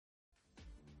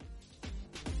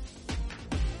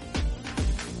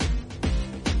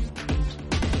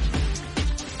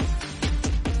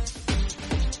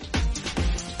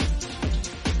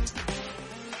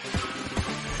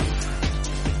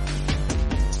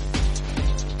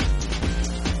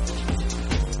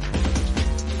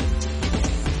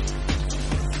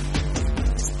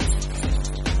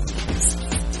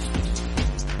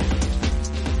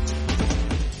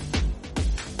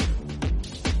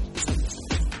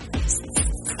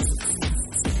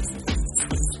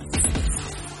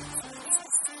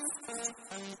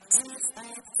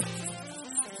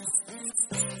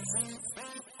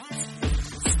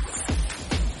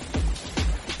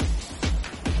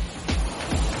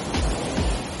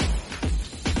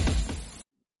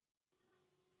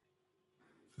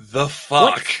the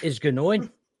fuck? What is going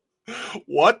on?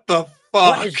 What the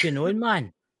fuck? What is going on,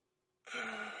 man?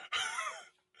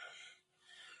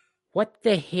 What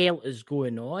the hell is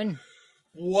going on?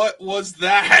 What was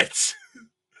that?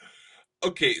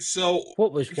 Okay, so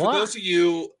what was for those of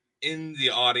you in the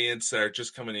audience that are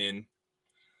just coming in,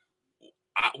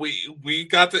 we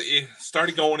got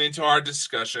started going into our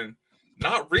discussion,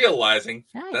 not realizing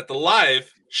that the live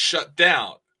shut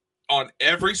down on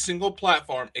every single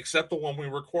platform except the one we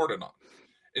recorded on,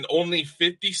 and only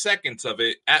 50 seconds of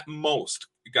it at most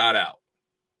got out.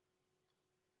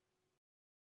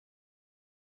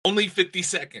 Only 50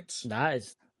 seconds. That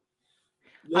is.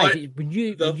 When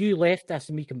you left us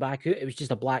and we come back out, it was just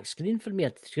a black screen for me.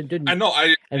 I know.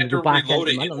 I had to reload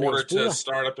it in order to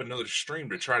start up another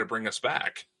stream to try to bring us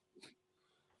back.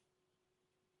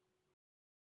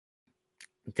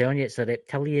 I'm telling you, it's the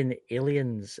reptilian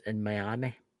aliens in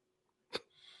Miami.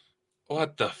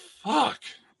 What the fuck?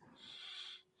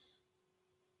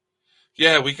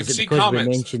 Yeah, we can see comments.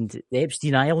 We mentioned the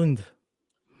Epstein Island.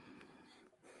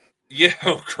 Yeah,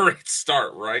 great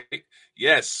start, right?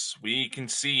 Yes, we can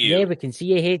see you. Yeah, we can see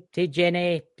you. Hey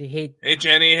Jenny. Hey,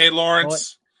 Jenny. Hey,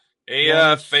 Lawrence. Hey,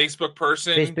 Facebook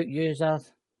person. Facebook user.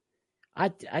 I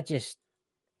just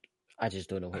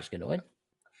don't know what's going on.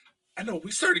 I know.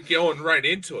 We started going right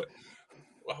into it.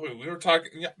 We were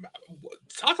talking.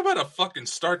 Talk about a fucking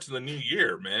start to the new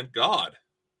year, man. God.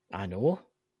 I know.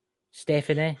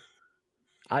 Stephanie.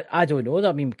 I don't know.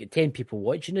 I mean, we've got 10 people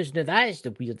watching us now. That is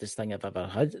the weirdest thing I've ever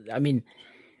heard. I mean,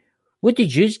 what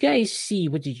did you guys see?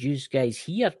 What did you guys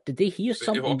hear? Did they hear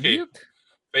something weird?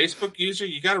 Facebook user,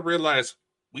 you got to realize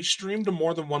we stream to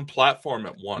more than one platform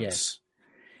at once.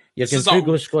 Yes. You're going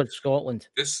through Go Scotland.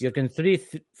 You're going through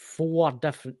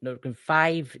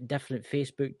 5 different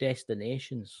Facebook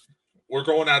destinations. We're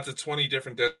going out to 20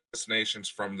 different destinations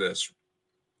from this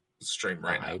stream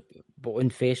right now. But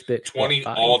on Facebook. 20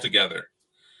 all together.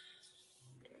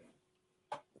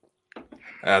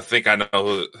 I think I know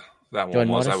who that one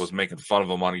was. I was making fun of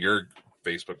them on your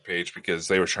Facebook page because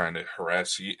they were trying to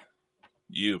harass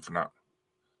you for not.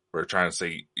 We're trying to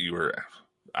say you were.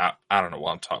 I don't know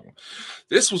what I'm talking about.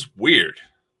 This was weird.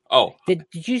 Oh, did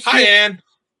you see? Hi, Ann.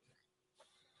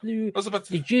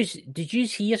 Did you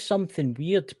hear something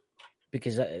weird?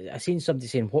 Because I seen somebody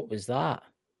saying, "What was that?"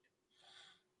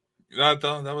 That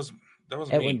was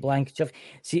it me. Went blank.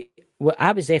 See,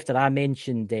 I was after I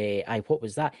mentioned. What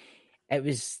was that?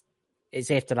 It's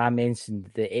after I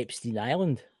mentioned the Epstein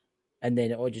Island, and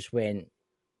then it all just went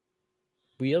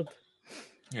weird.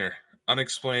 Here,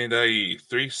 unexplained IE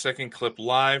 3-second clip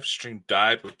live stream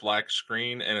died with black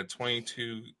screen and a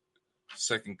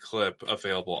 22-second clip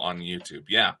available on YouTube.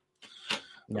 Yeah.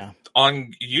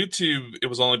 On YouTube, it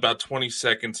was only about 20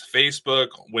 seconds. Facebook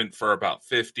went for about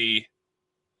 50.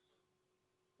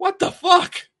 What the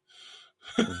fuck?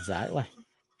 Exactly.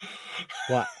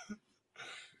 What?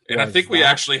 And I think we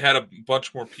actually had a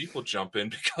bunch more people jump in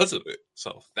because of it.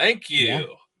 So thank you. Yeah.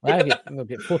 We'll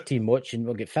get 14 watching.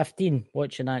 We'll get 15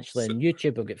 watching actually. On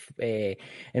YouTube, we'll get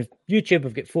in YouTube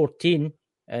we've got 14,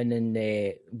 and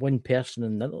then 1 person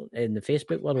in the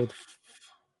Facebook world.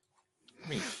 I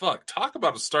mean, fuck! Talk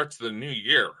about a start to the new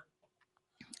year.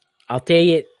 I'll tell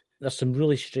you, there's some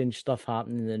really strange stuff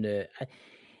happening in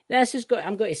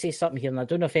I'm going to say something here, and I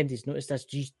don't know if anybody's noticed this.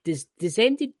 Does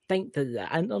anybody think that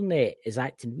the internet is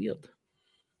acting weird?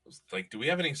 Like, do we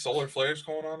have any solar flares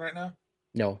going on right now?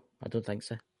 No, I don't think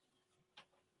so.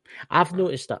 I've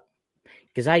noticed it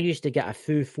because I used to get a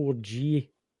full 4G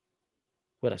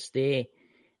where I stay,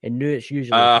 and now it's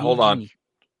usually 3G. Hold on.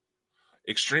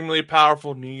 Extremely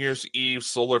powerful New Year's Eve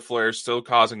solar flares still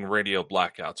causing radio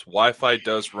blackouts. Wi-Fi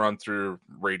does run through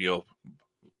radio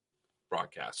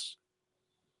broadcasts.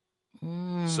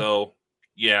 So,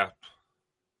 yeah.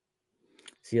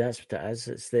 See, that's what it is.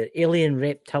 It's the alien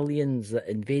reptilians that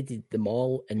invaded them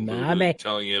all in Miami. I'm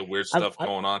telling you, weird stuff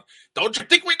going on. Don't you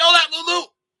think we know that, Lulu?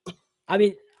 I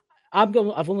mean, I've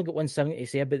only got one thing to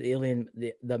say about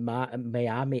the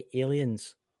Miami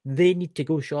aliens. They need to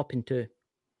go shopping too.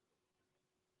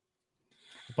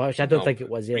 But I don't think it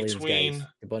was aliens, guys.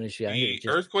 The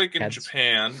earthquake in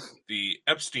Japan, the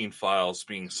Epstein files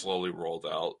being slowly rolled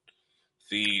out,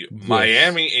 the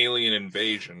Miami alien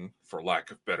invasion, for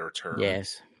lack of better term.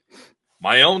 Yes.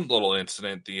 My own little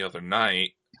incident the other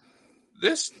night.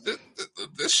 This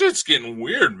shit's getting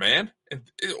weird, man. And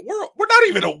we're not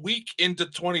even a week into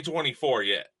 2024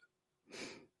 yet.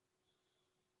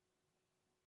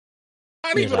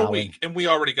 Not even a week, and we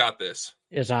already got this.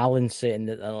 There's Alan saying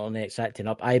that the internet's acting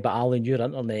up. But Alan, your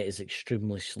internet is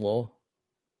extremely slow.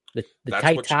 The That's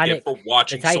Titanic what you get for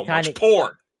watching so much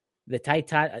porn. The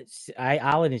Titanic,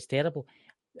 Alan is terrible.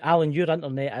 Alan, your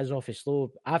internet is awfully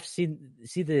slow. I've seen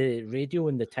the radio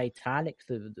in the Titanic,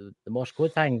 the Morse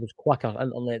code thing was quicker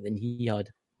internet than he had.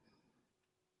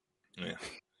 Yeah.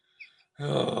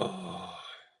 Oh.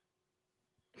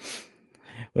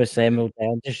 With Emerald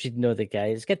Isle, just reading all the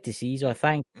guys. It's good to see. So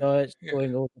thank God it's Yeah,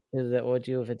 going over to the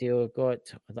audio video. God,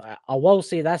 I will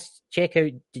say this. Check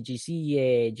out. Did you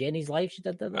see Jenny's live she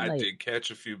did the other I night? did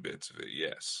catch a few bits of it.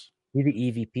 Yes. See the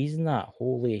EVPs and that.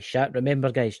 Holy shit!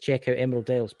 Remember, guys, check out Emerald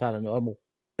Isle's Paranormal.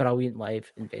 Brilliant live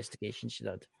investigation she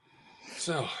did.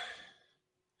 So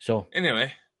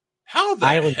Anyway, how the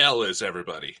Island. hell is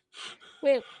everybody?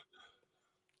 Well,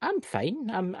 I'm fine.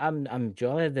 I'm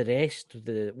jolly. The rest of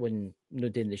the when no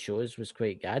day in the shows was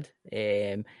quite good.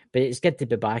 But it's good to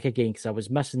be back again because I was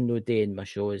missing no day in my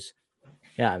shows.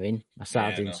 Yeah, I mean, my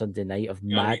Saturday and Sunday night of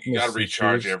You got to madness and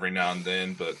recharge shows. every now and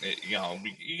then, but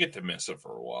you get to miss it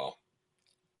for a while.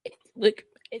 Look,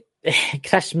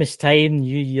 Christmas time,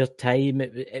 New Year time,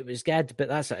 it was good, but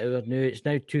that's our new. It's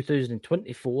now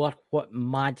 2024. What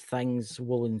mad things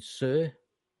will ensue?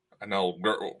 I know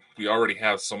we already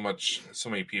have so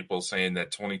many people saying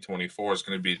that 2024 is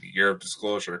going to be the year of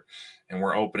disclosure, and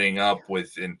we're opening up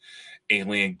with an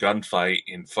alien gunfight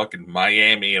in fucking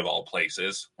Miami of all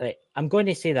places. Right, I'm going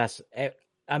to say this.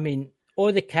 I mean,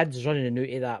 all the kids running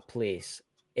out of that place,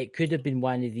 it could have been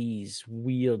one of these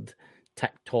weird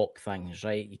TikTok things,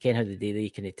 right? You can't have the day they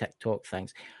kind of TikTok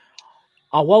things.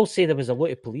 I will say there was a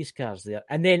lot of police cars there.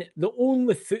 And then the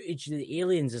only footage of the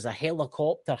aliens is a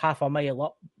helicopter half a mile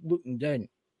up looking down.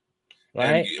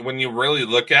 Right? And when you really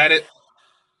look at it,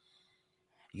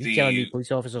 you telling me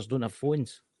police officers don't have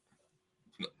phones?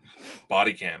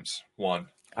 Body cams, one.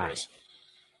 Aye.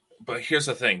 But here's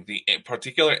the thing: the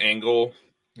particular angle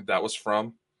that was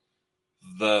from,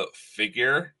 the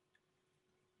figure,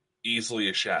 easily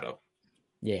a shadow.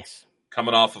 Yes.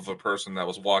 Coming off of a person that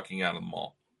was walking out of the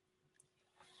mall.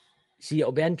 See,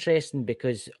 it'll be interesting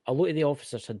because a lot of the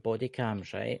officers had body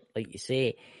cams, right? Like you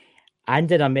say.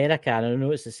 And in America, and I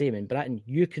know it's the same in Britain,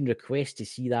 you can request to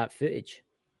see that footage.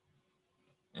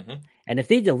 Mm-hmm. And if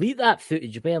they delete that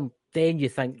footage, well, then you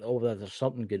think, oh, there's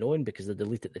something going on because they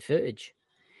deleted the footage.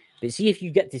 But see if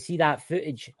you get to see that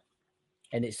footage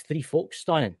and it's three folks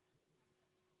stunning.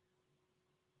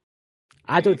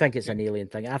 I don't think it's an alien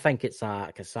thing. I think it's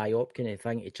like a psyop kind of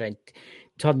thing to try and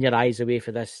turn your eyes away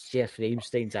for this Jeffrey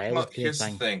Epstein's island Well, kind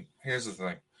of thing. Here's the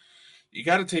thing. You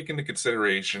got to take into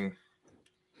consideration,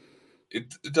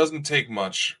 it doesn't take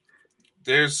much.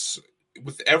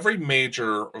 With every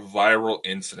major viral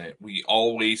incident, we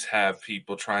always have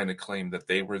people trying to claim that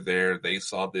they were there, they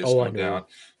saw this go down,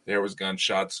 there was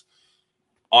gunshots.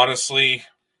 Honestly,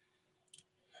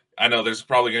 I know there's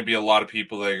probably going to be a lot of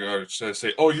people that are going to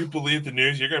say, "Oh, you believe the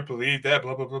news? You're going to believe that?"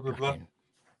 Blah blah blah blah blah.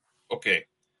 Okay,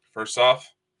 first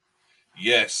off,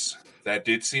 yes, that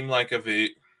did seem like a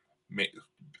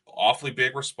awfully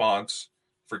big response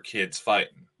for kids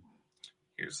fighting.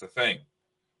 Here's the thing: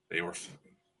 they were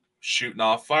shooting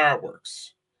off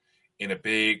fireworks in a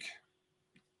big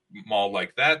mall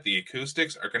like that. The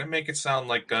acoustics are going to make it sound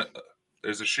like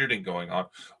there's a shooting going on,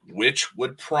 which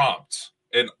would prompt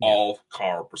an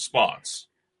all-car response.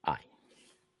 Aye.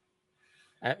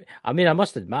 I mean, I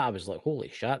must admit, I was like, holy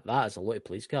shit, that is a lot of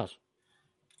police cars.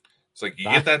 It's like you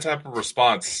get that type of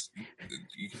response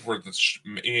for the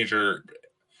major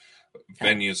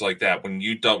venues like that when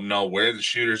you don't know where the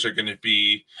shooters are going to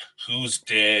be, who's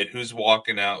dead, who's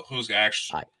walking out, who's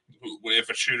actually, if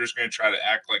a shooter's going to try to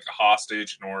act like a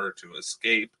hostage in order to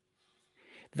escape.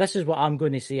 This is what I'm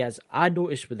going to say is I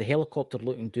noticed with the helicopter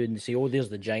looking down, they say, oh, there's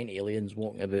the giant aliens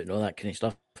walking about and all that kind of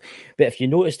stuff. But if you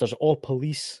notice, there's all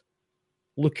police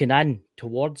looking in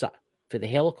towards it for the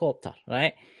helicopter,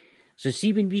 right? So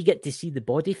see when we get to see the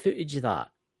body footage of that,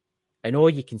 and all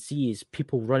you can see is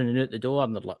people running out the door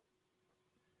and they're like,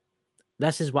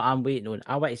 this is what I'm waiting on.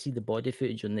 I want to see the body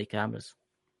footage on the cameras.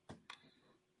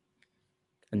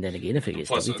 And then again, if it gets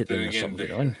deleted, then there's something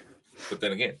going on. But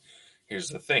then again, here's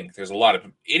the thing. There's a lot of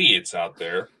idiots out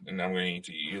there, and I'm going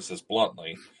to use this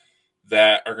bluntly,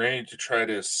 that are going to try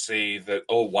to say that,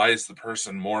 oh, why is the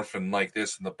person morphing like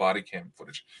this in the body cam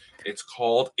footage? It's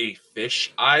called a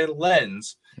fisheye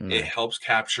lens. It helps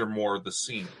capture more of the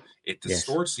scene. It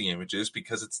distorts the images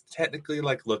because it's technically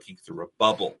like looking through a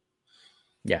bubble.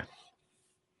 Yeah.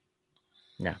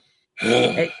 Yeah.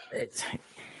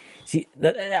 See,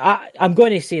 I'm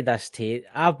going to say this, Tate.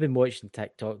 I've been watching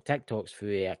TikTok. TikTok's for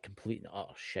a complete and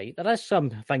utter shite. There is some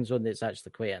things on that's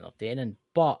actually quite entertaining,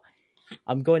 but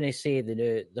I'm going to say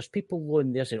that there's people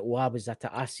on there saying, oh, I was at it,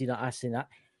 I seen that.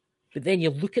 But then you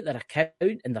look at their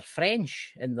account and they're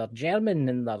French and they're German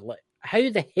and they're like, how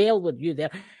the hell were you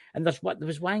there? And there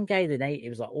was one guy the night, he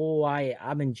was like, "Oh,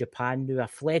 I'm in Japan now. I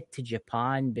fled to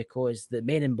Japan because the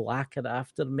men in black are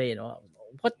after me." And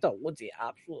what the bloody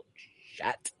absolute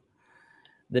shit?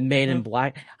 The men in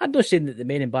black. I'm not saying that the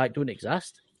men in black don't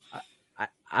exist.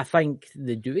 I think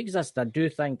they do exist. I do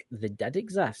think they did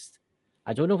exist.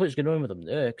 I don't know what's going on with them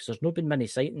now because there's not been many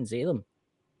sightings of them.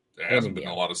 There hasn't been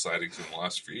a lot of sightings in the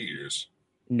last few years.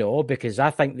 No, because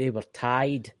I think they were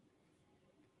tied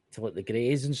to like the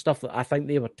Greys and stuff. I think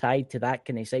they were tied to that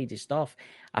kind of side of stuff.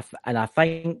 And I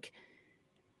think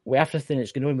with everything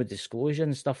that's going on with disclosure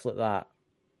and stuff like that,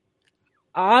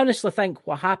 I honestly think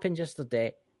what happened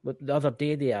yesterday, the other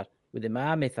day there, with the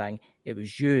Miami thing, it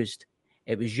was used.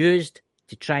 It was used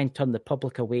to try and turn the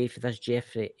public away from this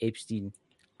Jeffrey Epstein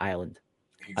island.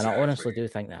 Exactly. And I honestly do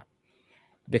think that.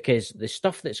 Because the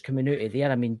stuff that's coming out of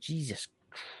there, I mean, Jesus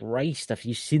Christ, have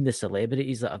you seen the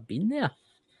celebrities that have been there?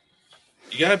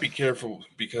 You gotta be careful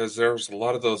because there's a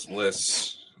lot of those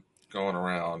lists going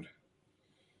around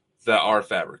that are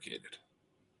fabricated.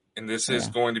 And this is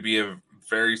going to be a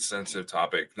very sensitive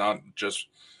topic, not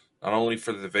only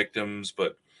for the victims,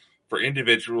 but for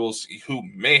individuals who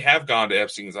may have gone to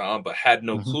Epstein's Island but had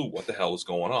no clue what the hell was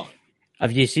going on.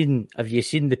 Have you seen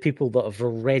the people that have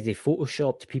already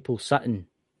photoshopped people sitting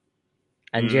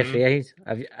in Jeffrey Eyes?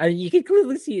 You can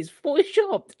clearly see it's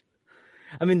photoshopped.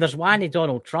 I mean, there's one of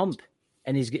Donald Trump,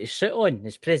 and he's got his suit on,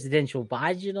 his presidential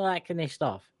badge, and all that kind of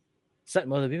stuff, sitting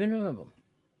with the women, remember?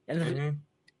 And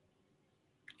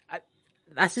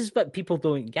this is what people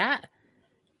don't get.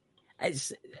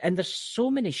 And there's so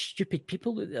many stupid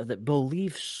people that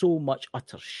believe so much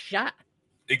utter shit.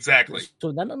 Exactly. So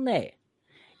on the internet.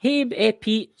 Hey,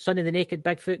 Pete, son of the naked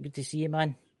Bigfoot, good to see you,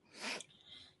 man.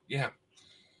 Yeah.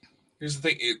 Here's the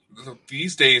thing.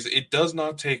 These days, it does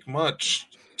not take much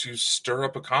to stir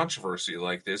up a controversy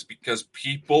like this because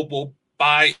people will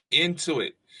buy into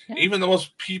it. Yeah. Even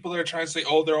those people that are trying to say,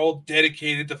 oh, they're all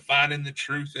dedicated to finding the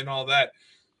truth and all that.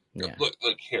 Yeah. Look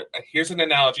here. Here's an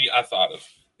analogy I thought of.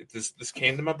 This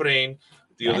came to my brain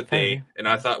the other day, and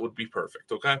I thought would be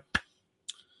perfect, okay?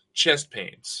 Chest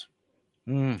pains.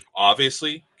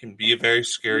 Obviously, can be a very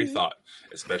scary thought,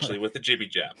 especially with the jibby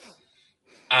jab.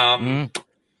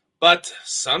 But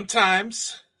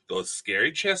sometimes those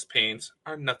scary chest pains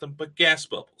are nothing but gas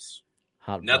bubbles.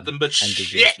 Nothing but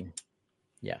shit.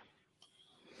 Yeah.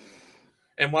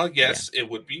 And while, yes, it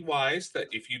would be wise that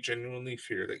if you genuinely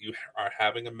fear that you are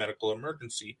having a medical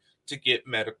emergency to get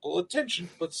medical attention,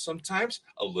 but sometimes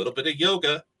a little bit of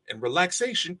yoga and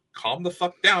relaxation, calm the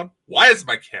fuck down. Why is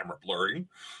my camera blurring?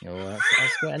 Oh,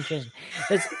 that's quite interesting.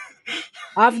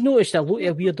 I've noticed a lot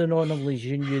of weird anomalies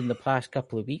in you in the past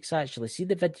couple of weeks, actually. See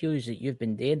the videos that you've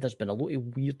been doing, there's been a lot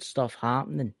of weird stuff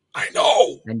happening. I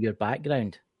know! In your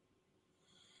background.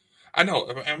 I know.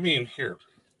 I mean,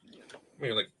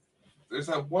 there's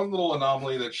that one little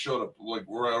anomaly that showed up, like,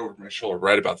 right over my shoulder,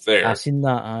 right about there. I've seen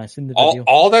that. I've seen the video.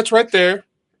 All that's right there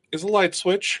is a light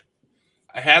switch.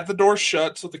 I had the door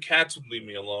shut so the cats would leave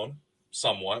me alone,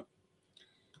 somewhat.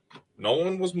 No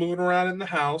one was moving around in the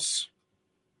house.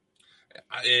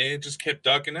 It just kept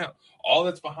ducking out. All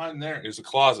that's behind there is a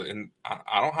closet, and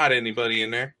I don't hide anybody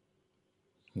in there.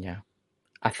 Yeah.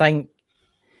 I think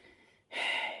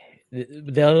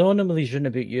the anomalies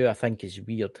about you, I think, is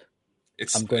weird.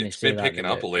 I'm going to say been picking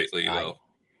up lately, though.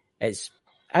 It's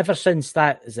ever since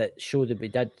that show that we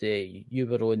did, you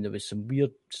were on, there was some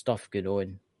weird stuff going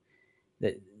on.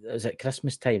 That was at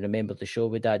Christmas time. Remember the show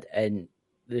we did, and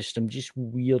there's some just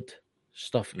weird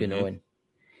stuff going on.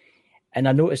 And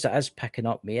I noticed it is picking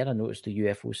up more. I noticed the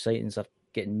UFO sightings are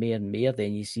getting more and more.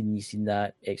 Then you seen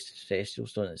that extraterrestrial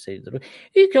on the side of the road.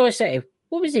 Who called City?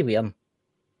 What was he wearing?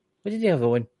 What did he have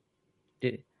on?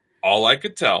 All I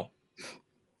could tell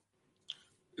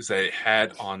is that it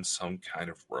had on some kind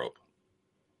of robe.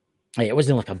 Hey, it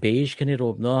wasn't like a beige kind of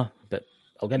robe, no. But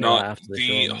I'll get into that after the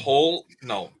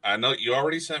show. I know you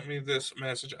already sent me this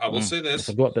message. I will say this.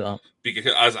 I forgot about that.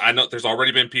 Because I know there's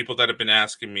already been people that have been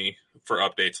asking me for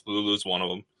updates. Lulu's one of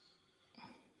them.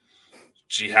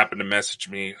 She happened to message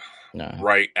me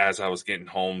right as I was getting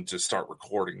home to start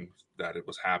recording that it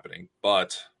was happening.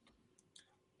 But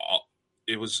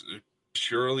it was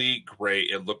purely gray.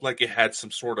 It looked like it had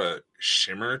some sort of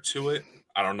shimmer to it.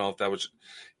 I don't know if that was...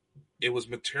 It was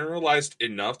materialized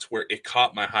enough to where it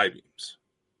caught my high beams.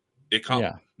 It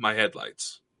caught my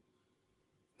headlights.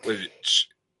 Which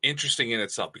interesting in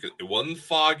itself because it wasn't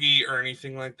foggy or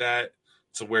anything like that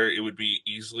to where it would be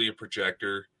easily a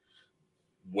projector.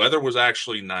 Weather was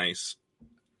actually nice.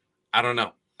 I don't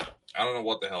know. I don't know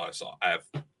what the hell I saw. I have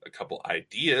a couple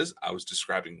ideas. I was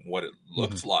describing what it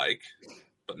looked like,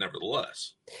 but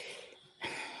nevertheless.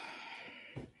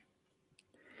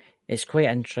 It's quite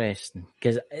interesting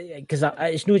because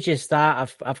it's not just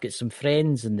that. I've got some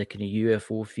friends in the kind of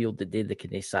UFO field that do the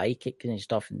kind of psychic kind of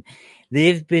stuff, and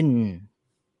they've been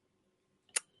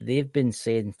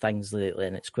saying things lately,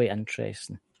 and it's quite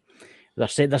interesting.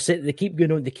 They keep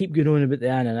going on about the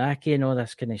Anunnaki and all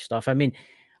this kind of stuff. I mean,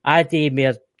 I do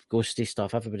more ghosty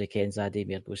stuff. Everybody kens I do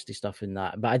more ghosty stuff and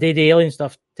that, but I did alien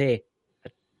stuff too.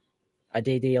 I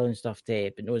did alien stuff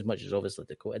too, but not as much as obviously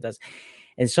Dakota does.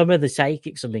 And some of the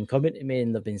psychics have been coming to me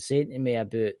and they've been saying to me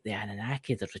about the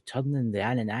Anunnaki, they're returning, the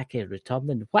Anunnaki are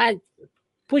returning.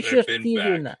 What's your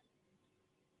theory on that?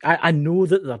 I know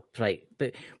that they're right,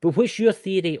 but what's your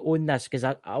theory on this? Because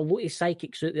a lot of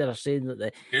psychics out there are saying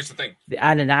that here's the thing: the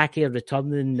Anunnaki are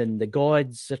returning and the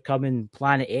gods are coming,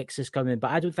 Planet X is coming,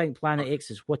 but I don't think Planet X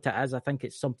is what it is. I think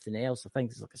it's something else. I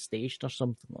think it's like a station or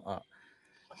something like that.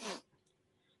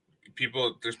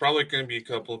 There's probably going to be a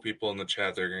couple of people in the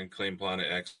chat that are going to claim Planet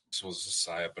X was a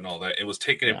psyop and all that. It was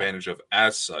taken advantage of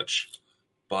as such,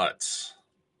 but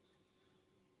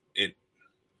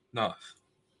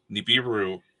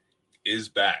Nibiru is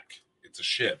back. It's a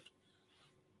ship.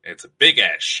 It's a big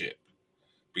ass ship.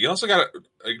 But you also got to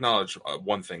acknowledge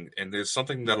one thing, and there's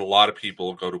something that a lot of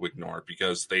people go to ignore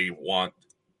because they want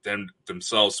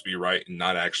themselves to be right and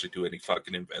not actually do any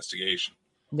fucking investigation.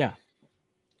 Yeah.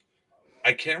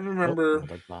 I can't remember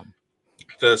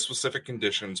the specific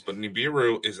conditions, but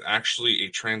Nibiru is actually a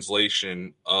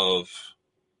translation of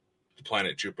the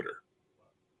planet Jupiter.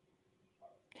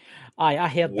 I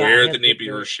heard where that. the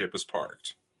Nibiru ship is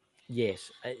parked. Yes,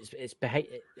 it's behind.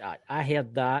 I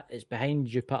heard that it's behind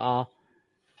Jupiter,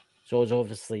 so it's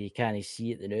obviously you can't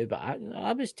see it now. But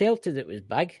I was told that it was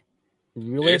big,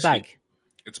 really big.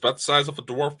 It's about the size of a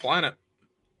dwarf planet.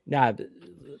 Yeah,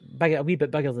 big, a wee bit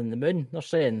bigger than the moon. They're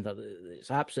saying that it's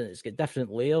absent. It's got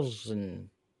different layers and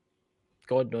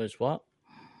God knows what.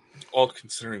 All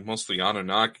considering most of the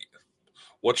Anunnaki.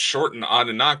 What's short in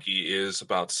Anunnaki is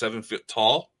about 7 feet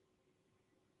tall.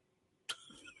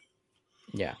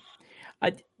 Yeah.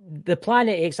 The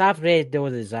Planet X, I've read all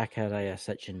the Zachariah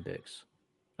Sitchin books.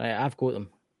 Right, I've got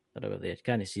them. They're out there.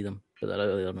 Can't see them, but they're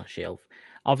out there on a shelf.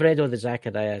 I've read all the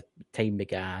Zachariah Time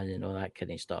Began and all that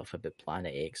kind of stuff about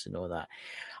Planet X and all that.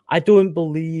 I don't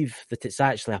believe that it's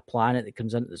actually a planet that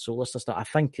comes into the solar system. I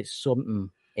think it's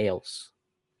something else.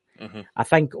 Mm-hmm. I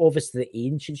think obviously the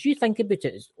ancients, you think about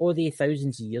it, it's all the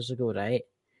thousands of years ago, right?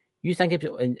 You think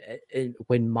about it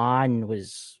when man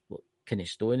was kind of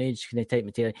Stone Age kind of type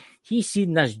material, he's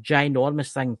seen this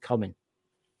ginormous thing coming.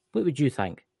 What would you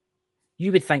think?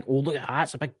 You would think, oh, look at that,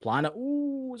 it's a big planet.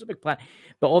 Oh, it's a big planet.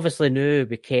 But obviously now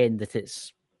we ken that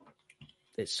it's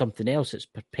something else. It's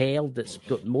propelled, it's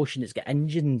got motion, it's got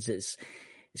engines, it's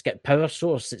got power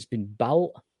source, it's been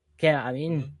built. Okay, I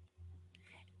mean,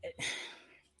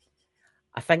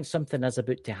 I think something is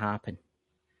about to happen.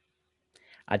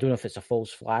 I don't know if it's a false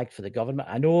flag for the government.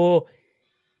 I know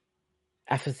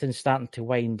everything's starting to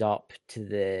wind up to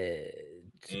the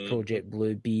Project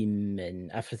Blue Beam,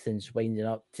 and everything's winding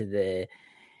up to the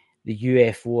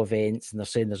UFO events, and they're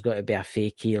saying there's got to be a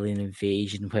fake alien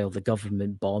invasion while the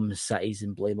government bombs cities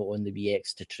and blame it on the wee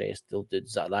extraterrestrial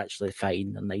dudes that are actually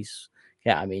fine. They're nice.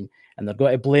 Yeah, I mean, and they're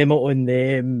going to blame it on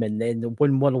them, and then the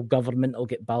one world government will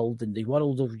get built, and the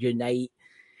world will unite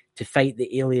to fight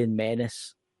the alien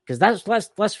menace. Because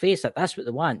let's face it, that's what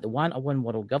they want. They want a one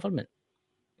world government,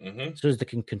 so as they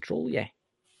can control you.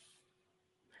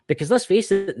 Because let's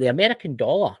face it, the American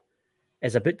dollar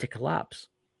is about to collapse.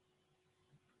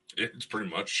 It's pretty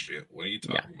much shit. What are you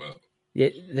talking about?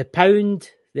 The pound,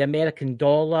 the American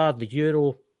dollar, the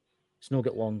euro, it's not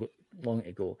got long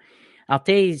to go. I'll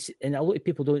tell you, and a lot of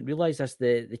people don't realise this,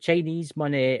 the Chinese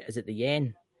money is at the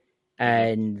yen,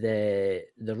 and the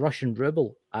Russian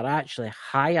ruble are actually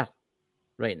higher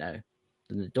right now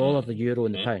than the dollar, the euro,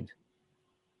 and the pound.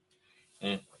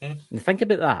 And think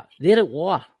about that. They're at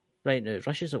war right now.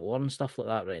 Russia's at war and stuff like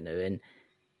that right now. And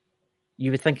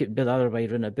you would think it would be the other way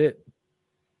around about.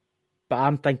 But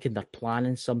I'm thinking they're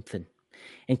planning something.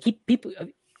 And keep people...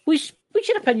 What's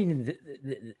your opinion?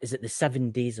 Is it the 7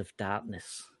 days of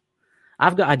darkness?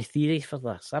 I've got a theory for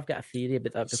this. I've got a theory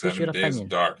about that. What's your opinion? 7 days of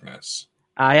darkness.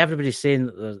 Everybody's saying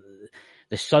that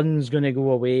the sun's going to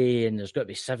go away and there's got to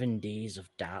be 7 days of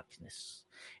darkness.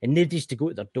 And nobody's to go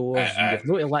to their doors and you've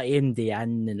not to let anybody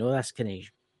in and all this kind of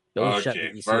bullshit.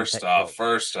 Okay, first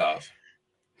off,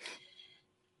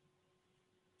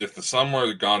 if the sun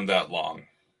were gone that long,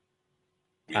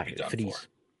 we'd be done freeze. For.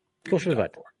 Of course we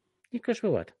would. Of course we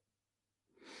would.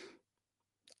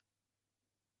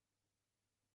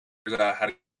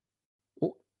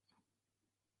 Oh,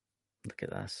 look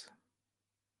at this.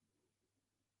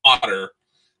 Hotter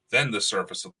than the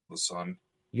surface of the sun.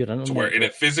 Your to where internet it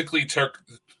dropped. physically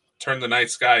turned the night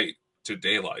sky to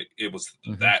daylight. It was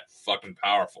that fucking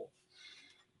powerful.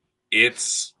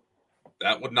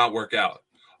 That would not work out.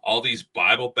 All these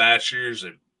Bible bashers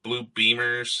and blue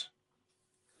beamers,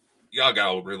 y'all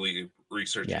gotta really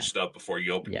research your stuff before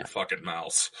you open your fucking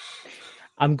mouths.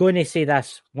 I'm going to say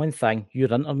this one thing: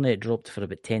 your internet dropped for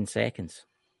about 10 seconds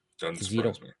Doesn't to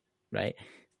zero. surprise me. Right.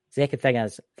 Second thing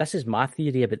is, this is my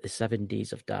theory about the 7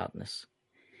 days of darkness.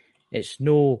 It's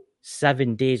no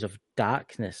 7 days of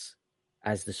darkness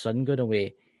as the sun going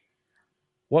away.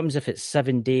 What happens if it's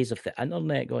 7 days of the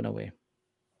internet going away?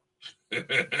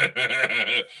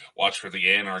 Watch for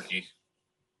the anarchy.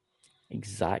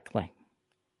 Exactly.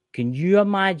 Can you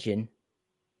imagine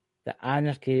the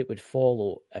anarchy that would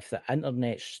follow if the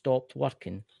internet stopped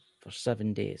working for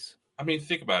 7 days? I mean,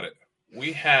 think about it.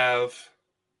 We have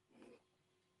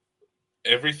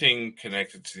everything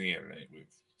connected to the internet. We have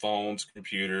phones,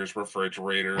 computers,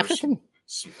 refrigerators.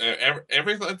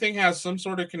 Everything has some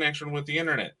sort of connection with the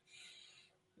internet.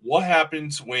 What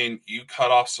happens when you cut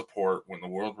off support when the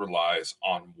world relies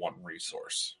on one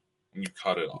resource? When you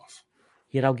cut it off?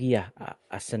 Here, I'll give you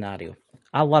a scenario.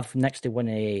 I live next to one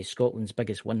of Scotland's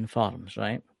biggest wind farms,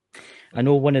 right? I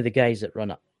know one of the guys that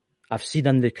run it. I've seen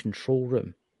in the control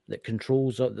room that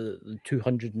controls the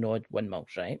 200 and odd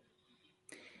windmills, right?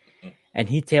 And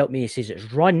he told me, he says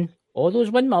it's run, all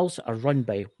those windmills are run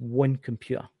by one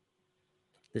computer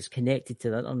that's connected to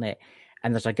the internet.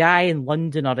 And there's a guy in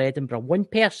London or Edinburgh, one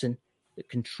person that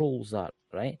controls that,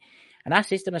 right? And I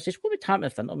says to him, what would happen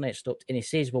if the internet stopped? And he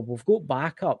says, well, we've got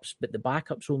backups, but the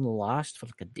backups only last for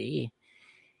like a day.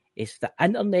 If the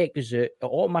internet goes out, it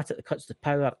automatically cuts the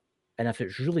power. And if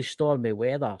it's really stormy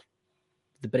weather,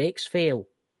 the brakes fail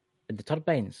in the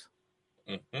turbines.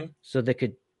 So they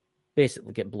could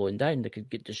basically get blown down. They could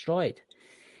get destroyed.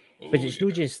 But it's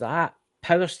not just that.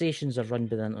 Power stations are run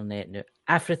by the internet now.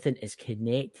 Everything is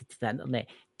connected to the internet.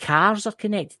 Cars are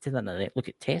connected to the internet. Look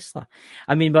at Tesla.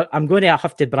 I mean, but I'm going to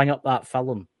have to bring up that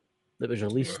film that was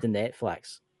released on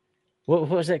Netflix. What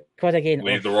was it called again?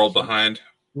 Leave the World Behind.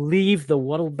 Leave the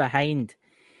World Behind.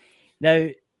 Now,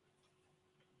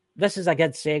 this is a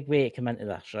good segue to come into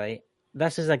this, right?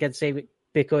 This is a good segue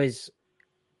because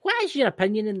what is your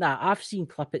opinion on that? I've seen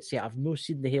clippets yet. I've not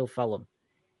seen the whole film.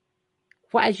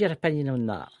 What is your opinion on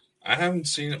that? I haven't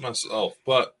seen it myself,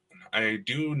 but I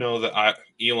do know that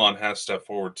Elon has stepped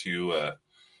forward to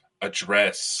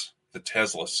address the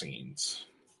Tesla scenes.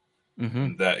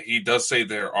 That he does say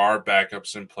there are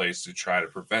backups in place to try to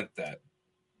prevent that,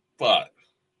 but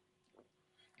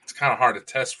it's kind of hard to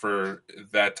test for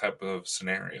that type of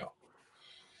scenario.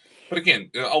 But again,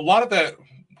 a lot of that,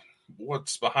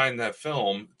 what's behind that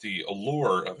film, the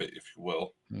allure of it, if you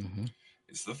will,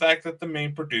 is the fact that the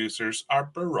main producers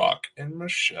are Barack and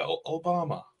Michelle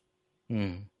Obama.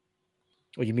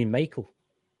 Oh, you mean Michael?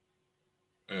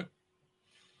 Yeah.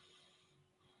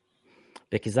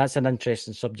 Because that's an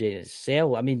interesting subject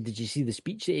itself. I mean, did you see the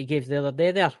speech that he gave the other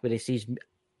day there, where he says,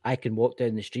 I can walk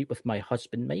down the street with my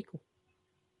husband, Michael?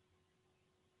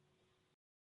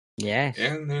 Yes.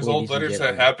 And there's old letters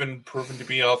that have been proven to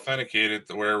be authenticated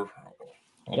where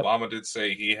Obama did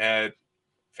say he had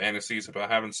fantasies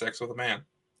about having sex with a man.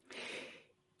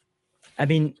 I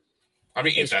mean,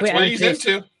 if that's what he's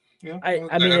into. You know,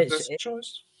 I mean, that's a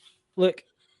choice. Look,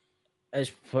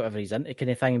 it's whatever he's into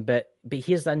kind of thing, but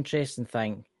here's the interesting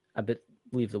thing about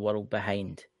Leave the World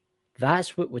Behind.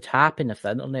 That's what would happen if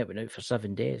the internet went out for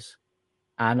 7 days.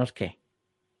 Anarchy.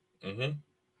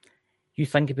 You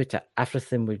think about it,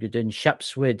 everything would go down.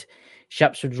 Ships would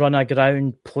run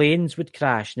aground, planes would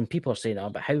crash, and people are saying, oh,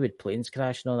 but how would planes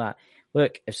crash and all that?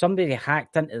 Look, if somebody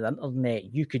hacked into the internet,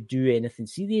 you could do anything.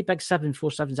 See the big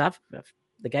 747s?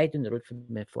 The guy down the road from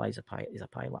me flies he's a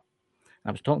pilot.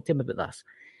 I was talking to him about this.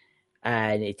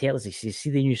 And he tells us, he says, see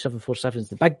the new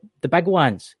 747s, the big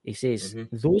ones. He says,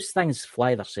 those things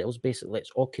fly themselves, basically.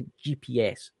 It's all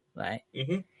GPS, right?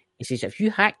 He says, if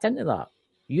you hacked into that,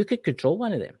 you could control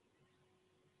one of them.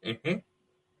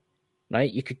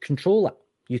 Right? You could control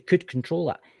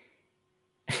it.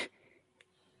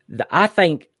 I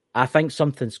think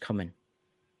something's coming.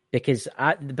 Because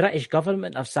the British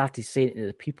government have started saying to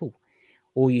the people,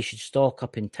 oh, you should stock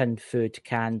up in tinned food,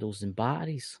 candles, and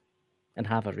batteries, and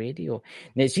have a radio.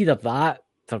 And it's either that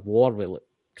for war with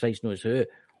Christ knows who,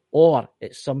 or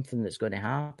it's something that's going to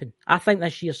happen. I think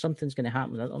this year something's going to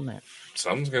happen on the internet.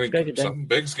 Something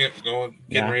big's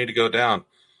getting ready to go down.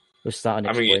 We're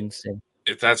starting to explain.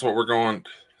 If that's what we're going,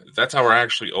 if that's how we're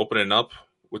actually opening up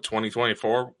with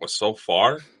 2024 so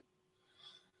far,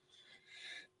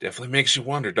 definitely makes you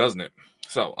wonder, doesn't it?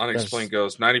 So, Unexplained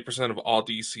goes 90% of all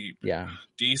DC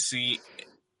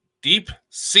deep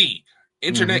sea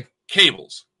internet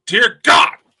cables, dear God,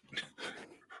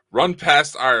 run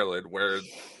past Ireland, where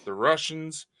the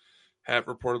Russians have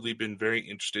reportedly been very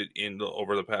interested in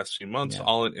over the past few months,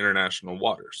 all in international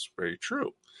waters. Very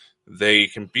true. They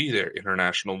can be there,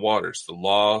 international waters. The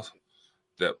law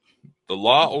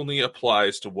only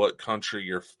applies to what country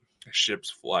your ship's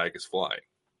flag is flying.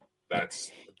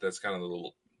 That's kind of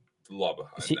the law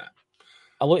behind that.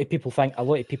 A lot of people think,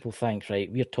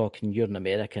 right, we're talking, you're in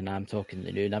America and I'm talking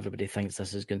the new, and everybody thinks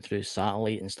this is going through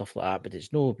satellite and stuff like that, but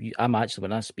it's no, I'm actually,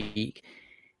 when I speak,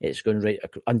 it's going right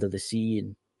under the sea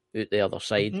and out the other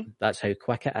side. That's how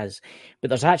quick it is. But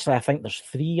there's actually, I think there's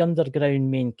 3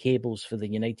 underground main cables for the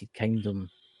United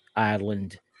Kingdom,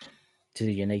 Ireland, to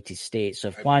the United States. So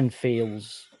if one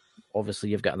fails, obviously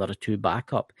you've got another 2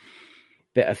 backup.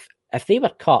 But if they were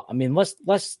cut, I mean, let's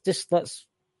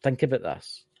think about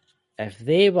this. If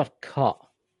they were cut,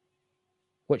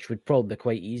 which would probably be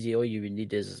quite easy, all you would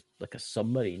need is like a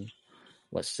submarine,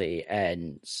 let's say,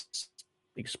 and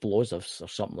explosives or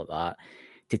something like that,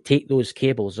 to take those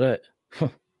cables out.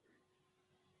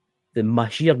 The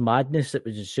sheer madness that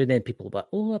was ensue, then people were like,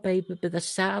 oh, but the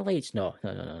satellites. No.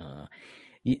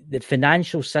 The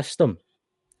financial system,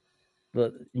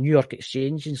 the New York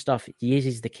Exchange and stuff,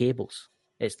 uses the cables.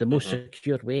 It's the most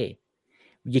secure way.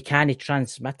 You can't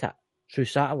transmit it through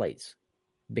satellites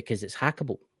because it's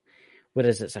hackable.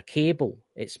 Whereas it's a cable,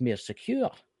 it's more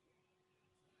secure.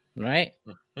 Right?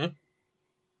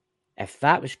 If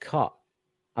that was cut,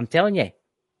 I'm telling you,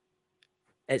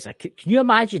 can you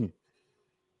imagine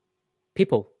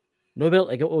people not able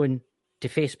to get on to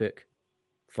Facebook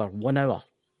for 1 hour,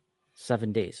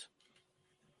 7 days?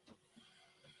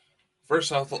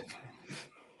 First off,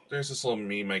 there's this little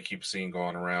meme I keep seeing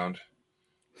going around.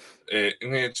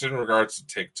 It's in regards to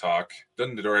TikTok.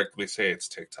 Doesn't directly say it's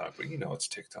TikTok, but you know it's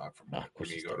TikTok from when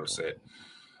you go to say it.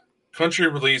 Country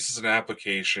releases an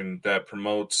application that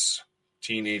promotes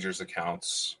teenagers'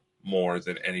 accounts more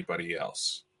than anybody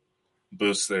else.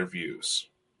 Boosts their views.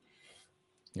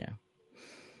 Yeah.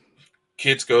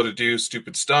 Kids go to do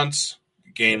stupid stunts,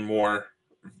 gain more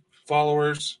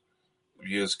followers,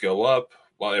 views go up,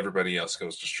 while everybody else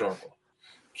goes to struggle.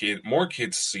 More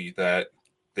kids see that,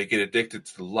 they get addicted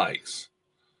to the likes.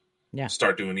 Yeah.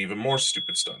 Start doing even more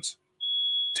stupid stunts.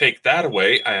 Take that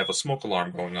away. I have a smoke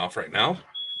alarm going off right now.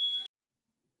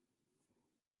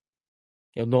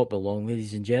 It'll not be long,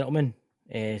 ladies and gentlemen.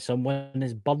 Someone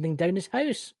is burning down his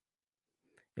house.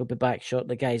 He'll be back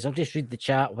shortly, guys. I'll just read the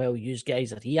chat while you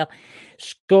guys are here.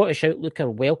 Scottish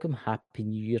Outlooker, welcome. Happy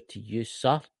New Year to you,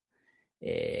 sir.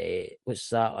 What's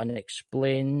that?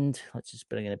 Unexplained. Let's just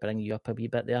bring you up a wee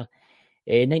bit there.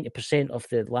 90% of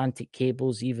the Atlantic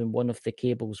cables, even one of the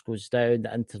cables goes down,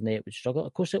 the internet would struggle.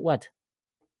 Of course it would.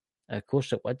 Of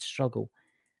course it would struggle.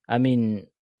 I mean,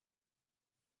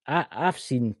 I've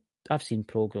seen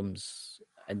programs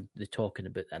and they're talking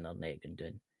about the internet going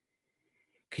down.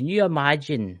 Can you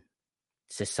imagine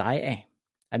society?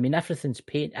 I mean, everything's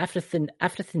digital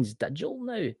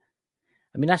now. I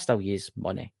mean, I still use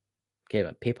money,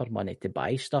 paper money to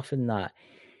buy stuff and that.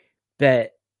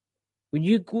 But when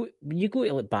you go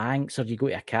to like banks or you go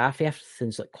to a cafe,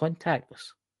 everything's like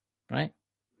contactless, right?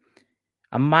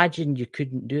 Imagine you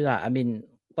couldn't do that. I mean,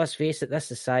 let's face it, this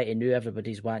society knew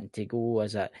everybody's wanting to go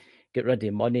as a get rid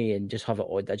of money and just have it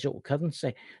all digital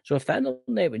currency. So if the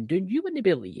internet went down, you wouldn't be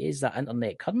able to use that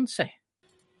internet currency.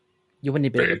 You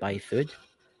wouldn't be able to buy food.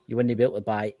 You wouldn't be able to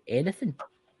buy anything.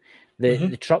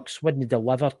 The trucks wouldn't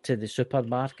deliver to the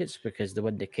supermarkets because they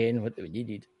wouldn't ken what they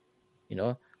needed. You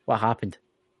know, what happened?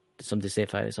 Did somebody say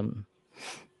fire or something?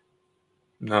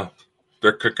 No,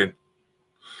 they're cooking.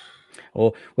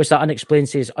 Oh, what's that? Unexplained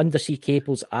says undersea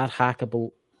cables are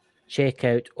hackable. Check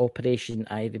out Operation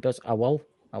Ivy Bills. I will.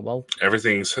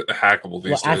 Everything's hackable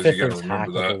these days. You got to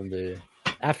remember that.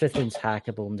 Everything's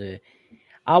hackable now.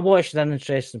 I watched an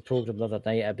interesting program the other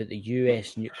night about the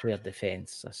US nuclear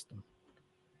defense system.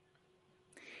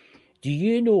 Do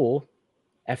you know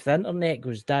if the internet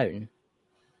goes down,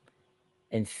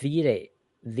 in theory,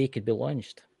 they could be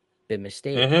launched by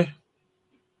mistake?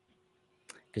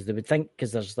 Because they would think,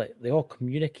 because there's like they all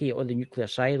communicate, all the nuclear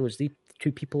silos, the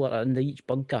 2 people that are in each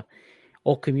bunker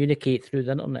all communicate through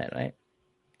the internet, right?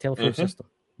 Telephone system,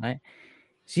 right?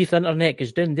 See if the internet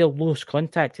goes down, they'll lose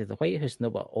contact with the White House and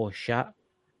they'll be, oh shit.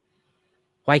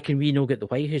 Why can we not get the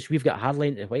White House? We've got a hard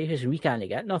line to the White House and we can't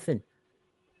get nothing.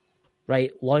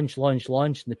 Right, launch, and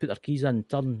they put their keys in,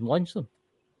 turn and launch them.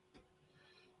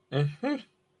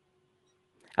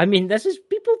 I mean,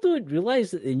 people don't realize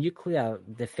that the nuclear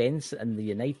defense in the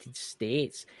United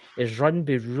States is run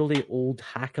by really old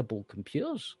hackable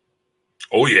computers.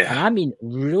 Oh, yeah. And I mean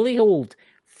really old,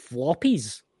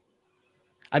 floppies.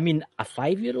 I mean, a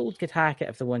 5-year-old could hack it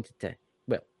if they wanted to.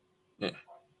 Well,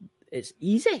 it's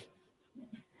easy.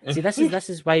 See, this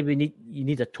is why you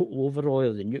need a total overhaul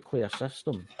of the nuclear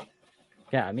system.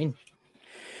 You know what I mean?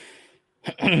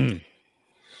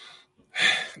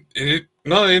 It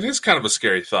is kind of a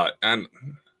scary thought. And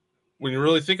when you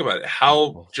really think about it,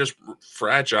 how just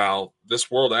fragile this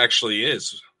world actually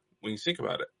is when you think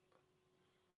about it.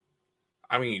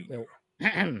 I mean,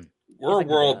 we're a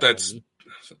world that's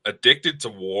addicted to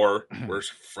war. We're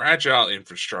fragile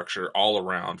infrastructure all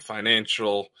around,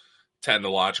 financial,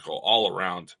 technological, all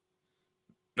around.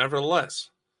 Nevertheless.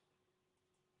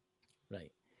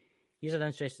 Right. Here's an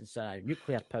interesting scenario.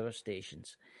 Nuclear power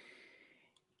stations.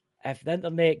 If the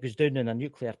internet goes down in a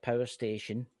nuclear power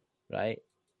station, right,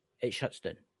 it shuts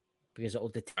down because it'll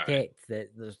detect that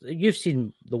there's. You've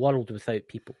seen the world without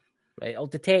people, right? It'll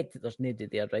detect that there's nobody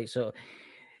there, right? So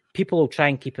people will try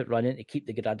and keep it running to keep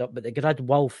the grid up, but the grid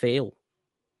will fail.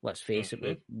 Let's face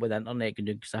it, with internet and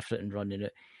everything running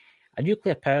it. A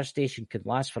nuclear power station can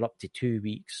last for up to 2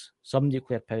 weeks. Some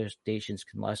nuclear power stations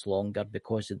can last longer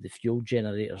because of the fuel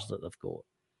generators that they've got,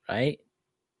 right?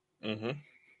 Mm-hmm.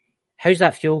 How's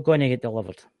that fuel going to get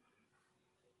delivered?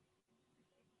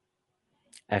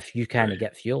 If you can't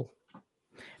get fuel.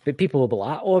 But people will be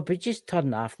like, oh, but just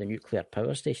turn off the nuclear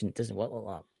power station. It doesn't work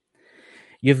like that.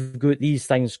 You've got these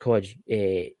things called,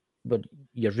 what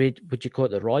you call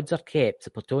it, the rods are kept, the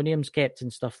plutonium's kept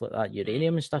and stuff like that,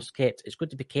 uranium and stuff's kept. It's got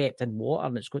to be kept in water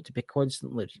and it's got to be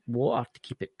constantly water to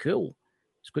keep it cool.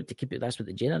 It's got to keep it, that's what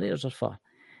the generators are for.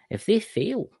 If they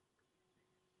fail,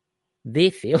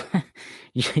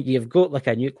 you've got like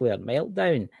a nuclear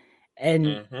meltdown.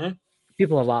 And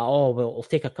people are like, oh, well, it'll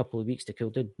take a couple of weeks to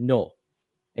cool down. No,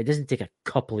 it doesn't take a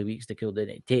couple of weeks to cool down.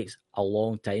 It takes a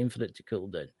long time for it to cool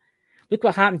down. Look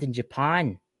what happened in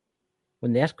Japan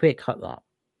when the earthquake hit that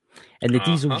and the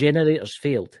diesel generators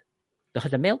failed. They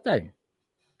had a meltdown.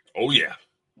 Oh, yeah.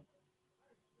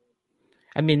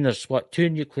 I mean, there's, 2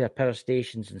 nuclear power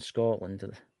stations in Scotland.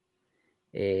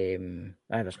 There's 2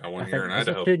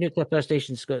 nuclear power stations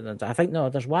in Scotland. I think, no,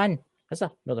 there's one. Is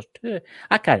there? No, there's 2.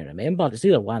 I can't remember. It's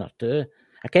either 1 or 2.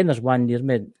 I think there's one near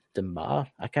me, Dunbar.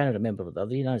 I can't remember what the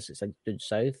other is. It's like down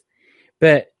south.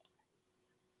 But,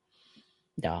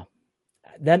 yeah,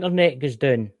 the internet goes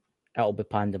down, it'll be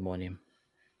pandemonium.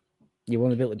 You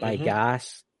won't be able to buy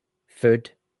gas,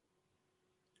 food.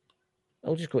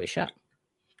 It'll just go to shit.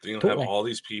 Then you'll have all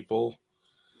these people,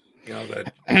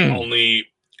 that only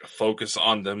focus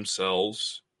on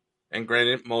themselves. And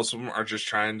granted, most of them are just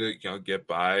trying to, get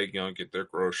by, get their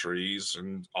groceries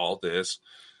and all this.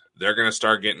 They're going to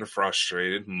start getting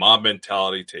frustrated. Mob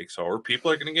mentality takes over.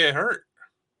 People are going to get hurt.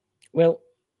 Well,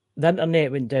 the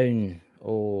internet went down,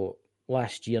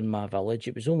 last year in my village.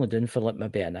 It was only down for like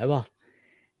maybe an hour.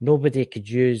 Nobody could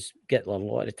get their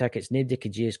lottery tickets. Nobody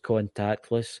could use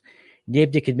contactless.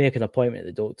 Nobody could make an appointment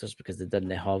at the doctors because they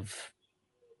didn't have.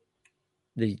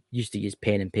 They used to use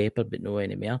pen and paper, but no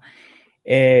anymore.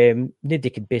 Nobody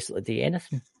could basically do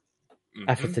anything.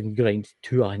 Everything ground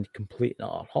to a complete and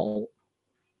utter halt.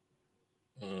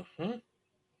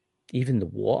 Even the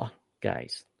water,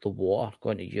 guys, the water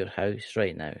going to your house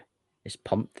right now is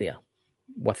pumped there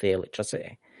with the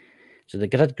electricity. So the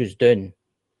grid goes down.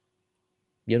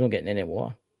 You're not getting any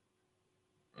water.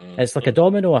 It's like a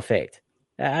domino effect.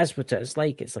 That's what it's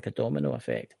like. It's like a domino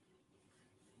effect.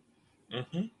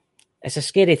 It's a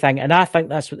scary thing. And I think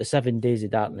that's what the 7 days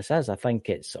of darkness is. I think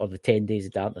it's, or the 10 days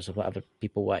of darkness, or whatever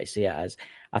people want to say it is.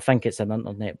 I think it's an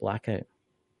internet blackout.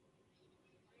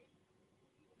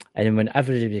 And then when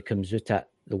everybody comes out it,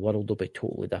 the world will be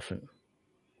totally different.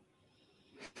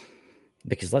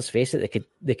 Because let's face it,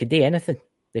 they could do anything.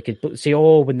 They could say,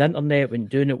 when the internet went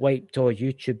down, it wiped all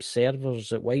YouTube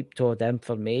servers, it wiped all the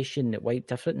information, it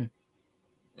wiped everything.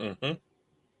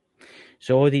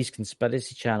 So all these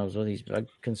conspiracy channels, all these big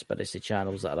conspiracy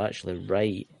channels that are actually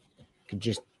right, could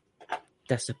just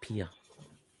disappear.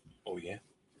 Oh, yeah.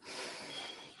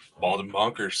 Bald and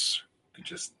Bonkers could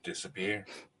just disappear.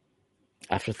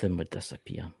 Everything would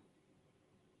disappear.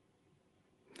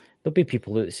 There'll be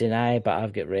people out saying, aye, but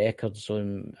I've got records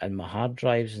on my hard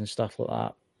drives and stuff like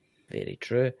that. Very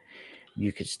true.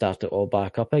 You could start it all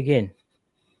back up again.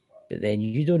 But then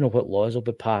you don't know what laws will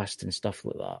be passed and stuff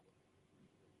like that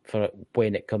for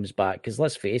when it comes back. Because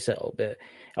let's face it, it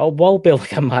will be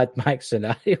like a Mad Max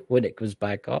scenario when it comes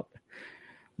back up.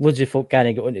 Loads of folk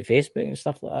can't get onto Facebook and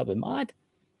stuff like that. It'll be mad.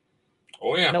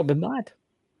 Oh, yeah. It'll be mad.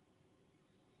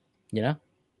 You know?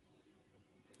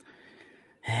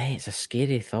 Hey, it's a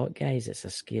scary thought, guys. It's a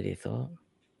scary thought.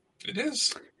 It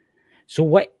is. So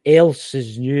what else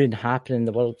is new and happening in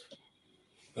the world?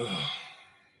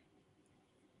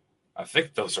 I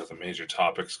think those are the major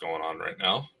topics going on right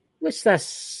now. What's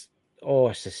this?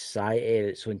 Oh, society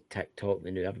that's on TikTok.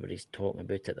 They know everybody's talking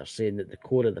about it. They're saying that the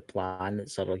core of the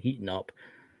planets are heating up.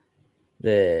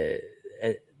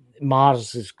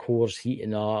 Mars's core's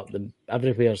heating up.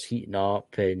 Everywhere's heating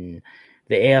up, and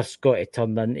the Earth's got to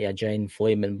turn into a giant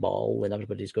flaming ball, and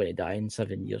everybody's going to die in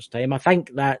 7 years' time. I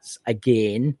think that's,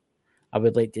 again, I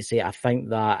would like to say, I think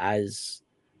that is.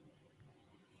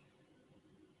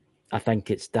 I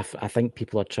think it's different. I think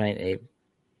people are trying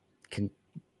to.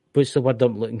 What's the word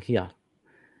I'm looking here?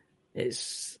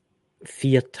 It's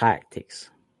fear tactics.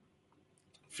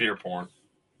 Fear porn.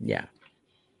 Yeah.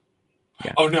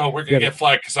 Oh no, we're gonna get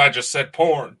flagged because I just said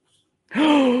porn.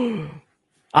 Alan,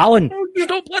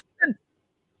 stop listening.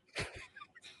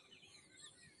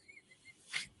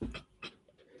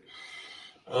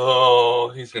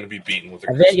 Oh, he's gonna be beaten with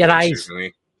a Avert your crucifix, eyes. isn't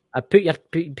he?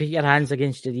 Put your hands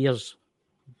against your ears.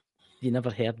 You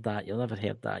never heard that. You'll never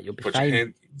heard that. You'll be Put fine. your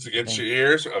hands against your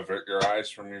ears. Avert your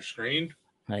eyes from your screen.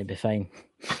 You'll be fine.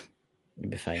 You'll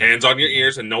be fine. Hands on your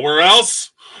ears and nowhere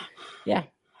else. Yeah,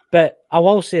 but I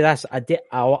will say this: I do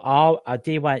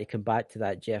want to come back to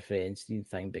that Jeffrey Epstein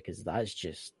thing because that's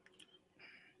just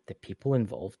the people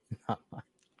involved in that.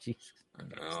 Jesus.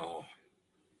 Oh,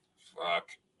 fuck!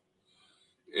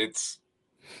 It's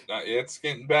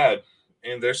getting bad,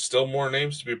 and there's still more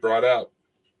names to be brought out.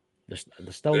 There's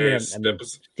still there. I mean,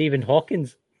 Stephen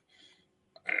Hawkins.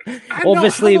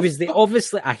 Obviously, it was the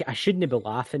obviously. I shouldn't be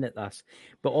laughing at this,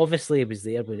 but obviously, it was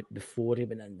there before he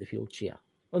went in the wheelchair.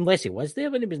 Unless he was there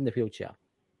when he was in the wheelchair.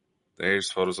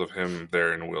 There's photos of him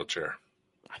there in a wheelchair.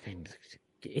 I mean,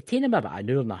 it took him about an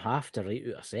hour and a half to write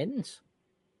out a sentence.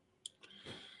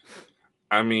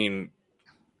 I mean,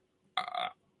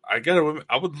 I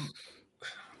would.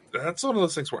 That's one of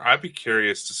those things where I'd be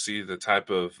curious to see the type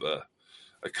of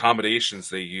accommodations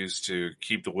they use to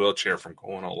keep the wheelchair from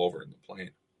going all over in the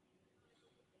plane.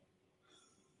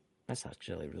 That's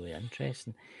actually really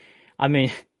interesting. I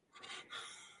mean,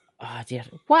 oh dear,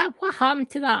 what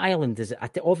happened to that island? Is it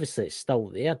obviously it's still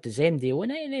there? Does MD own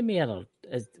it anymore,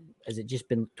 or has it just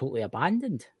been totally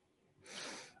abandoned?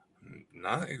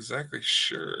 Not exactly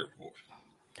sure.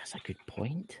 That's a good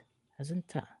point, isn't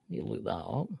it? You look that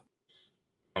up.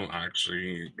 I'm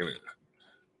actually gonna.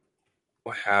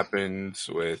 What happens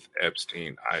with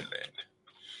Epstein Island?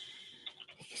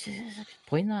 It's a good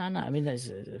point, that, isn't it? I mean, that's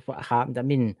what happened. I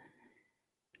mean,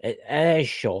 it is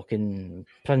shocking.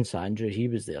 Prince Andrew, he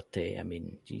was there too. I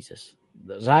mean, Jesus.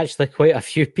 There's actually quite a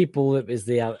few people that was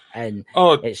there, and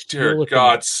it's dear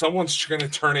God, someone's going to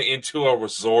turn it into a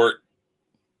resort.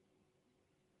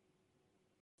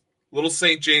 Little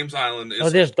St. James Island is. Oh,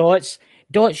 there's Dots.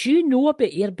 Dots, you know about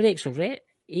air brakes already?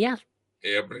 Air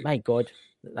brake. My God,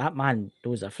 that man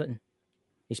knows everything.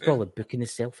 He's probably booking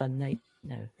himself in right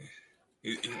now.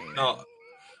 No,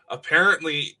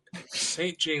 apparently,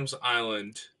 St. James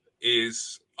Island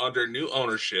is under new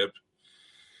ownership,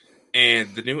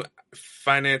 and the new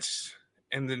finance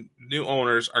and the new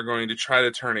owners are going to try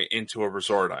to turn it into a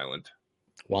resort island.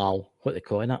 Wow, what they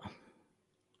calling it?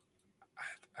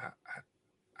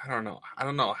 I don't know. I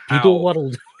don't know how. Pedo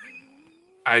World.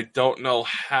 I don't know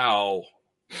how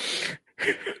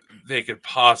they could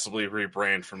possibly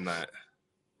rebrand from that.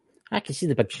 I can see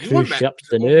the big cruise ships,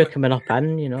 the new coming up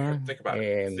in, you know. Think about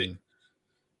it.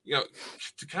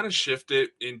 To kind of shift it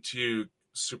into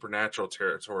supernatural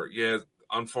territory. Yeah,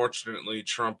 unfortunately,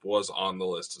 Trump was on the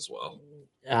list as well.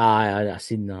 I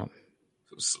seen that.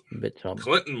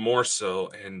 Clinton more so,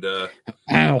 and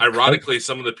ironically,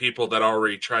 some of the people that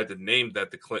already tried to name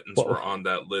that the Clintons were on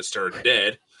that list are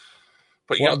dead.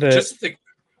 But just think,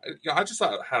 I just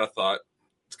had a thought.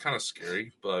 It's kind of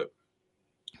scary, but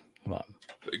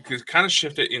it kind of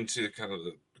shift it into kind of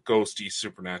the ghosty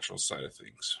supernatural side of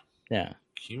things. Yeah.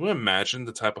 Can you imagine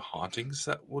the type of hauntings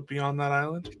that would be on that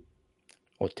island?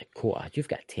 Oh, Dakota, you've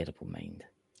got a terrible mind.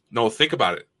 No, think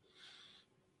about it.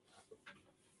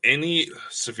 Any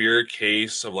severe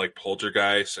case of like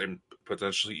poltergeist and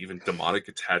potentially even demonic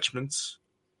attachments,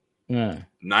 9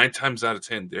 times out of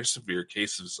 10, there's severe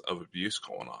cases of abuse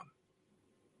going on.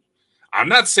 I'm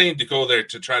not saying to go there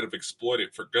to try to exploit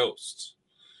it for ghosts.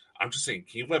 I'm just saying,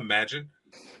 can you imagine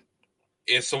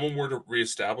if someone were to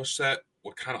reestablish that,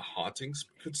 what kind of hauntings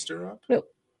could stir up? Well,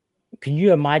 can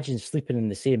you imagine sleeping in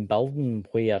the same building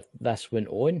where this went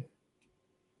on?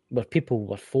 Where people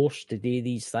were forced to do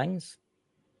these things?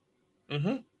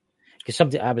 Mm-hmm.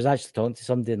 Because I was actually talking to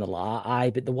somebody in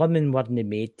the but the women weren't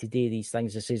made to do these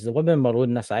things. It says the women were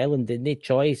on this island, they had no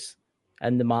choice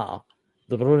in the matter.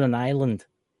 They were on an island.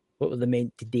 What were they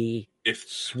meant to do?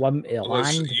 Swim to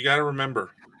land? You got to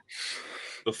remember,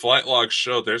 The flight logs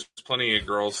show there's plenty of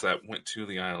girls that went to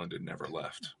the island and never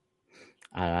left.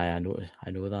 I know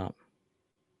that.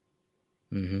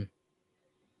 Mm-hmm.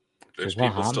 There's So what people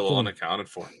happened still to them? unaccounted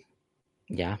for.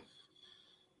 Yeah.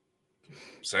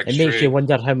 Sex It makes you trade.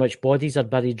 wonder how much bodies are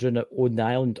buried on the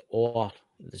island or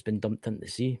has been dumped into the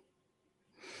sea.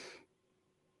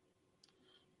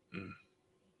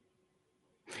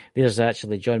 There's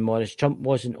actually John Morris. Trump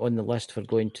wasn't on the list for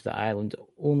going to the island.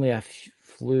 Only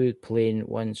flew plane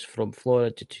once from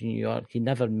Florida to New York. He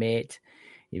never met.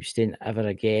 He was staying ever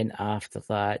again after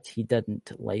that. He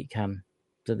didn't like him.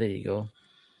 So there you go.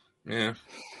 Yeah.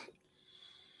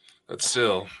 But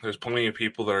still, there's plenty of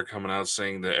people that are coming out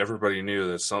saying that everybody knew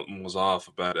that something was off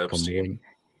about Epstein.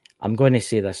 I'm going to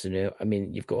say this now. I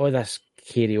mean, you've got all this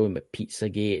carry on with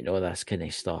Pizzagate and all this kind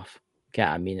of stuff. Okay,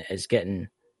 I mean, it's getting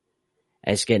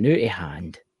out of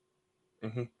hand.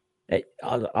 Mm-hmm.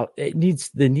 It needs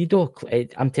the needle.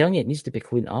 I'm telling you, it needs to be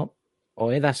cleaned up. All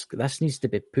this needs to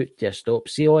be put to a stop.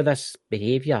 See all this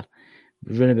behaviour,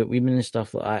 running about women and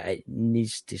stuff like that. It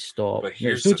needs to stop. But It's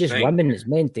here's not the just thing. women; it's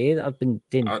men too that have been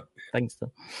doing things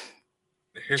to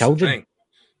here's children. The thing.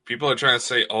 People are trying to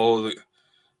say, "Oh,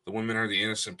 the women are the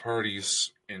innocent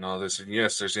parties in all this," and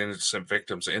yes, there's innocent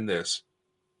victims in this.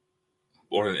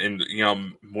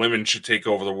 Women should take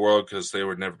over the world because they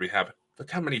would never be happy. Look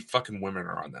how many fucking women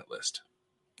are on that list.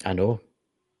 I know.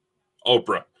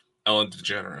 Oprah, Ellen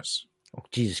DeGeneres. Oh,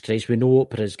 Jesus Christ, we know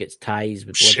Oprah gets ties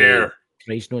with Cher.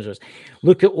 Christ knows us.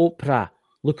 Look at Oprah.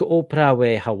 Look at Oprah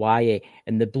with Hawaii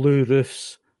and the blue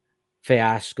roofs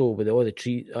fiasco with all the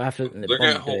trees, everything that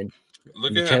burnt down.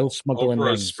 Look at child smuggling Oprah's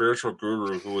rings. spiritual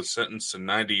guru who was sentenced to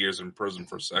 90 years in prison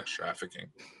for sex trafficking.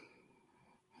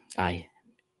 Aye.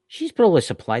 She's probably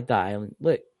supplied that island.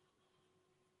 Look,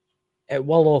 it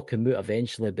will all come out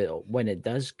eventually, but when it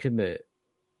does come out,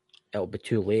 it'll be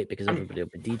too late because everybody will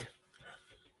be dead.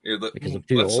 Because they're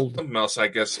too old. Something else, I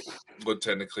guess, would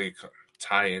technically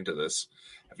tie into this.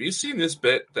 Have you seen this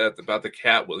bit about the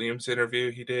Cat Williams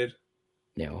interview he did?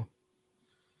 No.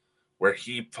 Where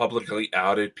he publicly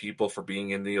outed people for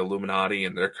being in the Illuminati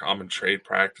and their common trade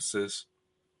practices?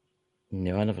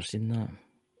 No, I never seen that.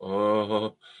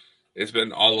 Oh, it's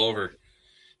been all over.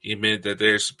 He admitted that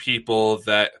there's people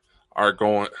that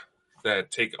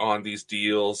take on these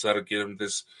deals that'll get him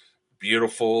this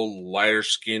beautiful,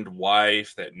 lighter-skinned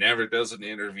wife that never does an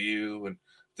interview, and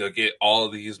they'll get all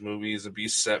of these movies and be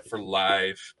set for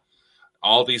life.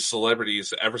 All these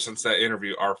celebrities, ever since that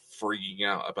interview, are freaking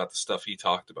out about the stuff he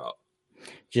talked about.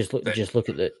 Just look at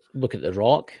the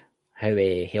Rock, how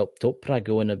he helped Oprah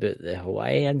going about the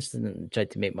Hawaii incident and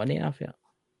tried to make money off it.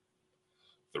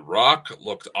 The Rock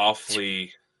looked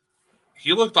awfully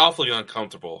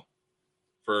uncomfortable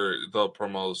for the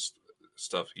promo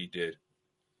stuff he did.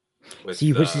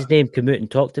 See, what's his name come out and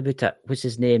talked about it? What's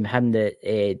his name? Him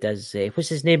that does. What's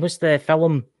his name? What's the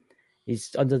film?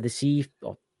 He's under the sea.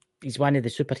 Oh, he's one of the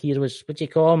superheroes. What do you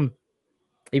call him?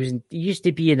 He used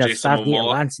to be in a Stargate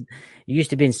Atlantis. He used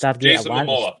to be in Stargate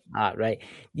Atlantis. Ah, right.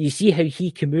 You see how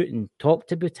he came out and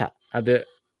talked about it, about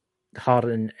her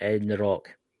and the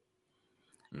Rock.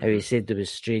 Mm-hmm. How he said there was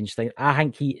strange things. I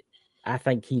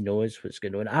think he knows what's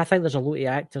going on. I think there's a lot of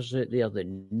actors out there that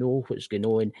know what's going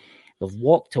on. They've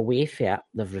walked away from it.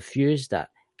 They've refused it,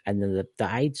 and then they've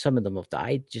died. Some of them have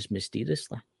died just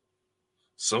mysteriously.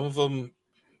 Some of them.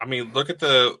 I mean, look at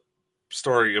the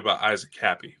story about Isaac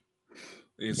Cappy.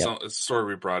 It's a story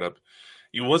we brought up.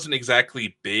 He wasn't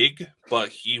exactly big, but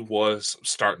he was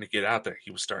starting to get out there.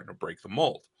 He was starting to break the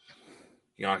mold.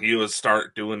 He was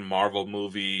start doing Marvel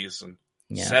movies, and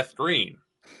Seth Green,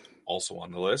 also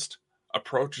on the list,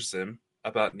 approaches him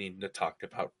about needing to talk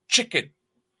about chicken,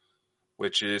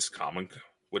 which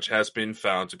has been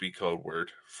found to be code word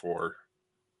for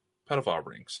pedophile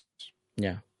rings.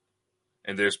 Yeah.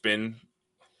 And there's been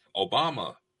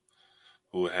Obama,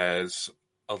 who has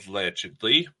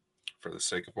allegedly, for the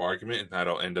sake of argument, and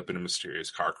that'll end up in a mysterious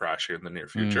car crash here in the near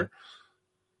future,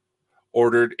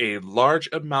 ordered a large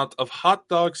amount of hot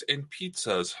dogs and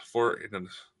pizzas for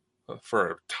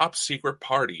a top secret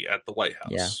party at the White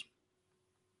House. Yeah.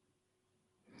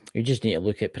 You just need to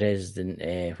look at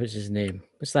President, what's his name?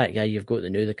 What's that guy you've got to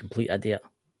know, the complete idiot?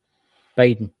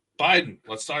 Biden.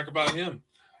 Let's talk about him.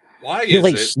 Why he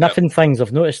likes sniffing things.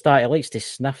 I've noticed that. He likes to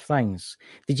sniff things.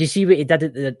 Did you see what he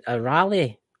did at a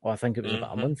rally? Oh, I think it was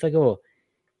about a month ago.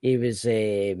 He was, or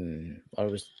it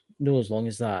was no as long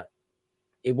as that.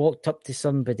 He walked up to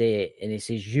somebody and he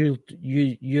says, you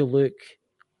look,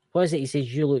 what is it? He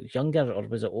says, you look younger, or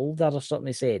was it older or something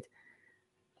he said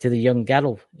to the young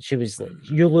girl. She was like,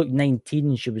 you look 19,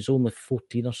 and she was only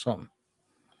 14 or something.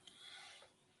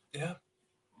 Yeah.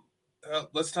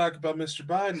 let's talk about Mr.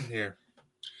 Biden here.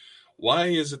 Why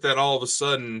is it that all of a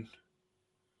sudden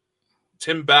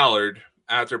Tim Ballard,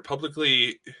 after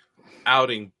publicly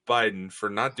outing Biden for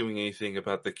not doing anything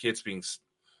about the kids being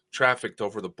trafficked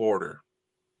over the border,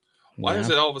 why is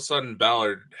Yeah. it all of a sudden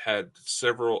Ballard had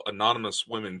several anonymous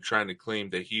women trying to claim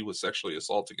that he was sexually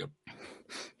assaulting him?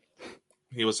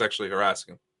 He was sexually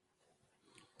harassing him.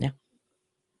 Yeah.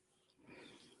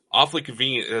 Awfully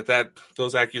convenient that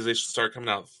those accusations start coming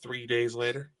out 3 days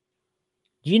later.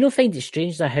 Do you not find it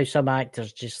strange that how some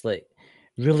actors, just like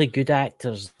really good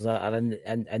actors that are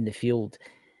in the field,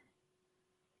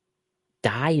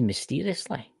 die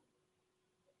mysteriously?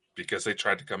 Because they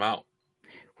tried to come out.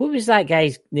 What was that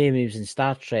guy's name? He was in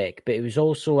Star Trek, but he was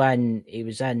also in. He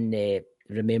was in.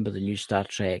 Remember the new Star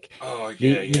Trek? Oh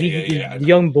yeah. The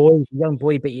young boy,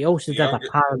 but he also did a Younger,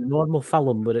 paranormal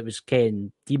film where it was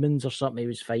Ken demons or something. He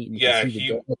was fighting. You could yeah, see the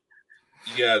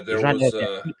devil. there He's running was. out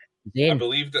of I Zen.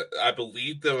 believe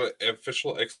the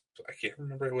official. I can't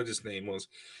remember what his name was,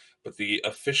 but the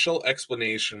official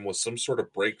explanation was some sort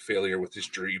of brake failure with his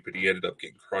Jeep, but he ended up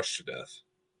getting crushed to death.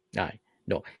 Aye,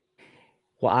 no.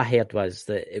 What I heard was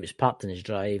that it was parked in his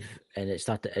drive and it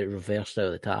reversed out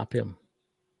of the tap of him.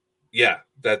 Yeah,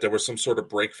 that there was some sort of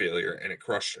brake failure and it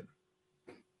crushed him.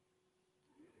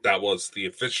 That was the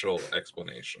official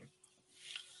explanation.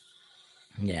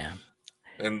 Yeah.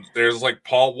 And there's like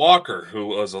Paul Walker, who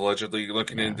was allegedly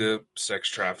looking into sex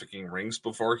trafficking rings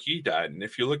before he died. And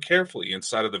if you look carefully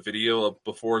inside of the video of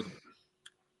before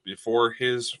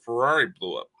his Ferrari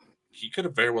blew up, he could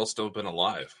have very well still been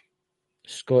alive.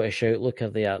 Scottish Outlook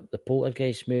of the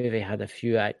Poltergeist movie had a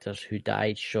few actors who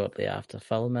died shortly after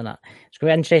filming it. It's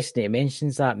quite interesting he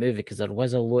mentions that movie because there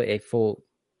was a lot of folk.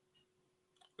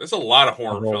 There's a lot of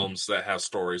horror films that have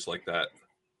stories like that.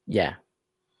 Yeah.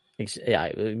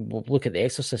 Yeah, look at The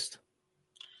Exorcist.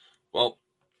 Well,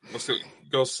 let's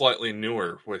go slightly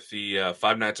newer with the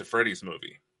Five Nights at Freddy's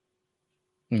movie.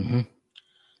 Mm-hmm.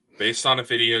 Based on a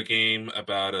video game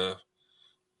about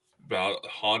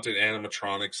haunted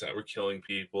animatronics that were killing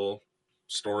people.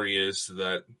 Story is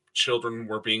that children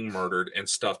were being murdered and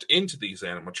stuffed into these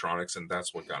animatronics, and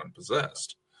that's what got them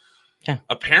possessed. Yeah.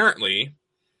 Apparently,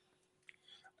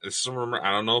 this is a rumor.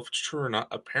 I don't know if it's true or not.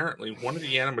 Apparently, one of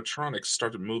the animatronics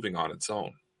started moving on its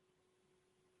own.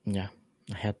 Yeah,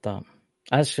 I heard that.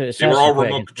 They were all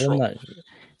remote controlled.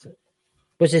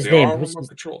 What's his name? What's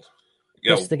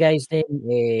the guy's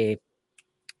name?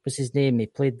 What's his name? He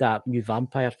played that new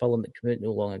vampire film that came out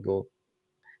not long ago.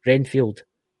 Renfield.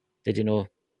 Did you know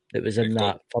that was in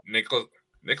that?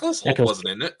 Nicholas Hoult wasn't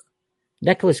in it.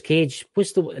 Nicolas Cage.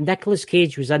 Nicolas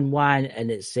Cage was in one,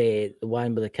 and it's the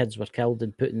one where the kids were killed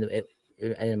and put in the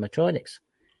animatronics.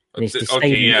 And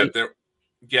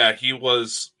he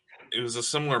was. It was a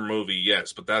similar movie,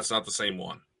 yes, but that's not the same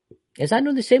one. Is that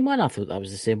not the same one? I thought that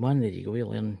was the same one. There you go. You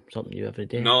learn something new every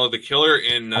day. No, the killer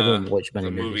in I don't watch many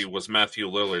the movies. movie was Matthew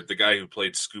Lillard, the guy who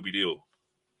played Scooby-Doo.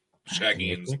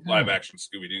 Shaggy in live-action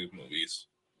Scooby-Doo movies.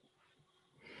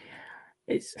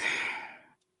 It's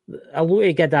a lot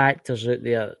of good actors out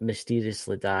there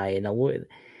mysteriously die, and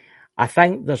I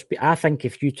think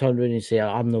if you turn around and say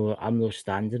I'm no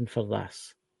standing for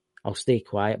this, I'll stay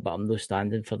quiet, but I'm no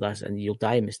standing for this, and you'll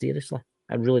die mysteriously.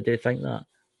 I really do think that.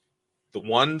 The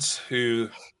ones who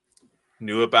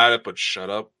knew about it but shut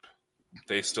up,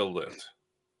 they still lived.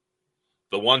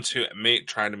 The ones who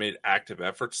trying to make active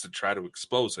efforts to try to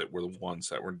expose it were the ones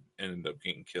that ended up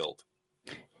getting killed.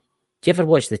 Do you ever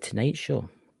watch The Tonight Show?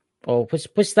 Oh,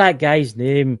 what's that guy's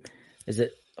name? Is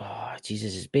it? Oh,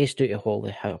 Jesus! It's based out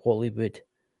of Hollywood.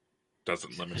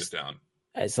 Doesn't limit it down.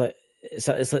 It's like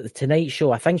The Tonight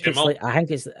Show. I think Kimmel?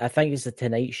 it's The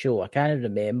Tonight Show. I can't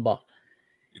remember.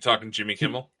 You talking Jimmy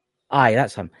Kimmel? Aye,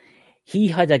 that's him. He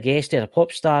had a guest there, a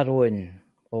pop star on.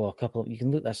 Oh, you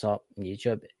can look this up on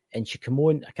YouTube. And she came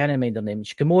on. I can't remember her name.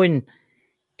 She came on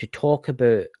to talk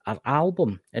about her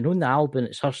album, and on the album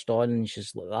it's her standing, and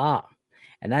she's like that,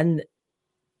 and then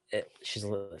she's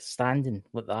like standing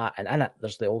like that, and in it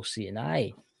there's the all-seeing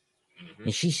eye. Mm-hmm.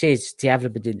 And she says to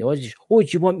everybody in the audience, "Oh, do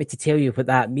you want me to tell you what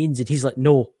that means?" And he's like,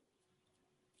 "No."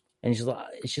 And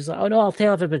she's like, "Oh no, I'll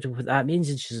tell everybody what that means."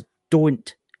 And she's like,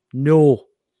 "Don't, no."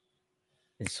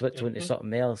 And switch on to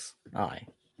something else. Aye.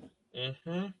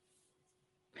 Mm-hmm.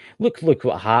 Look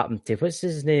what happened to what's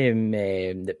his name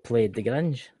that played the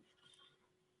Grinch?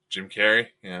 Jim Carrey,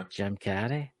 yeah. Jim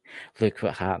Carrey. Look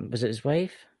what happened. Was it his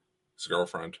wife? His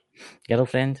girlfriend.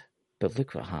 But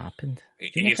look what happened.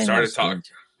 He started talking.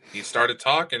 He started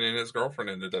talking, and his girlfriend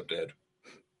ended up dead.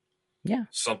 Yeah.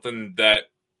 Something that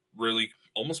really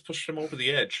almost pushed him over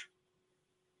the edge.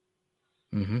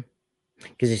 Mm-hmm.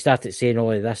 Because they started saying,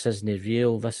 "Oh, this isn't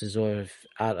real. This is all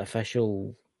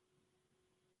artificial."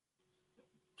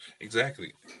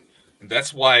 Exactly. And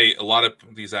that's why a lot of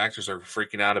these actors are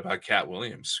freaking out about Cat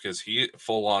Williams, because he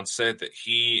full on said that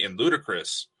he and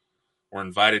Ludacris were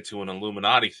invited to an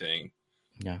Illuminati thing,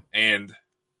 Yeah, and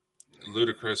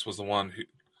Ludacris was the one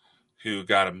who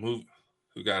got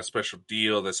a special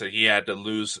deal that said he had to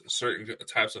lose certain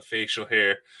types of facial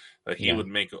hair, that he would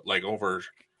make like over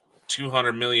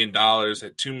 $200 million at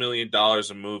 $2 million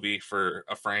a movie for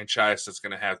a franchise that's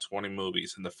going to have 20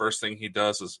 movies. And the first thing he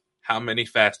does is, how many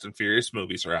Fast and Furious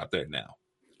movies are out there now?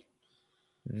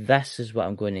 This is what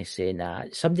I'm going to say now.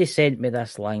 Somebody sent me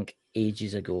this link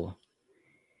ages ago,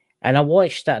 and I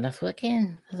watched it, and I thought,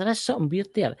 again, there is something weird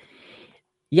there.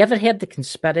 You ever heard the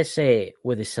conspiracy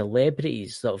with the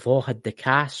celebrities that have all had the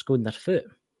cast on their foot?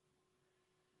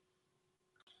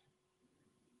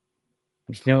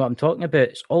 You know what I'm talking about?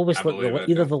 It's always like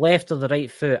either the left or the right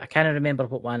foot. I can't remember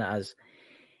what one it is.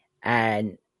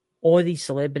 And all these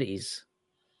celebrities,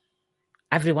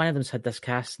 every one of them's had this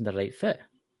cast in their right foot.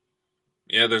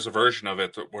 Yeah, there's a version of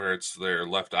it where it's their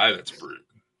left eye that's bruised.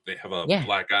 They have a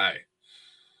black eye.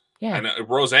 Yeah. And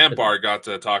Roseanne Barr got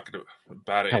to talk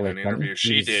about it in an interview.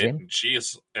 She did. And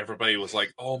everybody was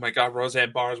like, "Oh my God,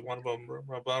 Roseanne Barr is one of them."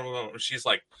 Blah, blah, blah. She's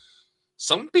like,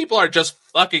 "Some people are just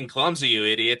fucking clumsy, you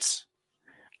idiots."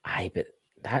 Aye, but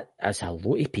that is a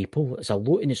lot of people. It's a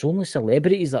lot, and it's only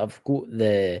celebrities that have got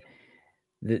the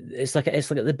it's like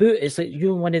the boot. It's like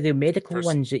one of the medical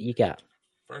ones that you get.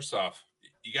 First off,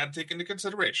 you got to take into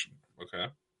consideration, okay?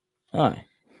 Aye.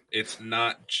 It's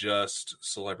not just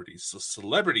celebrities. The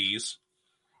celebrities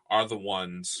are the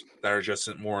ones that are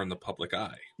just more in the public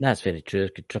eye. That's very true.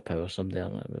 It could trip out or something a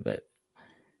little bit.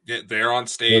 Yeah, they're on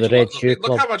stage.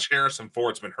 Look how much Harrison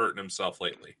Ford's been hurting himself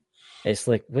lately. It's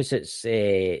like, what's it?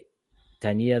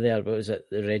 Tania there, what was it?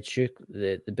 The Red Shoe,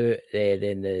 the boot,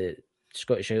 then the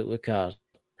Scottish Outlook car.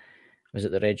 Was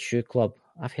it the Red Shoe Club?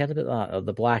 I've heard about that. Or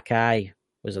the Black Eye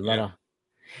was another.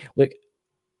 Yeah.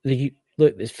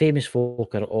 Look, the famous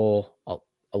folk are all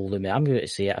Illuminati. I'm going to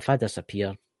say it. If I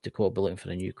disappear, Dakota will be looking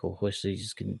for a new co-host, so you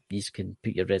can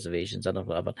put your reservations in or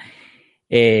whatever.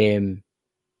 I'm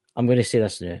going to say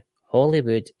this now.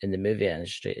 Hollywood and the movie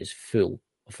industry is full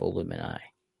of Illuminati.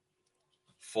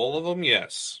 Full of them,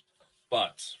 yes.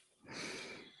 But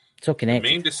it's all connected.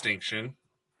 The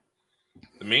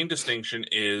main distinction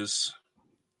is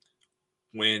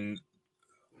when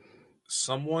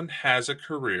someone has a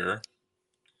career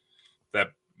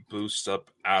that boosts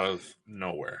up out of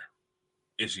nowhere,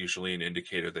 is usually an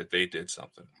indicator that they did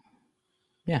something.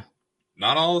 Yeah.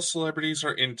 Not all the celebrities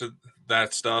are into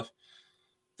that stuff.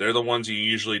 They're the ones you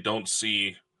usually don't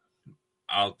see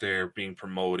out there being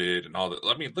promoted and all that.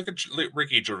 I mean, look at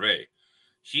Ricky Gervais.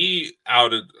 He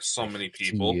outed so many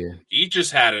people. Yeah. He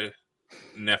just had a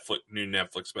new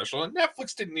Netflix special, and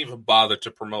Netflix didn't even bother to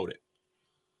promote it.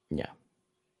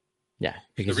 Yeah,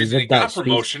 because the reason he got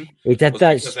promotion he did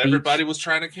that because everybody was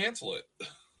trying to cancel it.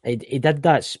 He did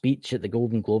that speech at the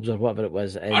Golden Globes or whatever it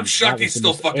was. I'm shocked he's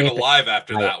still fucking alive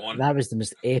after that one. That was the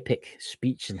most epic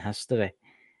speech in history.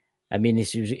 I mean,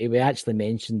 we actually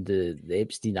mentioned the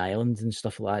Epstein Island and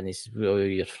stuff like that, and he said, "Oh,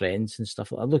 your friends and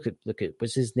stuff like that." Look at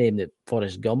what's his name? That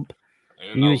Forrest Gump.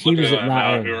 He was at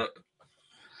that.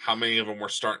 How many of them were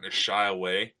starting to shy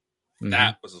away? Mm-hmm.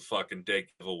 That was a fucking dead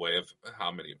giveaway of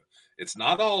how many. It's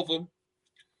not all of them,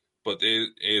 but it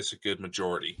is a good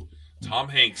majority. Tom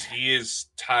Hanks, he is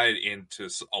tied into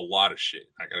a lot of shit.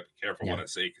 I gotta be careful what I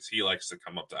say because he likes to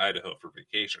come up to Idaho for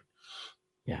vacation.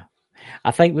 Yeah,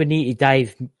 I think we need to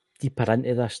dive deeper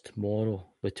into this tomorrow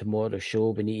with tomorrow's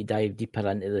show. We need to dive deeper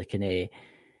into the kind of.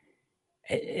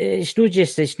 It's not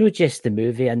just the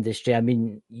movie industry. I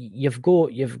mean, you've got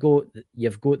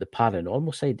the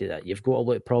paranormal side of that. You've got a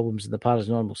lot of problems in the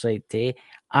paranormal side too,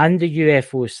 and the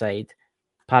UFO side.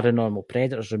 Paranormal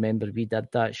Predators. Remember, we did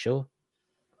that show.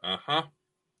 And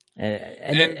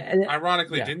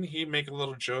ironically, didn't he make a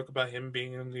little joke about him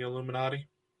being in the Illuminati?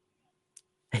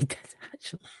 He did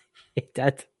actually. He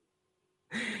did.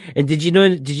 And did you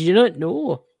not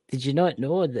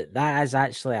know that is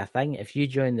actually a thing? If you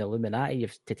join the Illuminati, you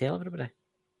have to tell everybody.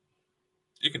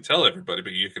 You can tell everybody,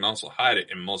 but you can also hide it,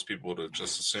 and most people would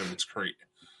just assume it's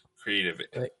creative.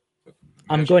 Right.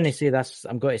 I'm going to say this.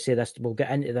 We'll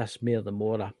get into this more the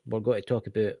more. We're going to talk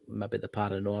about maybe the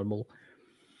paranormal,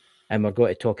 and we're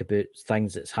going to talk about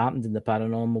things that's happened in the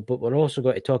paranormal, but we're also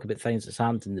going to talk about things that's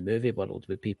happened in the movie world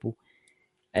with people.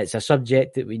 It's a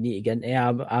subject that we need to get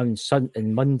into. On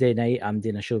Monday night, I'm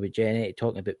doing a show with Jenny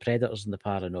talking about predators and the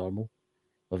paranormal.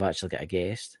 We've actually got a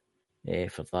guest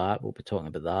for that. We'll be talking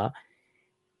about that.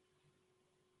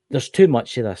 There's too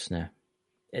much of this now.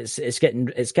 It's getting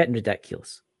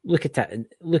ridiculous. Look at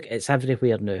it. Look, it's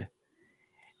everywhere now.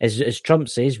 As Trump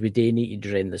says, we do need to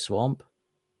drain the swamp.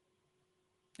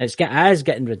 It is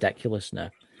getting ridiculous now.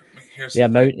 The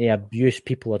amount of abuse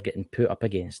people are getting put up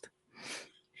against.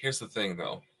 Here's the thing,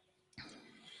 though.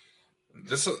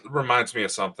 This reminds me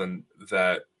of something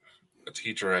that a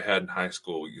teacher I had in high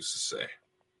school used to say.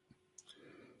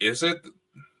 Is it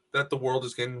that the world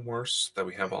is getting worse, that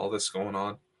we have all this going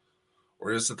on?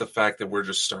 Or is it the fact that we're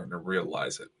just starting to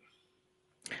realize it?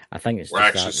 I think we're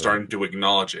actually starting to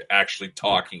acknowledge it, actually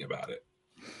talking about it.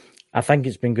 I think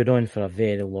it's been going on for a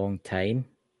very long time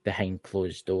behind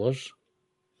closed doors.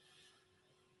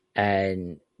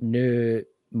 And new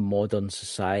modern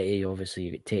society, obviously,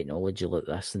 you get technology like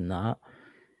this and that,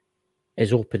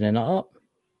 is opening it up.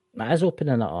 It is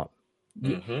opening it up.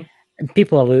 Mm-hmm. And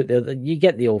people are out there, you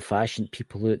get the old-fashioned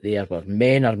people out there where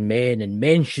men are men and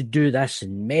men should do this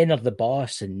and men are the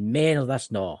boss and men are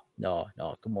this. No,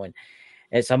 come on.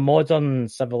 It's a modern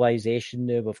civilization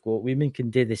now. We've got women can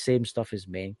do the same stuff as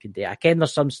men can do. I ken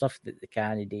there's some stuff that they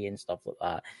can't do and stuff like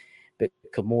that. But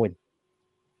come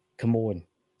on.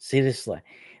 Seriously.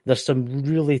 There's some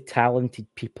really talented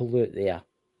people out there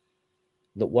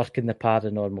that work in the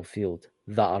paranormal field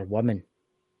that are women,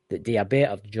 that do a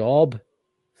better job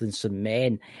than some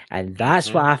men. And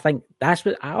that's what I think. I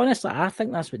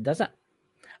think that's what does it.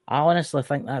 I honestly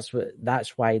think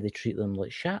that's why they treat them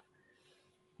like shit.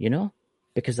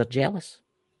 Because they're jealous.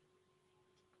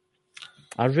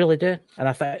 I really do. And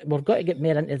I think we're going to get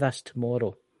more into this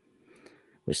tomorrow.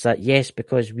 Which that, yes,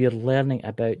 because we're learning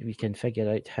about, we can figure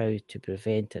out how to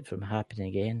prevent it from happening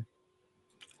again.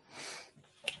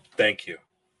 Thank you.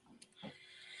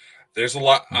 There's a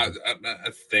lot.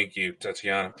 Thank you,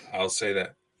 Tatiana. I'll say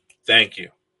that. Thank you.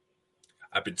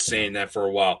 I've been saying that for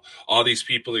a while. All these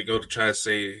people that go to try to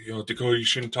say, Dakota, you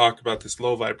shouldn't talk about this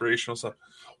low vibrational stuff.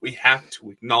 We have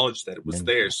to acknowledge that it was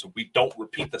there so we don't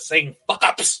repeat the same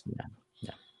fuck-ups.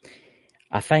 Yeah.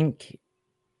 I think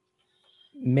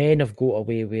men have got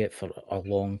away with it for a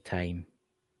long time.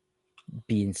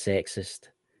 Being sexist.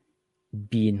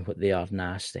 Being what they are,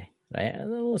 nasty. Right?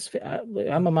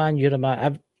 I'm a man, you're a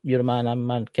man. You're a man, I'm a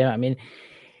man. You know what I mean?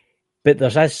 But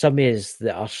there's some ways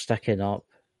that are sticking up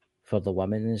for the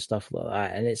women and stuff like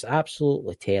that. And it's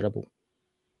absolutely terrible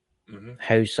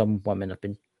how some women have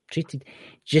been treated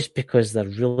just because they're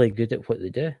really good at what they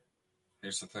do.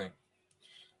 Here's the thing.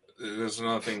 There's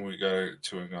another thing we got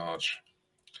to acknowledge.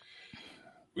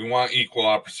 We want equal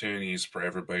opportunities for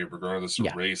everybody, regardless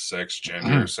of race, sex,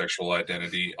 gender, sexual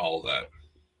identity, all that.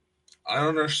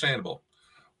 Understandable.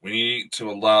 We need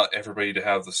to allow everybody to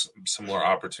have the similar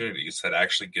opportunities that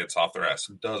actually gets off their ass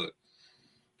and does it.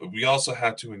 But we also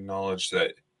have to acknowledge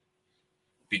that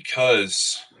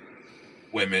because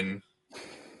women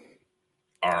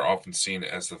are often seen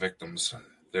as the victims,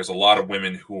 there's a lot of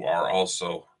women who are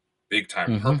also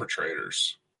big-time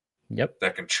perpetrators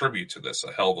that contribute to this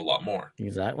a hell of a lot more.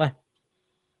 Exactly.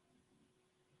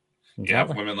 You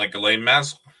have women like Ghislaine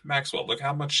Maxwell. Look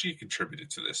how much she contributed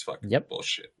to this fucking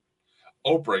bullshit.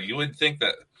 Oprah, you wouldn't think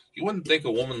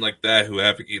a woman like that who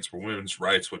advocates for women's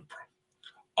rights would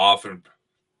often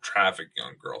traffic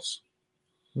young girls.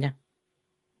 Yeah.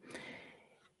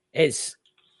 It's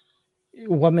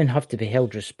women have to be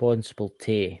held responsible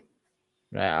too.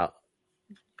 Right.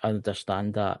 I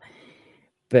understand that.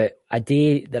 But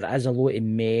there is a lot of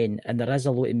men, and there is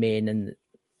a lot of men, and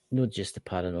not just the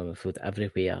paranormal field,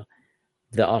 everywhere,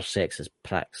 that are sexist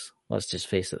pricks. Let's just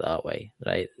face it that way,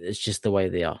 right? It's just the way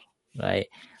they are, right?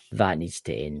 That needs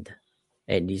to end.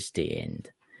 It needs to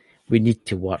end. We need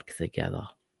to work together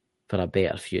for a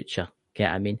better future. Okay,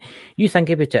 I mean, you think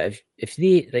about it. If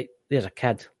there's a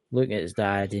kid looking at his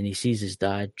dad and he sees his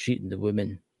dad treating the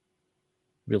woman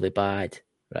really bad,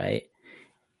 right?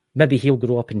 Maybe he'll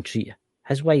grow up and treat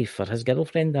his wife or his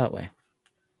girlfriend that way.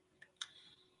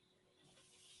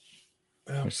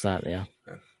 What's that there?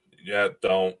 Yeah,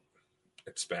 don't.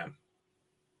 It's spam.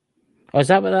 Oh, is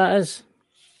that what that is?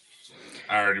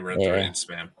 I already read through it. It's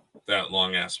spam. That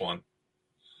long ass one.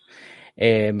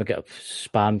 We got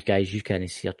spam, guys. You can't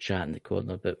see our chat in the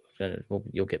corner, but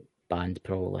you'll get banned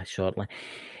probably shortly.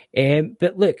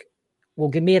 But look, we'll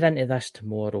get more into this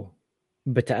tomorrow.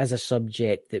 But it is a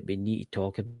subject that we need to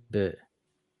talk about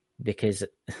because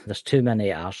there's too many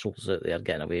arseholes out there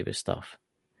getting away with stuff.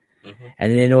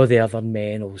 And they know the other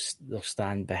men they'll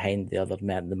stand behind the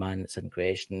man that's in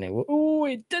question. And they go, "Oh,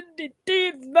 he didn't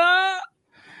do that.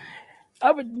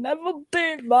 I would never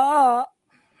do that."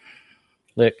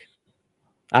 Look,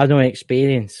 I don't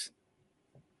experience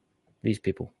these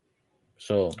people.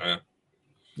 So,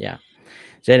 yeah.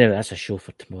 So anyway, that's a show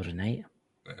for tomorrow night.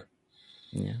 Yeah.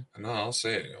 Yeah. No, I'll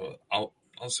say it. I'll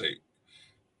say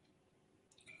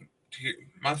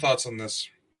my thoughts on this.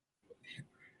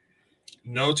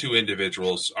 No two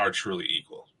individuals are truly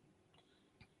equal.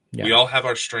 Yeah. We all have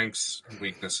our strengths and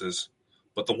weaknesses,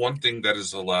 but the one thing that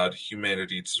has allowed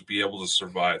humanity to be able to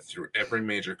survive through every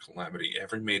major calamity,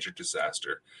 every major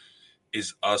disaster,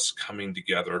 is us coming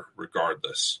together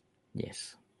regardless.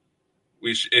 Yes.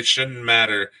 It shouldn't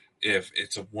matter if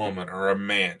it's a woman or a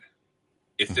man.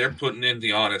 If they're putting in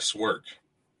the honest work,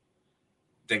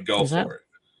 then go for it.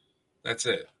 That's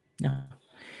it. No.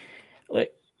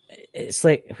 Like, it's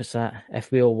like, what's that?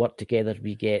 If we all work together,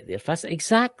 we get there.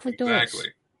 Exactly, Dodds.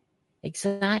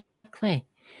 Exactly.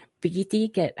 But you do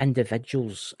get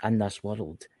individuals in this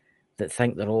world that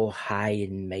think they're all high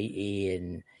and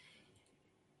mighty,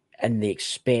 and they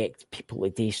expect people to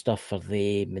do stuff for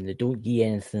them, and they don't give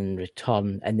anything in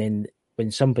return. And then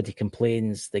when somebody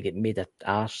complains, they get made a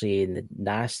arsey and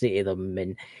nasty to them,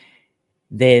 and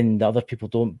then the other people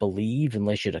don't believe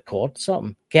unless you record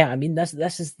something. Get what I mean?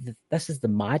 This is the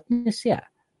madness here.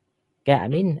 Get what I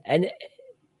mean? And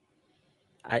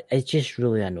it just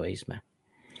really annoys me.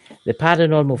 The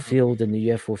paranormal field and the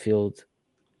UFO field,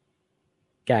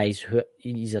 guys, who are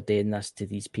doing this to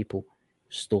these people,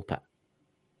 stop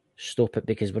it,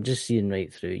 because we're just seeing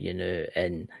right through,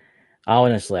 and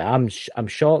honestly, I'm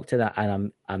shocked at that,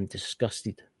 and I'm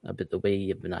disgusted about the way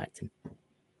you've been acting,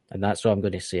 and that's what I'm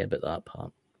going to say about that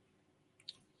part.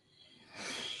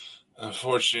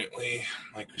 Unfortunately,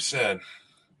 like we said,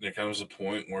 there comes a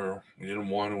point where we didn't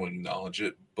want to acknowledge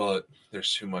it, but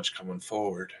there's too much coming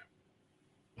forward.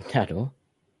 I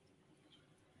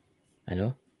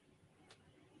know,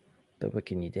 but what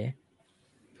can you do?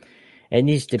 It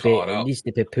needs to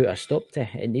be put a stop to.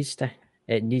 It needs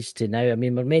to now. I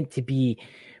mean, we're meant to be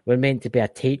a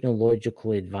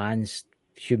technologically advanced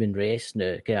human race now.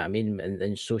 You know what I mean?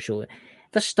 And social.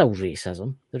 There's still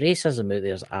racism. The racism out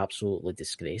there is absolutely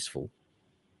disgraceful.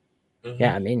 Mm-hmm.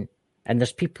 Yeah, I mean, and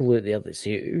there's people out there that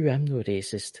say, "Ooh, I'm no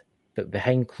racist," but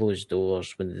behind closed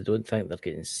doors, when they don't think they're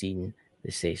getting seen, they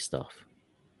say stuff.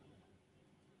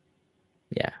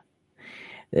 Yeah.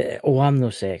 I'm no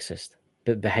sexist,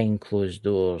 but behind closed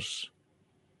doors,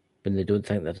 when they don't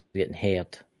think they're getting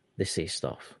heard, they say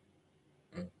stuff.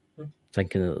 Mm-hmm.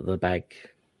 Thinking that they're big,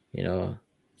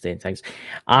 saying things.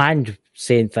 And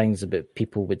saying things about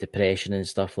people with depression and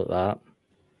stuff like that,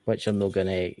 which I'm not going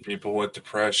to... People with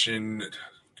depression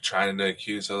trying to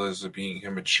accuse others of being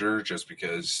immature just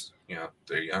because,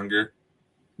 they're younger.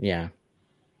 Yeah.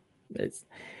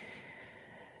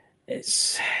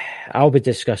 I'll be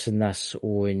discussing this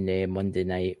on Monday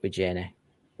night with Jenny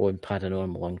on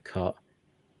Paranormal Uncut,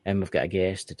 and we've got a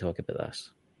guest to talk about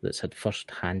this that's had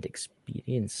first-hand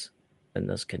experience in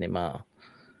this kind of matter.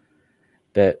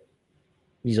 But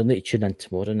you'll need to tune in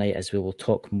tomorrow night, as we will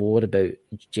talk more about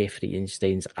Jeffrey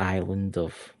Einstein's island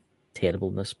of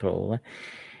terribleness, probably.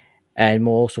 And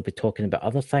we'll also be talking about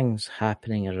other things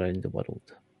happening around the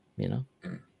world,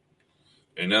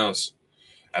 Who knows?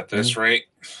 At this rate,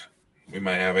 we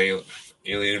might have alien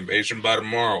invasion by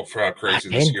tomorrow for how crazy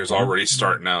this year's already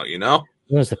starting out, Who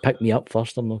wants to pick me up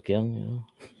first? I'm not caring,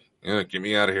 Yeah, get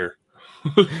me out of here.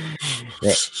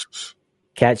 Right.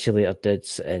 Catch you later,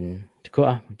 dudes. And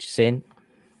Dakota, what you saying?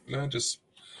 No, just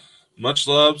much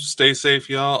love. Stay safe,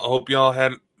 y'all. I hope y'all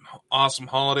had awesome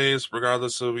holidays,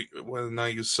 regardless of whether or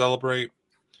not you celebrate.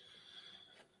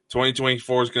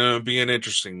 2024 is going to be an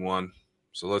interesting one.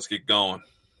 So let's get going.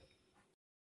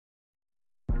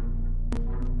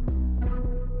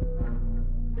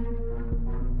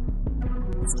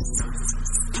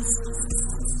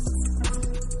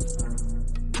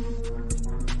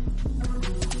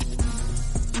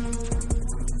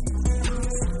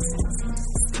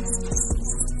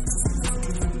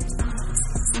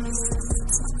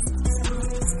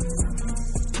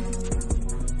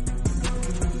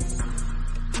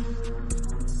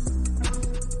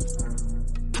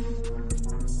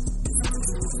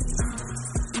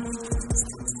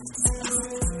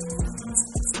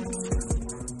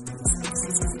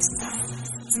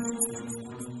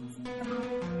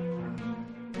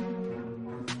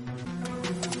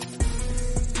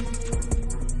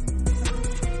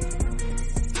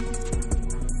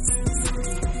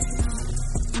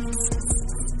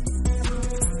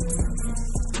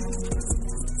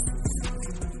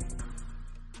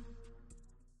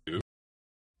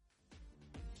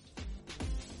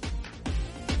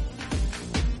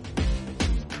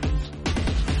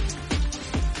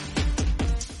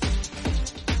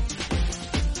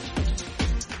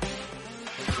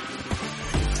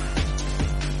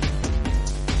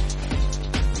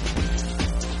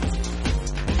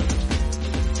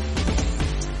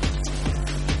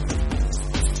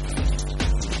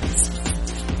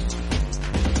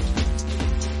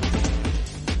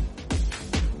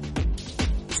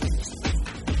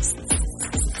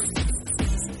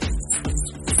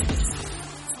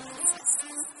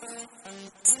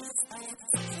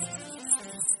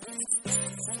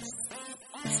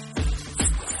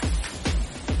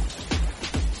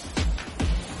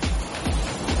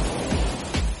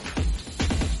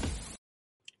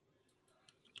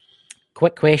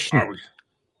 quick question. Are we?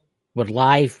 We're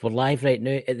live right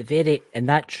now. At the very in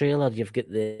that trailer, you've got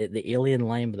the alien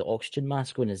line with the oxygen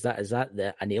mask on. Is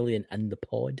that an alien in the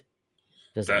pod?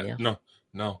 No.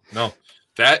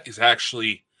 That is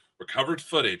actually recovered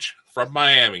footage from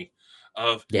Miami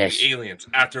of Yes. the aliens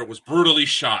after it was brutally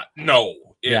shot. No,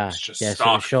 it's just So it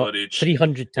stock was shot footage.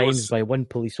 300 times by one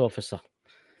police officer.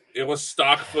 It was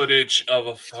stock footage of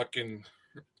a fucking.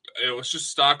 It was just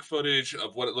stock footage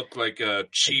of what it looked like a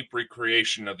cheap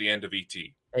recreation of the end of ET.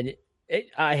 And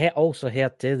I also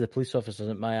heard too the police officers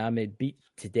in Miami beat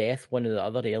to death one of the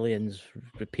other aliens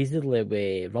repeatedly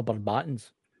with rubber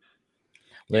batons.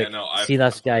 Like, Yeah, no, see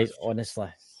this, guys. Honestly,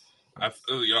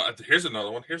 here's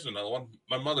another one.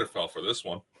 My mother fell for this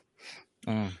one.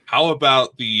 How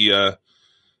about the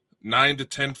 9 to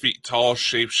 10 feet tall,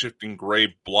 shape-shifting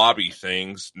gray blobby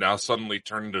things now suddenly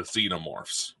turn into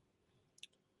xenomorphs?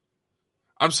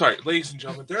 I'm sorry, ladies and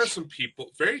gentlemen, there are some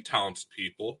people, very talented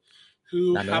people,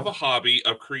 who have a hobby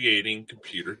of creating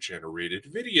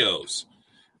computer-generated videos.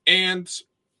 And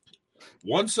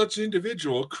one such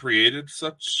individual created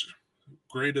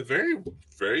a very,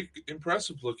 very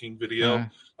impressive looking video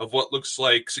of what looks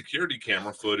like security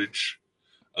camera footage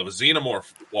of a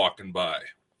xenomorph walking by.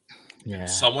 Yeah.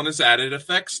 Someone has added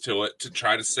effects to it to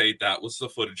try to say that was the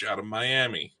footage out of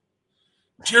Miami.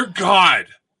 Dear God!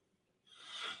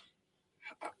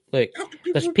 Look,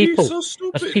 there's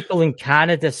people in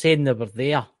Canada saying they were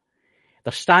there.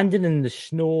 They're standing in the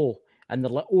snow and they're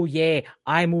like, oh yeah,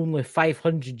 I'm only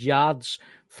 500 yards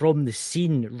from the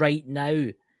scene right now.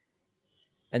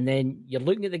 And then you're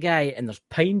looking at the guy and there's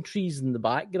pine trees in the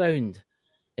background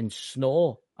and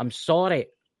snow. I'm sorry,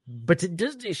 but it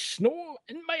doesn't snow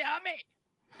in Miami.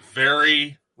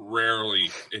 Very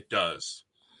rarely it does.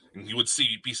 And you would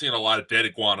be seeing a lot of dead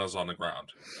iguanas on the ground.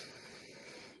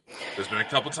 There's been a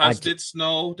couple times it did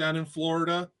snow down in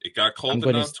Florida. It got cold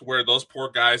enough to where those poor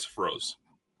guys froze.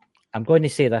 I'm going to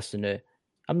say this now.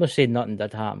 I'm not saying nothing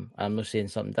did happen. I'm not saying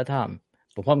something did happen.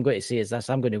 But what I'm going to say is this.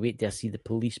 I'm going to wait till I see the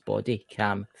police body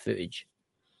cam footage.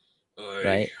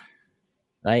 Right?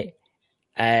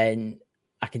 And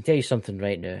I can tell you something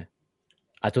right now.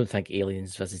 I don't think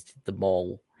aliens visited the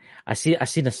mall. I seen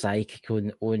a psychic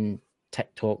on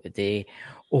TikTok today.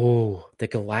 Oh, the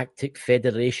Galactic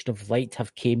Federation of Light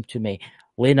have came to me.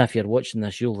 Lena, if you're watching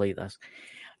this, you'll like this.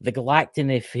 The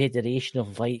Galactic Federation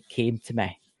of Light came to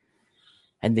me.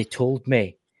 And they told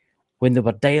me when they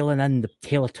were dialing in the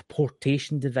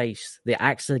teleportation device, they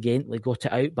accidentally got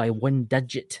it out by one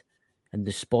digit and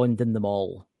they spawned in them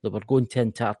all. They were going to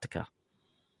Antarctica.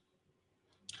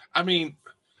 I mean,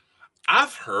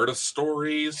 I've heard of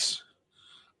stories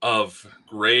of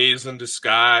grays in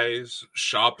disguise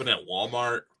shopping at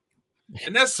Walmart.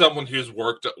 And that's someone who's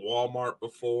worked at Walmart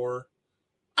before.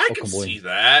 I can see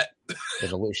that.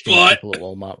 There's a lot of strange people at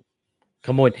Walmart.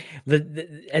 Come on.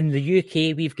 In the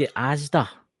UK, we've got Asda,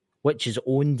 which is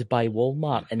owned by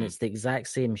Walmart, and it's the exact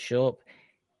same shop.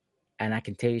 And I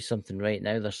can tell you something right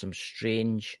now. There's some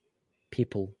strange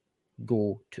people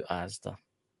go to Asda.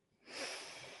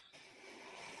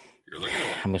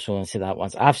 I'm just going to say that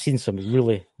once. I've seen some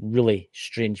really, really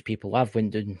strange people. I've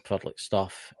went down for like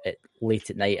stuff late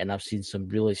at night, and I've seen some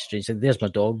really strange things. There's my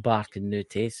dog barking now,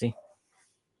 Tessie.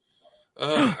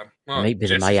 Might be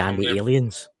the Miami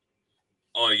aliens.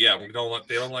 Oh yeah, they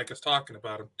don't like us talking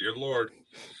about them. Dear Lord.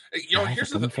 Hey, here's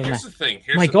the thing.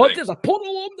 My God, there's a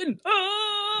portal opening.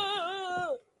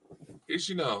 Here's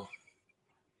the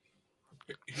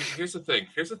thing.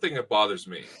 Here's the thing that bothers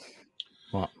me.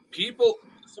 What?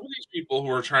 Some of these people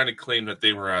who are trying to claim that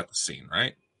they were at the scene,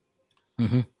 right?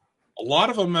 Mm-hmm. A lot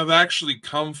of them have actually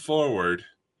come forward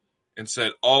and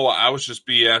said, "Oh, I was just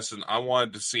BS, and I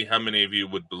wanted to see how many of you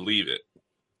would believe it."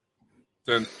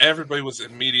 Then everybody was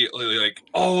immediately like,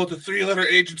 "Oh, the 3-letter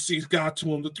agencies got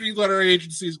to him. The 3-letter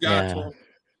agencies got to him."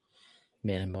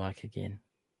 Men in Black again.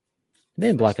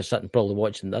 Men in Black are sitting probably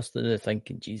watching this and they're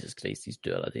thinking, Jesus Christ, these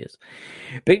two ideas.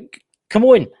 But come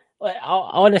on,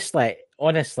 honestly,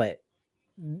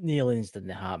 the aliens didn't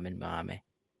happen in Miami.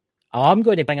 I'm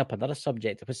going to bring up another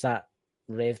subject. What's that,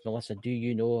 Rev, Melissa? Do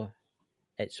you know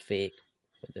it's fake?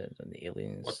 The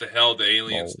aliens. What the hell do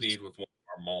aliens need with one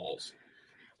of our malls?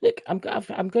 Look,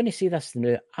 I'm going to say this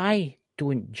now. I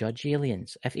don't judge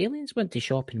aliens. If aliens want to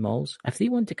shop in malls, if they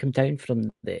want to come down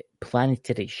from the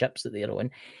planetary ships that they're on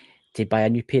to buy a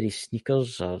new pair of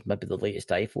sneakers or maybe the latest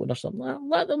iPhone or something,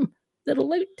 let them. They're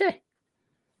allowed to.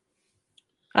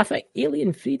 I think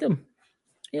alien freedom.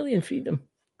 I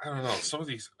don't know. Some of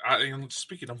these.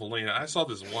 Speaking of Elena, I saw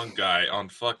this one guy on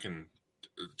fucking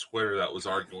Twitter that was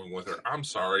arguing with her. I'm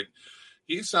sorry.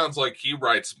 He sounds like he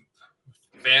writes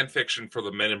fan fiction for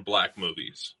the Men in Black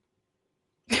movies.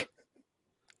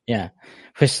 Yeah.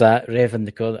 What's that? Rev in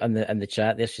the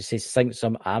chat there, she says, think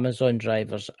some Amazon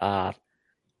drivers are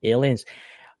aliens.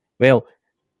 Well,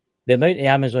 the amount of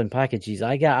Amazon packages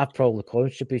I get, I've probably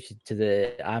contributed to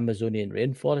the Amazonian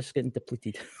rainforest getting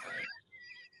depleted.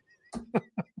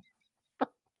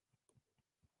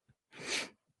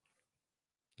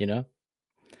 You know?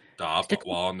 Stop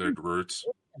while on their roots.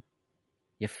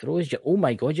 You froze. Oh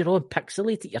my God, you're all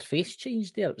pixelated. Your face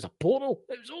changed there. It was a portal.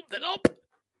 It was opening up.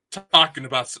 Talking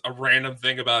about a random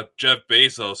thing about Jeff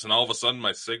Bezos, and all of a sudden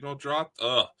my signal dropped.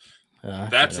 Ugh.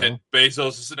 That's it.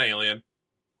 Bezos is an alien.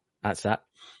 That's that.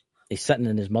 He's sitting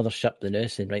in his mothership, the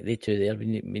nurse, and right, they two there. We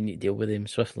need to deal with him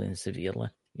swiftly and severely.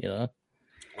 You know.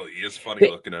 Well, he is funny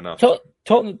looking enough.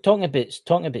 Talking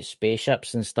about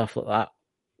spaceships and stuff like that.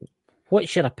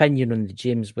 What's your opinion on the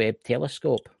James Webb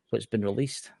Telescope? What's been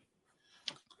released?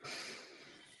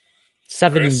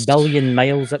 7 billion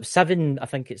miles up. I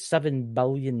think it's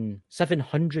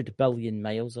 700 billion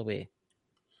miles away.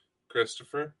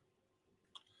 Christopher,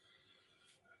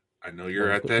 I know you're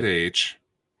at that age.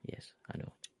 Yes, I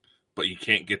know. But you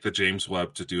can't get the James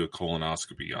Webb to do a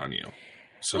colonoscopy on you.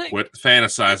 So quit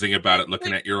fantasizing about it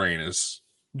looking at Uranus.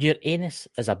 Uranus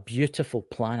is a beautiful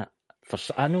planet.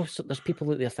 I know there's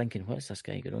people out there thinking, what's this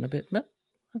guy going on about? But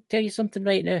I'll tell you something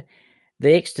right now.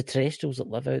 The extraterrestrials that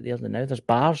live out there now, there's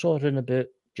bars all around about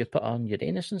Jupiter and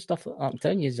Uranus and stuff like that. I'm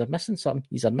telling you, they're missing something.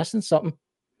 They're missing something.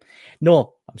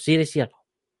 No, I'm serious here.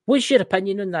 What's your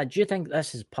opinion on that? Do you think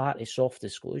this is part of soft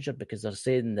disclosure because they're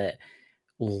saying that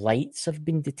lights have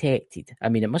been detected? I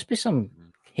mean, it must be some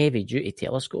heavy-duty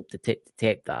telescope to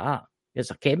detect that. There's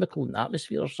a chemical in the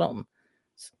atmosphere or something.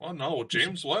 Well, no,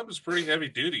 James Webb is pretty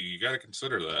heavy-duty. You got to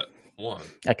consider that. One.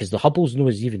 Yeah, because the Hubble's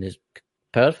not even as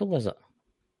powerful, is it?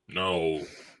 No.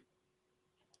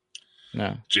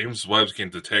 No. James Webb can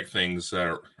detect things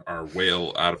that are way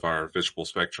out of our visual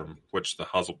spectrum, which the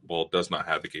Hubble does not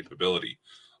have the capability,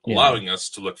 allowing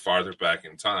us to look farther back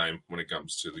in time when it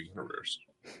comes to the universe.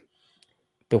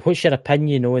 But what's your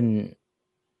opinion on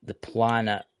the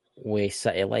planet with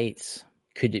city lights?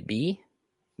 Could it be?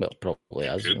 Well, probably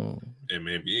is. It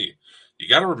may be. You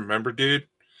got to remember, dude,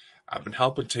 I've been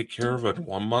helping take care of a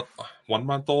 1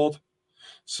 month old.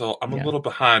 So I'm a little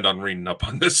behind on reading up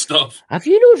on this stuff. Have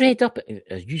you not read up?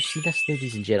 You see this,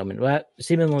 ladies and gentlemen? Well,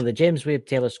 seemingly the James Webb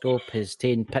Telescope has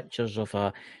taken pictures of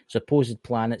a supposed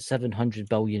planet 700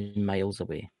 billion miles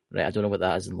away. Right, I don't know what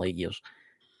that is in light years.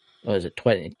 Or is it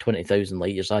 20,000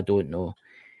 light years? I don't know.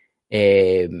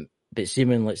 But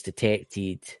seemingly it's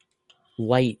detected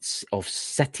lights of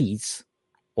cities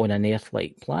on an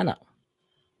Earth-like planet.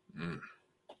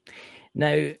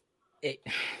 Now,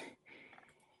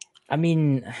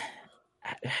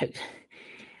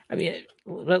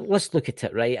 let's look at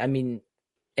it, right? I mean,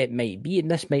 it might be,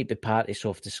 and this might be part of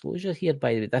soft disclosure here,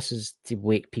 by the way. This is to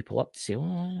wake people up to say,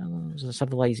 oh, there's a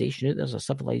civilization out there, there's a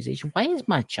civilization. Why is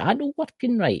my chat not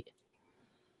working right?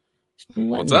 It's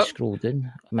not letting me scroll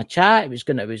down. My chat, it was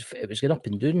going up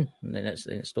and down, and then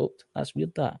it stopped. That's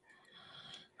weird, that.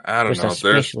 I don't know.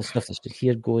 Specialist stuff.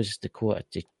 Here goes Dakota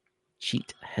to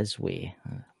cheat his way.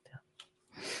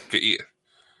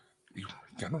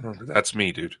 That's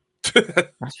me, dude. I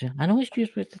know it's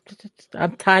just.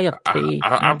 I'm tired.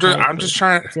 I'm just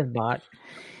trying.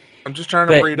 I'm just trying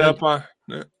to read up on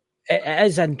it. It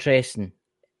is interesting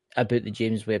about the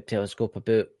James Webb Telescope,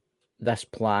 about this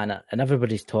planet, and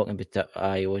everybody's talking about it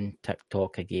on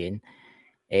TikTok again.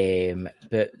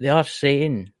 But they are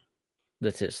saying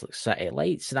that it's like city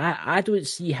lights, and I don't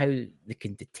see how they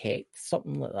can detect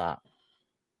something like that.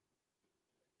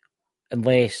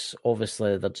 Unless,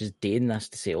 obviously, they're just doing this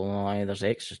to say, oh, there's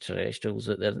extraterrestrials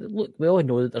out there. Look, we all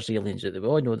know that there's aliens out there. We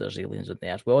all know there's aliens on the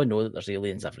Earth. We all know that there's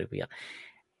aliens everywhere,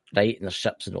 right? And there's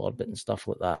ships in orbit and stuff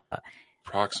like that.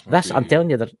 This, I'm telling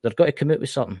you, they're going to come out with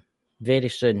something very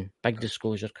soon. Big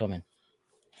disclosure coming.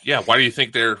 Yeah, why do you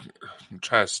think they're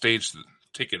trying to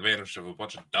take advantage of a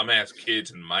bunch of dumbass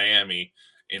kids in Miami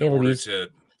in order to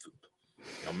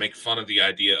make fun of the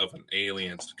idea of an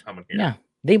aliens to come in here? Yeah.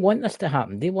 They want this to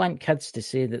happen. They want kids to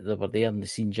say that they were there and they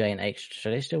seen giant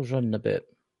extraterrestrials running about.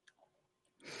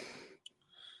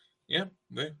 Yeah,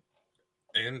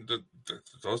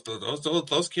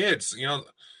 those kids,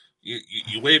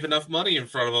 you wave enough money in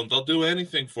front of them, they'll do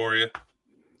anything for you.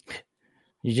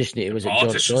 You just need. Was it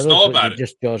George Soros? Know about it.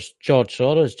 Just George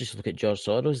Soros. Just look at George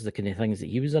Soros. The kind of things that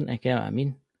he was into. You know what I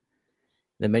mean?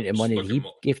 The amount of money he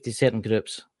gave to certain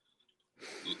groups.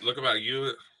 Look about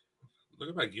you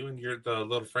and the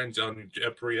little friends on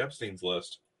Jeffrey Epstein's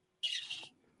list.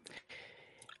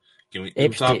 Can we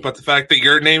talk about the fact that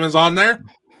your name is on there?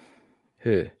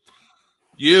 Who?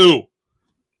 You.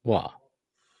 What?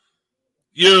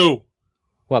 You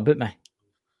What about me?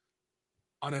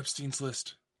 on Epstein's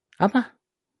list. Am I?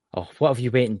 Oh, what have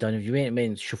you went and done? Have you went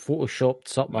and photoshopped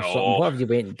something or something? No. What have you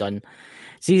went and done?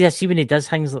 See when he does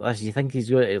things like this, you think he's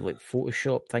going to like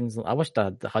Photoshop things. I wish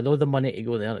I had all the money to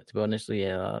go there. To be honest with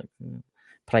you,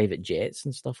 private jets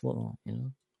and stuff like that. You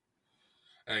know.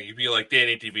 And you'd be like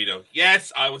Danny DeVito.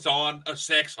 Yes, I was on a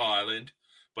sex island,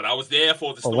 but I was there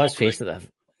for the Well, let's snorkeling. face it,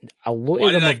 a lot Why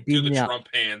of did them I have do been the there. Trump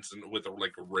hands and with a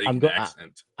I'm Reagan go.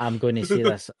 accent? I'm going to say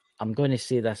this. I'm going to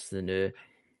say this. The new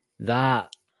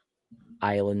that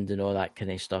island and all that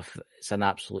kind of stuff. It's an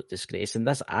absolute disgrace. And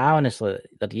this, I honestly,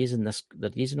 they're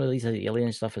using all these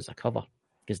alien stuff as a cover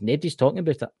because nobody's talking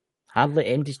about it. Hardly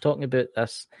anybody's talking about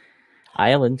this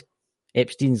island,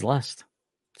 Epstein's list.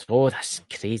 So this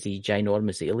crazy,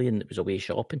 ginormous alien that was away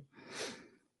shopping.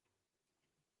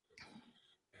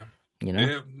 You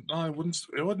know, No, it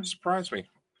wouldn't surprise me.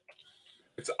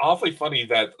 It's awfully funny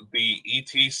that the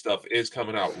ET stuff is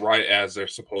coming out right as they're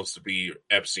supposed to be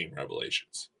Epstein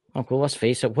revelations. oh, well, let's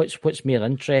face it. What's more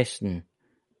interesting,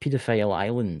 paedophile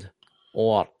island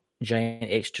or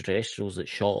giant extraterrestrials that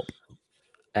shop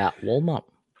at Walmart?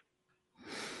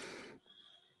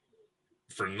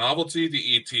 For novelty,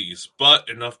 the ETs, but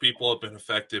enough people have been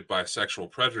affected by sexual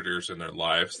predators in their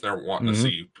lives. They're wanting to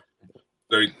see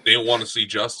they want to see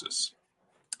justice.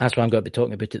 That's what I'm going to be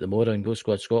talking about at the more on Ghost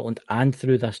Squad Scotland and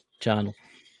through this channel.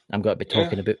 I'm going to be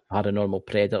talking about paranormal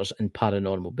predators and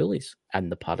paranormal bullies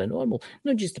and the paranormal,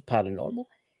 not just the paranormal,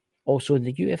 also in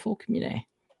the UFO community.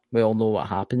 We all know what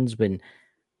happens when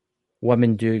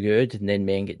women do good and then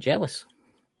men get jealous.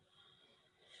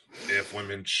 If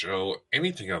women show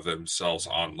anything of themselves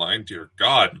online, dear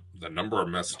God, the number of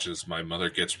messages my mother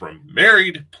gets from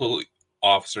married police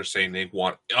officers saying they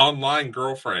want online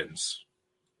girlfriends.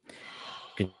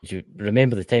 Could you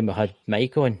remember the time we had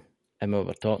Mike on and we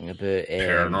were talking about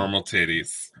Paranormal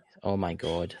titties. Oh my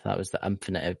God, that was the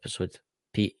infinite episode.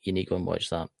 Pete, you need to go and watch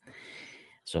that.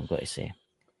 So I'm going to say.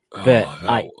 But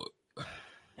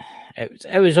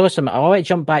it was awesome. I want to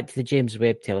jump back to the James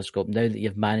Webb Telescope now that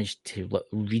you've managed to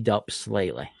read up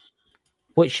slightly.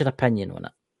 What's your opinion on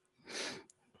it?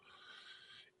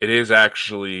 It is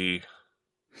actually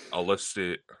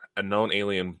a known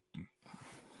alien.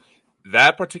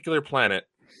 That particular planet.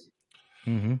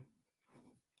 Mm-hmm.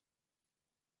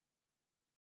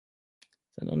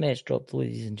 So no net's dropped,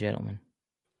 ladies and gentlemen.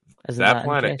 Isn't that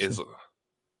planet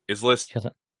is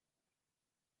listed.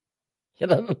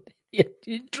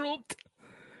 You dropped.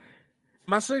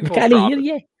 My signal's We can't dropping.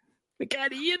 hear you. We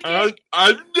can't hear you.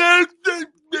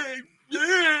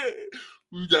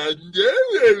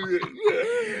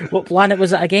 What planet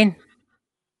was it again?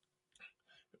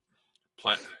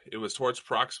 It was towards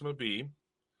Proxima B.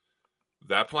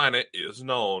 That planet is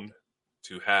known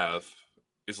to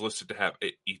is listed to have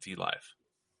ET life.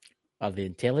 Are they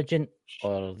intelligent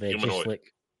or are they humanoid? Just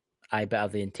like? But are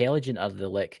they intelligent? Are they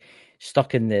like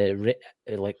stuck in the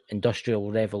like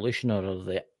industrial revolution, or are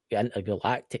they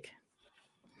intergalactic?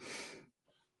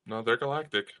 No, they're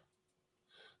galactic.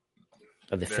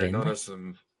 Are they friendly? Known as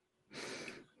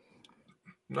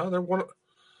No, they're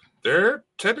they're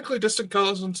technically distant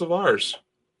cousins of ours.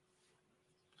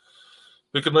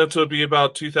 Who can live to be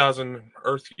about 2,000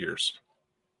 Earth years.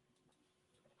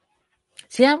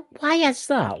 See, why is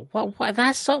that? What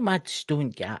that's something I just don't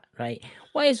get. Right?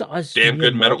 Why is it us damn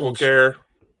mere good medical mortals, care?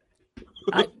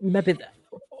 maybe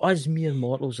us mere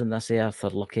mortals on this earth are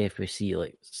lucky if we see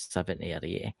like 70 or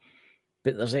 80.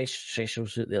 But there's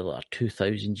extraterrestrials out there that are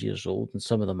 2,000 years old, and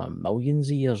some of them are millions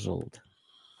of years old.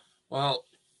 Well,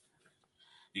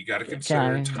 you got to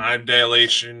consider time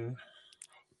dilation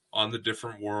on the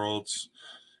different worlds.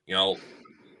 You know,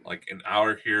 like an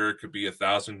hour here could be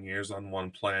 1,000 years on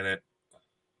one planet.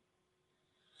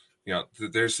 You know,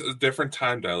 there's different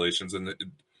time dilations, and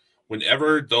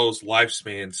whenever those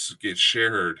lifespans get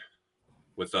shared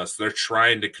with us, they're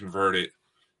trying to convert it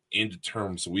into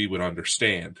terms we would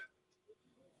understand.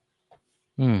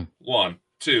 One,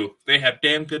 two, they have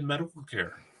damn good medical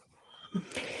care.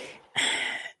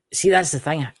 See, that's the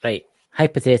thing, right?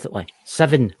 Hypothetically,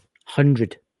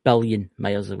 700 billion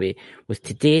miles away. With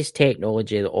today's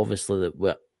technology, that obviously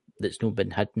that's not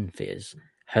been hidden for us,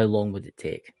 how long would it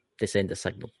take to send a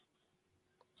signal?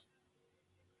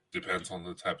 Depends on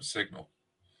the type of signal.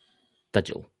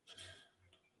 Digital.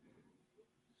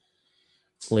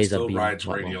 Laser still beam, rides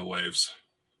radio waves.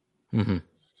 Mm-hmm.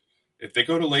 If they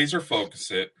go to laser focus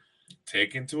it,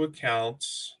 take into account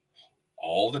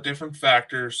all the different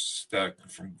factors that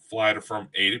fly from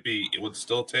A to B, it would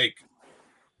still take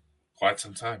quite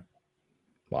some time.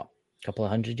 What? A couple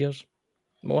of 100 years?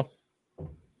 More?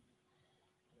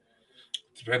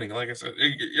 depending, like I said,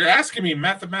 you're asking me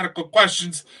mathematical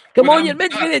questions. Come on, you're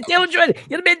meant to be the intelligent.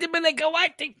 You're meant to be the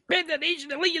Galactic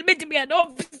Federation Elite. You're meant to be an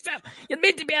officer. You're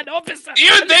meant to be an officer.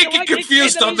 Even they get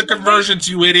confused on the conversions,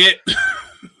 you idiot.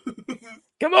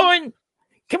 Come on.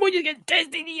 Come on, you get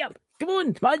tested here. Come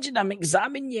on, imagine I'm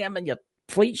examining you. I'm in your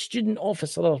flight student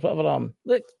officer or whatever I am.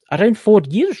 Look, around 4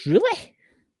 years, really?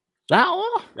 That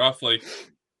all? Roughly.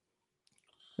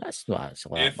 That's not a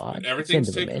lot if bad.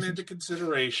 Everything's taken into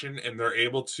consideration and they're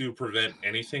able to prevent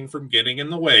anything from getting in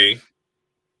the way,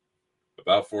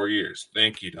 about 4 years.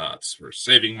 Thank you, Dots, for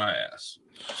saving my ass.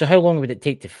 So how long would it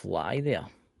take to fly there?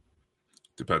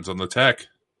 Depends on the tech.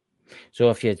 So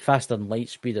if you had faster than light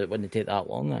speed, it wouldn't take that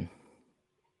long then?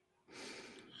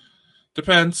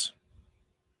 Depends.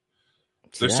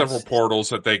 There's several portals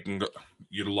that they can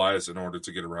utilize in order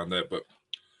to get around that.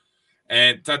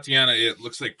 And Tatiana, it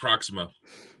looks like Proxima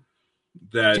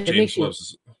that James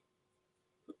loves.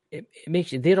 It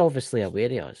makes you. They're obviously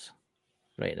aware of us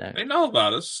right now. They know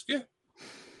about us, yeah.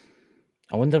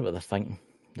 I wonder what they're thinking.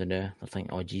 They're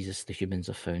thinking, "Oh Jesus, the humans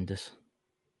have found us.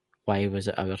 Why was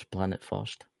it our planet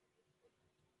first?"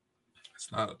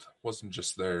 It wasn't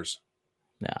just theirs.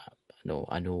 Yeah,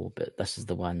 I know, but this is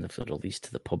the one they've released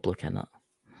to the public, innit?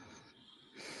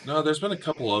 No, there's been a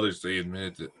couple others they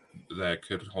admitted that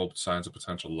could hold signs of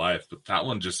potential life, but that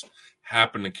one just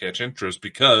happened to catch interest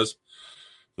because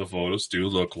the photos do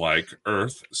look like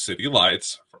Earth city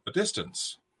lights from a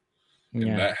distance. Yeah.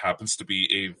 And that happens to be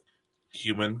a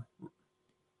human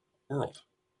world,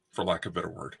 for lack of a better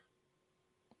word.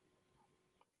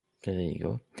 So there you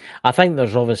go. I think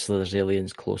there's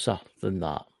aliens closer than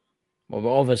that. Well,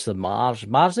 obviously Mars.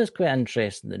 Mars is quite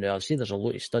interesting. I see there's a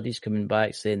lot of studies coming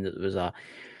back saying that there's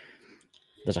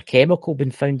a chemical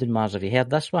been found in Mars. Have you heard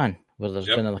this one? Where there's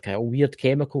been a weird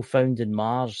chemical found in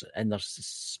Mars, and they're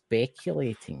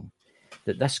speculating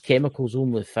that this chemical is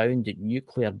only found at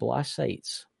nuclear blast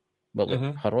sites, like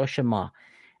Hiroshima,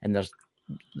 and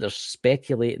they're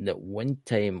speculating that one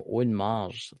time on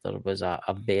Mars there was a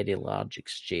very large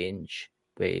exchange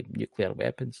with nuclear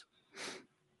weapons.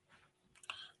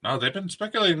 No, they've been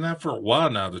speculating that for a while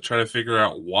now to try to figure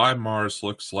out why Mars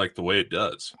looks like the way it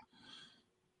does.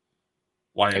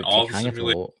 Why in all the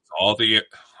simulations,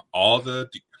 all the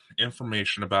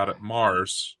information about it,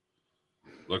 Mars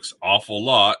looks awful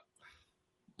lot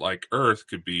like Earth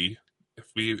could be if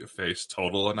we face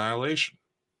total annihilation.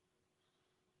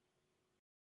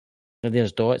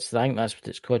 There's dots. I think that's what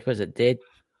it's called. Was it dead?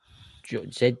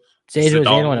 Zedong.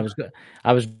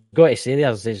 I was going to say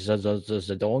there's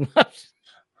Zedong.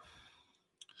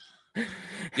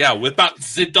 Yeah, without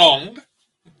Zedong.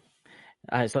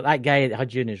 It's like that guy that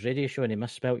had you on his radio show and he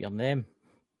misspelled your name.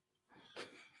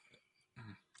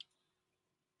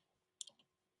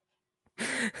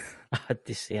 I had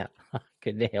to say it. I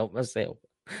couldn't help myself.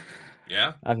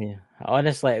 Yeah. I mean,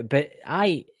 honestly, but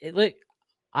I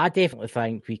definitely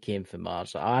think we came from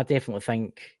Mars. I definitely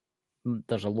think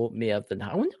there's a lot more than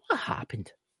that. I wonder what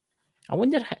happened. I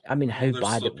wonder, how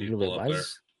bad it really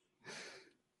was.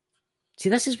 See,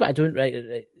 this is what I don't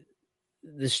right.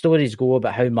 The stories go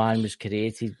about how man was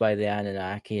created by the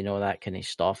Anunnaki and all that kind of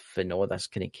stuff and all this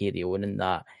kind of carry on and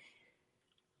that.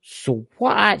 So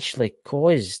what actually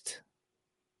caused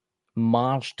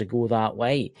Mars to go that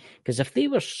way? Because if they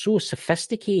were so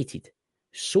sophisticated,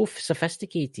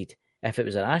 if it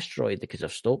was an asteroid, they could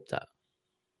have stopped it.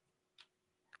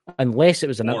 Unless it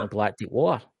was an intergalactic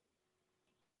war.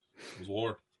 It was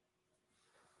war.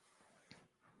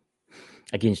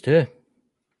 Against who?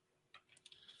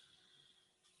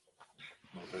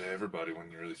 Not by everybody when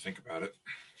you really think about it.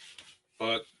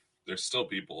 But there's still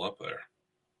people up there.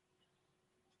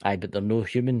 Aye, but they're no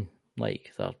human.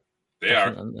 Like, they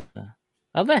are.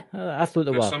 Are they? I thought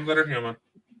they were. Some that are human.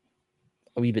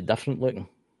 A wee bit different looking.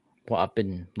 What I've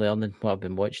been learning, what I've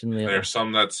been watching lately. There's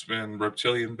some that's been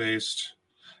reptilian based.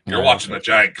 You're watching the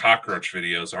giant cockroach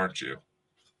videos, aren't you?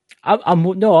 I'm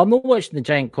not watching the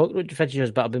giant cockroach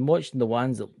videos, but I've been watching the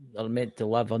ones that are meant to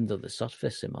live under the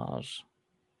surface of Mars.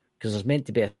 Because there's meant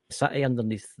to be a city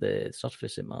underneath the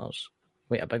surface of Mars.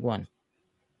 Quite a big one.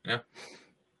 Yeah.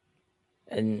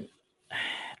 And,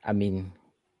 I mean,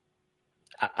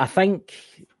 I think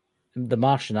the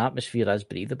Martian atmosphere is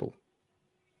breathable.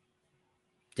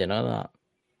 Do you know that?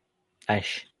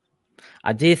 Ish.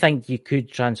 I do think you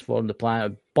could transform the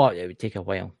planet, but it would take a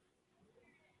while.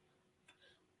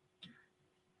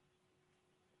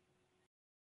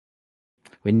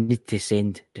 We need to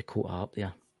send Dakota up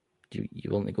there. Do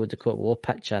you want to go, Dakota? We'll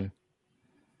pitch in.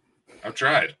 I've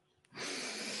tried.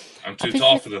 I'm too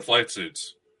tall for the flight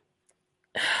suits.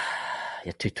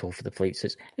 You're too tall for the flight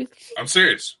suits. I'm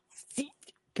serious.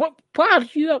 What are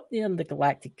you up there in the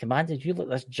Galactic Command? Did you look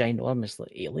this ginormous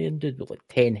like alien dude with like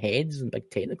 10 heads and big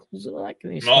tentacles and all that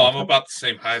kind of No, stuff? I'm about the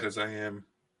same height as I am.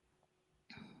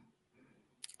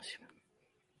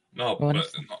 No, but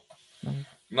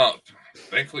no.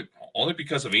 Thankfully, only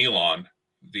because of Elon,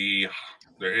 there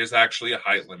is actually a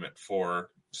height limit for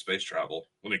space travel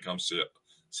when it comes to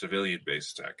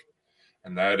civilian-based tech,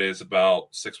 and that is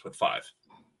about 6'5".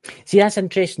 See, that's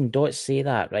interesting. Dots say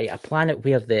that, right? A planet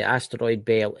where the asteroid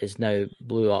belt is now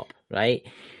blew up, right?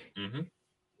 Mm-hmm.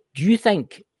 Do you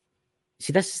think?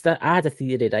 See, I had a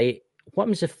theory, right? What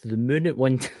happens if the moon at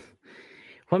one?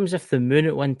 What happens if the moon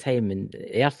at one time and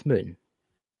the Earth moon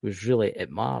was really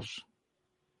at Mars,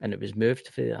 and it was moved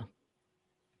for there?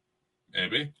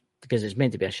 Maybe. Because it's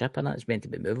meant to be a ship, and it's meant to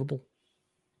be movable.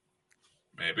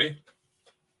 Maybe.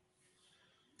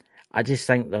 I just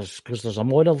think there's a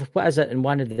model. What is it in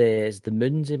one of the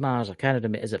moons of Mars? I can't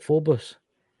remember. Is it Phobos?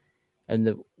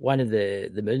 And one of the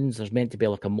moons, there's meant to be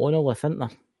like a monolith, isn't there?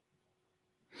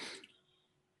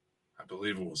 I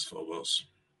believe it was Phobos.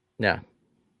 Yeah,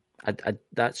 I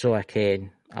that's all I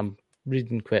can. I'm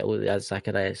reading quite a lot of the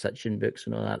Zachariah Sitchin books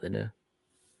and all that now.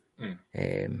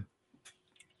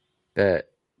 But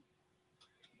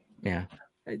yeah,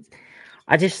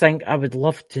 I just think I would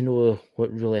love to know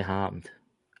what really happened,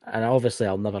 and obviously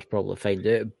I'll never probably find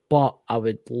out. But I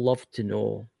would love to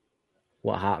know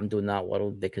what happened on that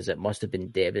world, because it must have been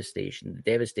devastation. The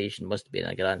devastation must have been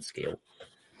a grand scale.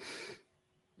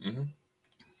 Mm-hmm.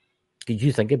 Could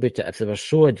you think about it? If they were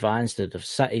so advanced, they'd have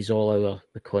cities all over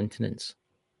the continents,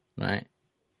 right?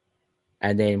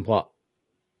 And then what?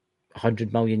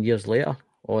 100 million years later,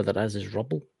 all there is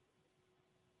rubble.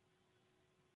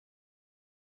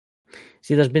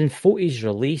 See, there's been footage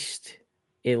released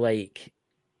of like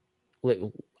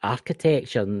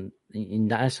architecture in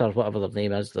NASA or whatever their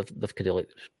name is. They've kind of like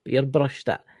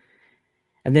airbrushed it,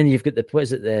 and then you've got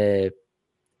what's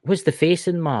the face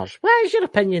in Mars? What is your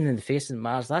opinion on the face in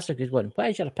Mars? That's a good one. What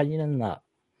is your opinion on that?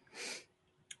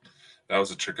 That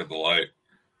was a trick of the light.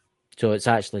 So it's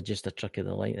actually just a trick of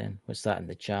the light then. What's that in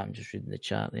the chat? I'm just reading the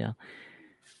chat there.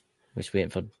 Just waiting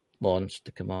for Lawrence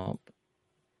to come up.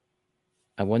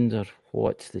 I wonder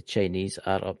what the Chinese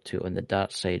are up to on the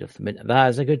dark side of the moon. That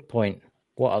is a good point.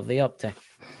 What are they up to?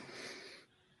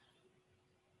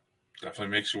 Definitely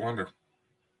makes you wonder.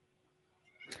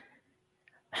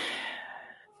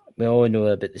 We all know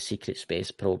about the secret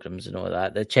space programs and all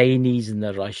that. The Chinese and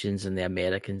the Russians and the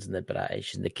Americans and the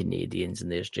British and the Canadians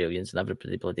and the Australians and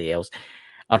everybody else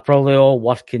are probably all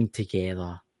working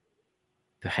together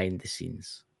behind the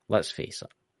scenes. Let's face it.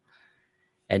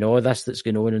 And all this that's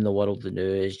going on in the world now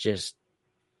is just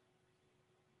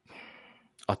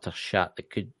utter shit that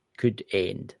could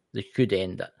end. They could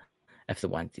end it if they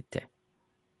wanted to.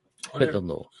 Oh, but yeah. they'll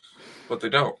know. But they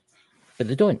don't. But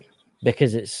they don't,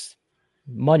 because it's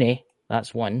money.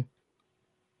 That's one.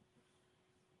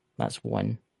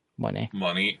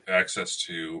 Money. Access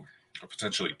to a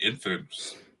potentially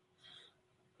infinite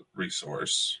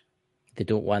resource. They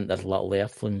don't want their little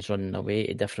earthlings running away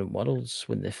to different worlds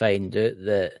when they find out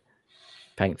that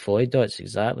Pink Floyd, that's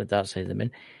exactly Dark Side of the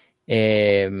Moon.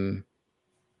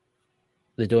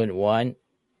 They don't want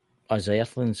us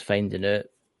earthlings finding out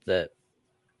that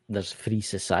there's free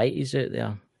societies out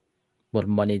there where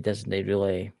money doesn't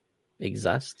really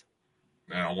exist.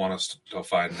 And I want us to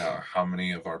find out how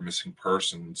many of our missing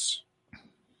persons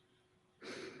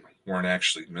weren't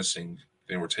actually missing.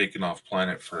 They were taken off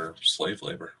planet for slave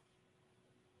labor.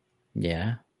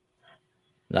 Yeah.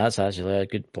 That's actually a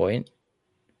good point.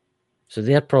 So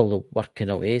they're probably working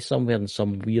away somewhere in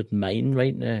some weird mine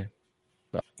right now.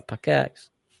 With a pickaxe.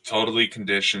 Totally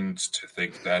conditioned to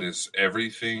think that is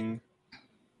everything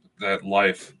that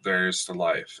life there is to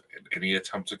life. And any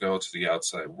attempt to go to the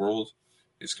outside world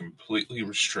is completely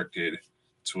restricted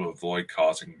to avoid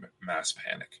causing mass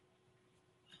panic.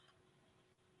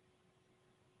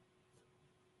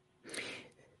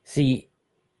 See,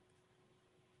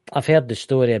 I've heard the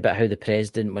story about how the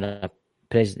president, when a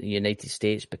president of the United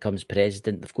States becomes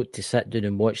president, they've got to sit down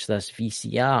and watch this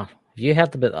VCR. Have you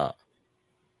heard about that?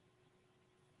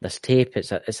 This tape,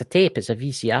 it's a tape, it's a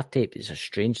VCR tape. It's a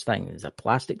strange thing. It's a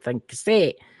plastic thing,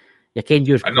 cassette. I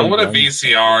know what a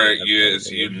VCR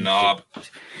is, you knob.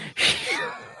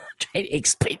 Trying to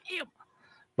explain to him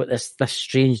what this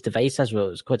strange device is. Well,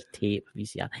 it's called a tape,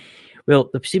 VCR.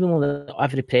 Well, seemingly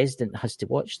every president has to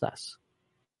watch this.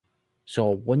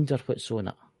 So I wonder what's on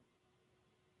it.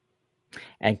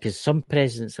 And because some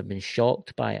presidents have been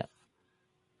shocked by it.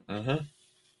 Mm-hmm.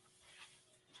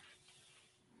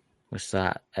 What's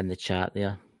that in the chat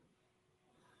there?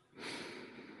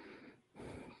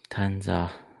 Tanza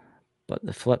But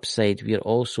the flip side, we're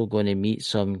also going to meet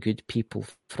some good people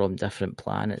from different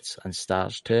planets and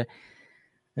stars too.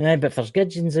 But if there's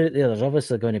gidgeons out there, there's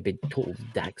obviously going to be total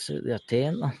dicks out there too,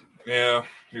 aren't there? Yeah,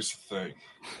 here's the thing.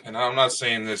 And I'm not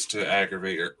saying this to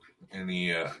aggravate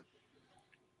any,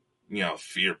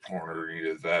 fear porn or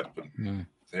any of that, but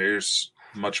there's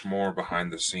much more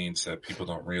behind the scenes that people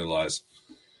don't realize.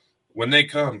 When they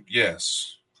come,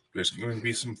 yes, there's going to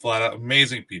be some flat out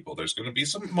amazing people. There's going to be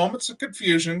some moments of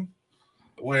confusion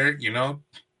where,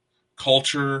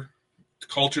 cultures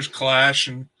clash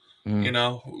and,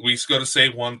 we go to say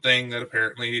one thing that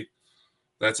apparently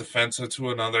that's offensive to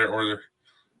another, or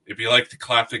it'd be like the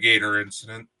Clap the Gator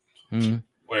incident.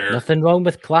 Where nothing wrong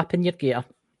with clapping your gator.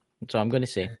 That's all I'm going to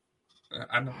say.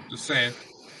 I know, just saying.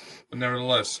 But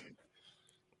nevertheless,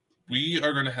 we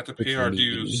are going to have to pay our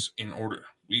dues in order.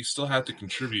 We still have to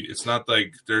contribute. It's not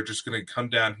like they're just going to come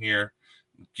down here,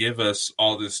 give us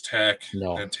all this tech,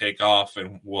 and take off,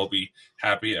 and we'll be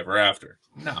happy ever after.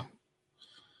 No.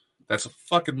 That's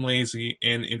fucking lazy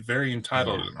and very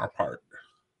entitled on our part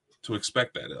to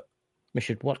expect that. We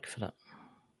should work for it.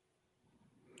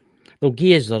 They'll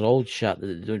give us their old shit that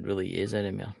they don't really use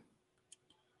anymore.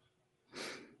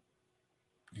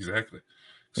 Exactly.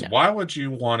 So why would you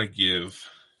want to give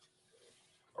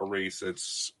a race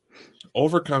that's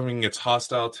overcoming its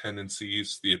hostile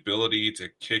tendencies the ability to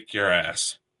kick your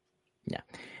ass? Yeah.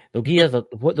 They'll give us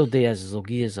what they'll do is they'll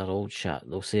give us their old shit.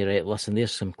 They'll say, right, listen,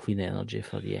 there's some clean energy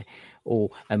for you. Oh,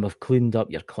 and we've cleaned up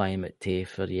your climate too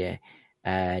for you.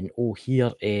 And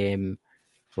here,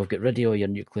 we've got rid of all your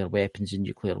nuclear weapons and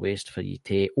nuclear waste for you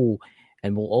too. Oh,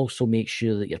 and we'll also make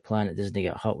sure that your planet doesn't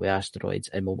get hit with asteroids,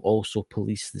 and we'll also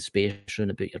police the space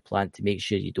round about your planet to make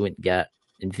sure you don't get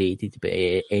invaded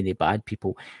by any bad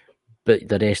people. But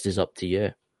the rest is up to you.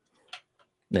 And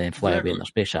then fly away in their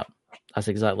spaceship. That's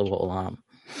exactly what will happen.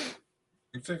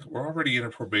 I think we're already in a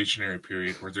probationary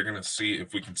period where they're going to see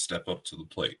if we can step up to the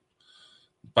plate.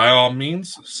 By all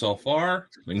means, so far,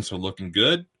 things are looking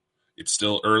good. It's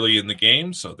still early in the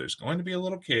game, so there's going to be a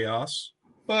little chaos.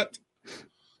 But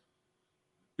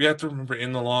we have to remember,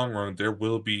 in the long run, there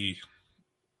will be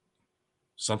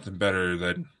something better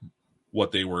than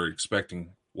what they were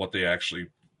expecting, what actually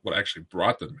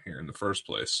brought them here in the first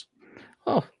place.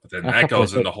 Oh, but then that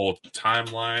goes into whole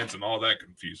timelines and all that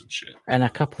confusing shit. In a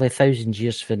couple of thousand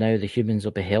years from now, the humans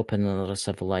will be helping another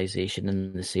civilization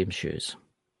in the same shoes.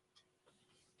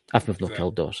 If we've not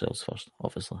killed ourselves first,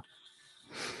 obviously.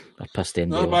 Or pissed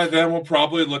anybody off. By then, we'll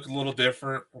probably look a little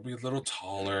different. We'll be a little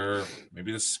taller.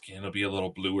 Maybe the skin will be a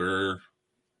little bluer.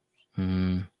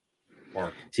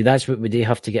 See, that's what we do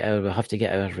have to get out. We have to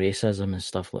get out of racism and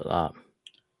stuff like that.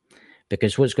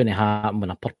 Because what's going to happen when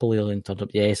a purple alien turns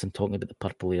up? Yes, I'm talking about the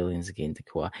purple aliens again,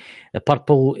 Dakota. The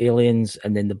purple aliens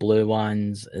and then the blue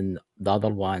ones and the other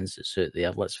ones that's out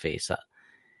there, let's face it.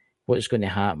 What's going to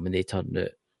happen when they turn out?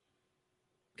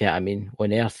 Yeah, I mean,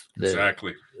 on Earth, the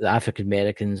African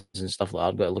Americans and stuff like that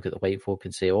have got to look at the white folk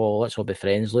and say, oh, let's all be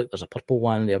friends. Look, there's a purple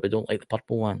one there. We don't like the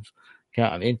purple ones. You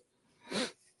know what I mean?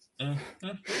 You know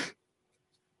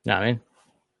what I mean?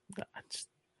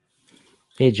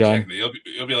 Hey, John. Exactly.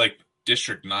 It'll be like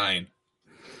District 9.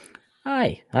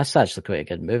 Aye, that's actually quite a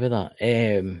good movie,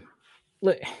 that.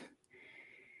 Look,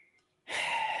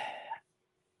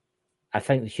 I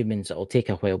think the humans, it'll take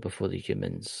a while before the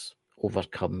humans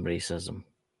overcome racism.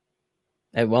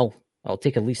 It will. It'll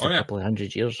take at least a couple of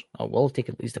hundred years. It will take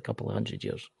at least a couple of hundred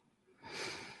years.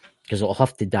 Because it'll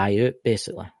have to die out,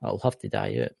 basically. It'll have to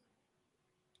die out.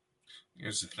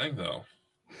 Here's the thing, though.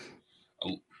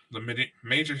 The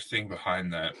major thing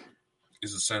behind that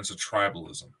is a sense of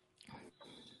tribalism.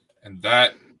 And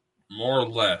that, more or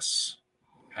less,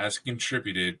 has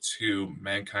contributed to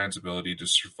mankind's ability to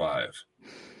survive.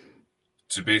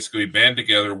 To basically band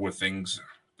together with things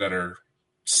that are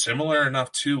similar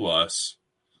enough to us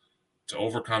to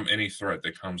overcome any threat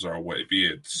that comes our way, be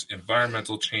it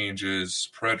environmental changes,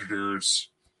 predators,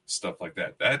 stuff like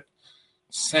that. That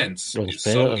sense is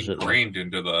so ingrained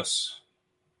into us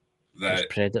that there's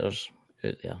predators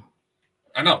out there.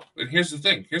 I know, and here's the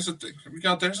thing. There's a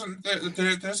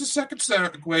second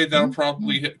segue that'll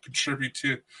probably contribute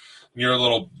to your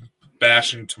little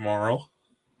bashing tomorrow.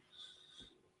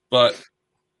 But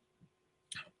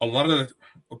a lot of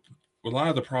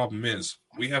the problem is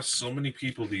we have so many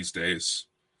people these days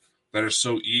that are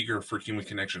so eager for human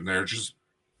connection. They're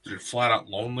flat out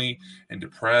lonely and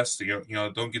depressed. They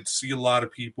don't get to see a lot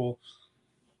of people,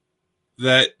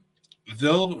 that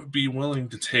they'll be willing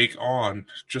to take on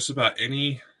just about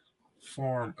any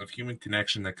form of human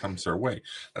connection that comes their way.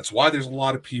 That's why there's a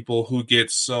lot of people who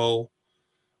get so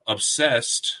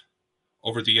obsessed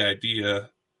over the idea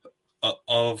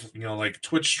of like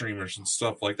Twitch streamers and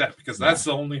stuff like that, because Yeah. that's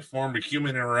the only form of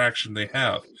human interaction they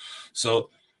have. So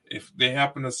if they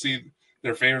happen to see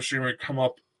their favorite streamer come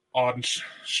up on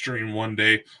stream one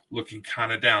day looking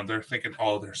kind of down, they're thinking,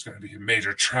 oh, there's going to be a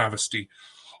major travesty,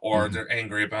 or they're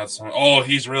angry about something. Oh,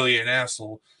 he's really an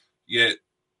asshole. Yet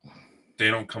they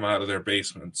don't come out of their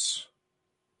basements.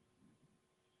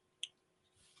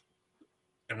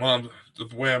 And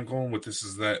the way I'm going with this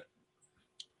is that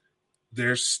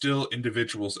there's still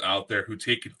individuals out there who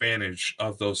take advantage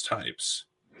of those types,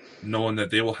 knowing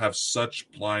that they will have such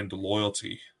blind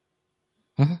loyalty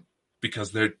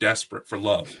because they're desperate for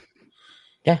love.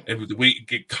 Yeah. And we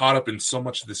get caught up in so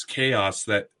much of this chaos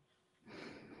that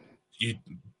you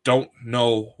don't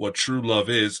know what true love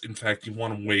is. In fact, you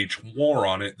want to wage war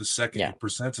on it the second it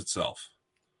presents itself.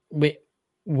 We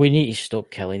need to stop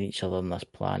killing each other on this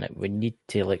planet. We need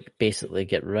to basically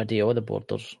get rid of all the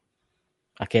borders.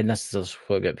 Again, this is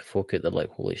what I got before. They're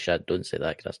like, holy shit, don't say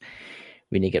that, Chris.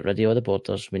 We need to get rid of all the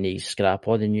borders. We need to scrap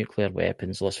all the nuclear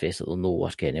weapons. Let's face it, they'll no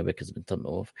work anyway because they've been turned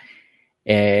off.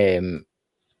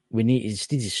 We need,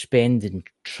 instead of spending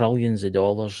trillions of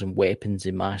dollars in weapons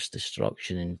of mass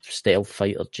destruction and stealth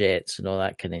fighter jets and all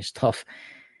that kind of stuff,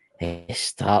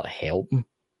 start helping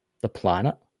the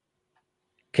planet.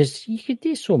 Because you could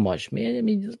do so much, man. I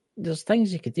mean, there's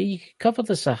things you could do. You could cover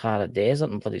the Sahara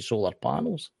Desert in bloody solar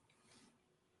panels.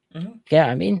 Yeah,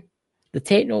 I mean, the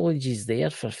technology is there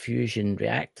for fusion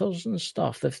reactors and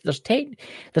stuff. There's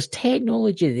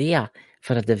technology there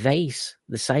for a device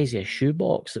the size of a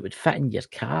shoebox that would fit in your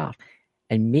car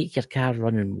and make your car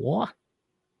run in water.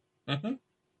 But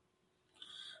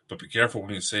be careful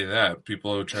when you say that.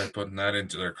 People who try putting that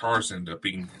into their cars end up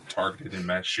being targeted in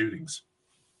mass shootings.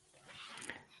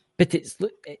 But it's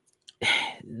the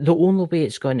only way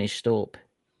it's going to stop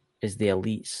is the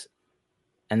elites.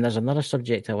 And there's another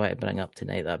subject I want to bring up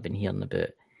tonight that I've been hearing about.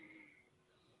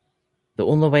 The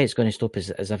only way it's going to stop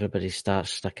is everybody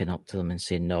starts sticking up to them and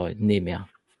saying, no, more.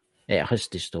 It has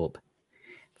to stop.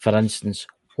 For instance,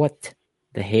 what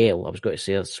the hell, I was going to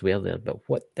say I swear there, but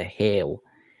what the hell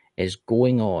is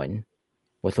going on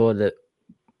with all the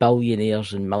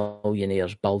billionaires and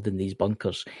millionaires building these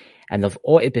bunkers? And they've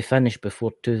ought to be finished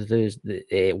before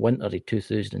winter of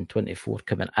 2024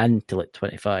 coming into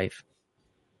 25.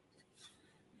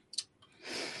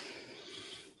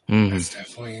 That's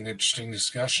definitely an interesting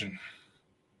discussion.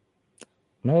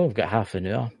 No, we've got half an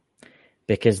hour.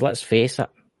 Because let's face it,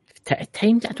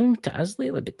 time, I don't know what it is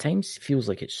lately, but time feels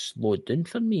like it's slowed down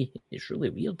for me. It's really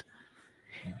weird.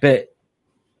 But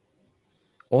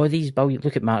all these billion,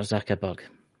 look at Mark Zuckerberg.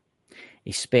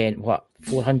 He spent, what,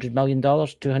 $400 million,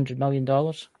 $200 million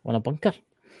on a bunker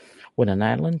on an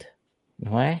island.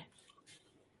 Why?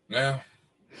 Yeah.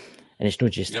 And it's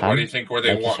not just him. Why do you think where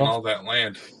they want all that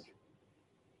land?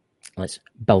 It's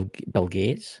Bill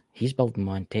Gates. He's building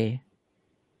one too.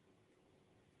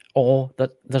 Oh,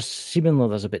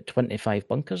 there's about 25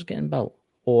 bunkers getting built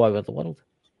all over the world.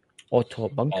 All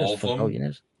top bunkers for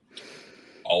billionaires.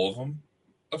 All of them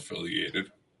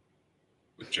affiliated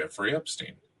with Jeffrey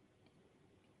Epstein.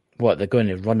 What, they're going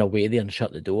to run away there and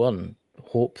shut the door and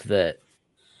hope that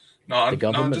the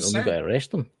government will go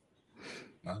arrest them?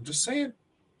 I'm just saying.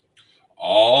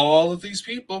 All of these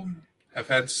people have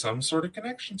had some sort of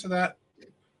connection to that.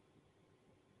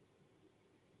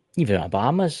 Even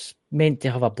Obama's meant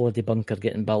to have a bloody bunker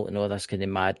getting built and all this kind of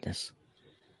madness.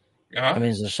 I mean,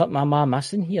 is there something I'm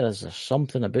missing here? Is there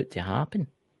something about to happen?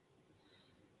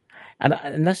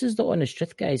 And this is the honest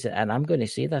truth, guys, and I'm going to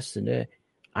say this now.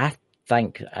 I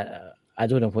think, I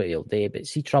don't know what he'll do, but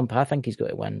see Trump, I think he's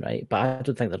going to win, right? But I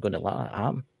don't think they're going to let it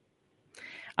happen.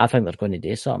 I think they're going to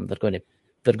do something. They're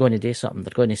going to do something.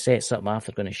 They're going to set something off.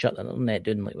 They're going to shut the internet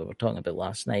down like we were talking about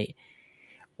last night.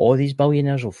 All these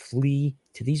billionaires will flee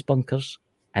to these bunkers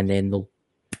and then they'll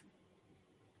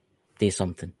do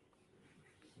something.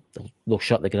 They'll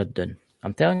shut the grid down.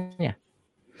 I'm telling you.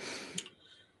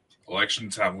 Election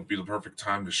time would be the perfect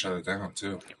time to shut it down,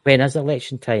 too. When is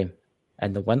election time?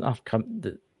 In the winter?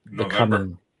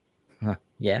 November.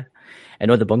 Yeah.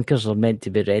 And all the bunkers are meant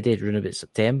to be ready around about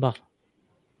September.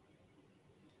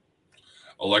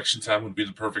 Election time would be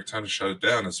the perfect time to shut it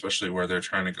down, especially where they're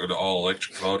trying to go to all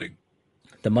electric voting.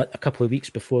 A couple of weeks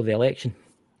before the election,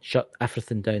 shut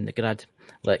everything down the grid,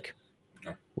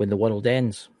 when the world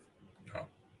ends. No,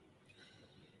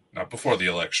 not before the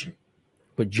election.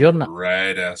 But during it,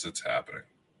 right as it's happening,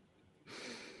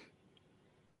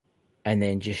 and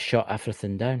then just shut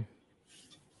everything down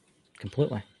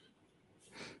completely.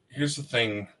 Here's the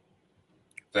thing: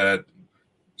 that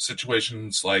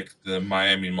situations like the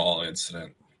Miami Mall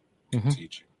incident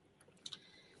teaching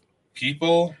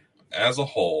people as a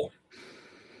whole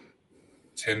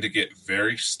tend to get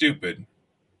very stupid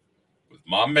with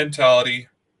mom mentality.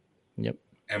 Yep.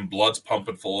 And blood's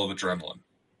pumping full of adrenaline.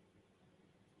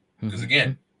 Because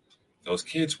again, those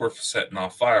kids were setting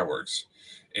off fireworks.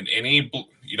 And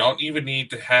you don't even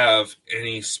need to have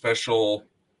any special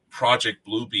Project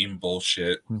Bluebeam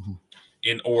bullshit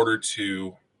in order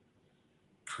to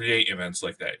create events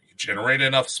like that. You generate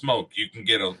enough smoke, you can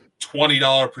get a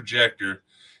 $20 projector,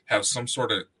 have some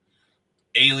sort of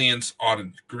aliens on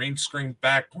a green screen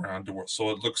background so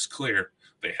it looks clear.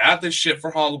 They have this shit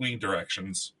for Halloween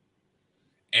directions,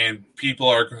 and people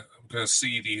are going to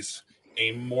see these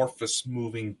amorphous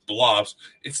moving blobs.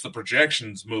 It's the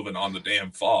projections moving on the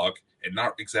damn fog and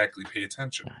not exactly pay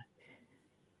attention.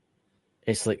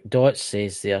 It's like Dot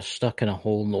says, they are stuck in a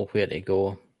hole, nowhere to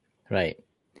go. Right.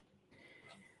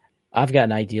 I've got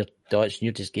an idea, Dots, and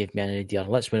you just gave me an idea.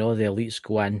 Let's, when all the elites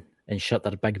go in and shut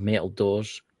their big metal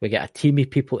doors, we get a team of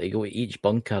people to go to each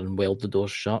bunker and weld the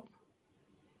doors shut.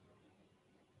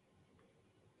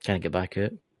 Can't get back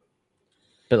out.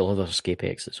 But they'll have their escape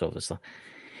exits, obviously.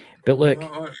 But look.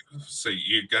 So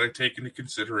you got to take into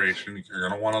consideration, you're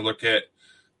going to want to look at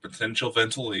potential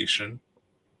ventilation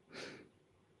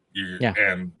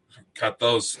and cut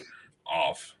those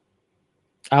off.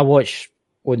 I watch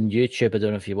on YouTube, I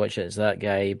don't know if you watch it, it's that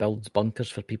guy builds bunkers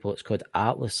for people. It's called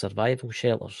Atlas Survival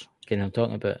Shelters. You know what I'm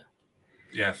talking about?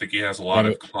 Yeah, I think he has a lot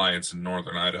of clients in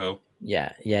northern Idaho.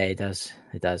 Yeah, he does.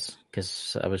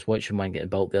 Because I was watching one getting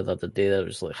built the other day. There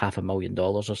was like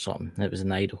 $500,000 or something. It was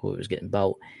in Idaho. It was getting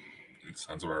built. It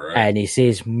sounds about right. And he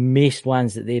says most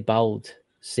ones that they build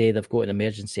say they've got an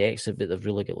emergency exit, but they've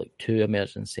really got like 2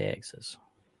 emergency exits.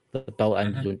 They're built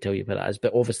in, they don't tell you what it is.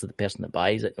 But obviously the person that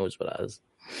buys it knows what it is.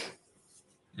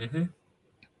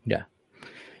 Yeah.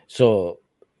 So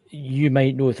you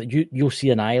might know that you'll see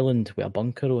an island with a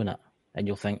bunker on it. And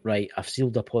you'll think, right, I've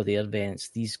sealed up all the air vents.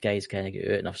 These guys can't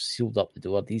get out, and I've sealed up the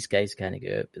door. These guys can't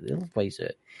get out, but they'll live ways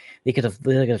out. They could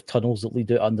have tunnels that lead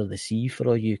out under the sea for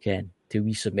all you can, to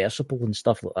wee submersible and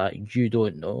stuff like that. You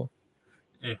don't know.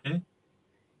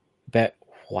 But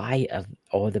why are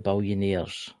all the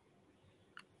billionaires?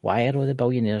 Why are all the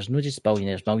billionaires, not just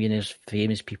millionaires,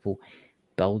 famous people,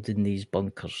 building these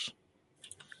bunkers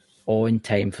all in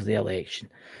time for the election?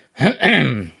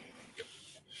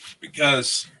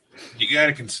 Because you got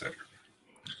to consider,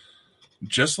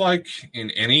 just like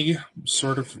in any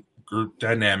sort of group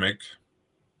dynamic,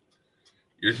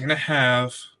 you're going to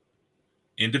have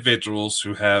individuals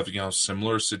who have,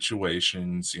 similar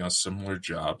situations, similar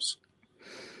jobs.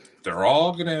 They're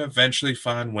all going to eventually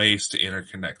find ways to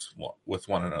interconnect with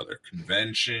one another.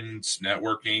 Conventions,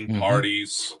 networking,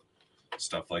 parties,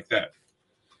 stuff like that.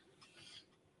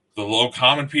 The low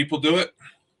common people do it.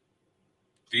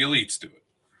 The elites do it.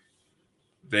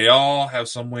 They all have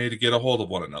some way to get a hold of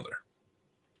one another.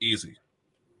 Easy.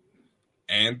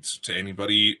 And to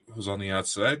anybody who's on the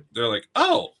outside, they're like,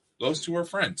 oh, those two are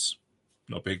friends.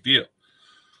 No big deal.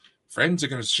 Friends are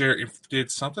going to share.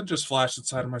 Did something just flash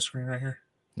inside of my screen right here?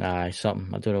 Nah,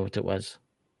 something. I don't know what it was.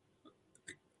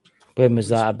 When was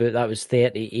that about? That was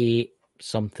 38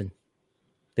 something.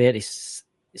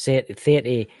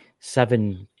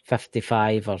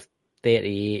 37.55 or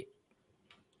 38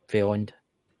 beyond.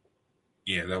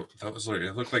 Yeah, that was like,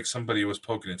 it looked like somebody was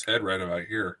poking its head right about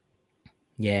here.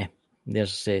 Yeah,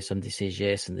 there's somebody says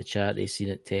yes in the chat. They've seen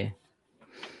it too.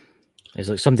 It's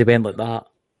like somebody went like that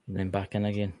and then back in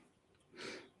again.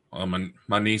 Well,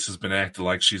 my niece has been acting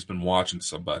like she's been watching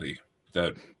somebody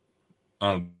that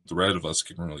the rest of us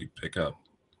can really pick up.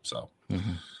 So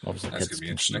obviously, that's gonna be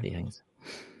interesting. Things.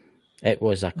 It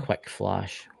was a quick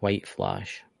flash, white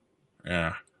flash.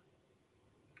 Yeah,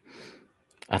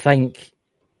 I think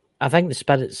the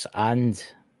spirits and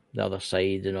the other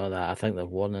side and all that, I think they're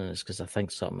warning us because I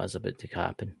think something is about to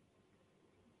happen.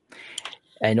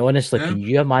 And honestly, can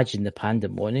you imagine the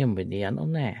pandemonium with the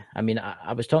internet? I mean,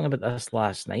 I was talking about this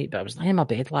last night, but I was lying in my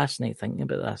bed last night thinking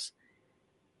about this.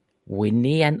 When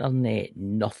the internet,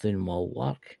 nothing will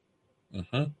work.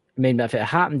 I mean, if it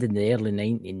happened in the early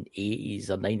 1980s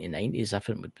or 1990s, I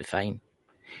think it would be fine.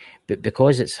 But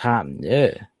because it's happened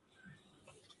now,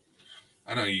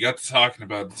 I know you got to talking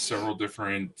about several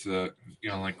different,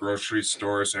 like grocery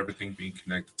stores, everything being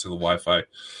connected to the Wi-Fi.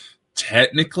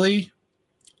 Technically,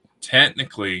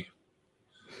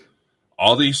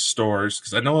 all these stores,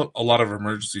 because I know a lot of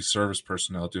emergency service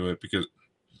personnel do it because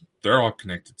they're all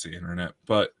connected to the internet,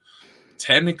 but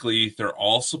technically they're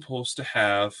all supposed to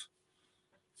have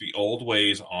the old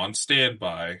ways on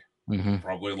standby,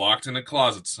 probably locked in a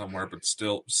closet somewhere, but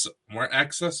still more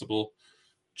accessible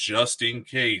just in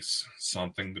case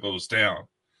something goes down.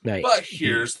 Right. But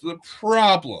here's the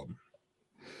problem.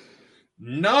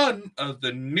 none of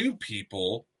the new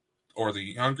people or the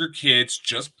younger kids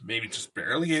just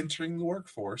barely entering the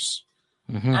workforce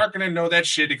aren't going to know that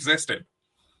shit existed.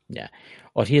 Yeah.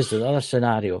 Or here's the other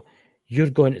scenario. You're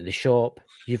going to the shop,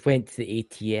 you've went to the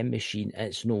ATM machine,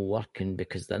 it's not working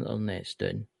because the internet's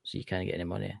down, so you can't get any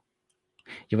money.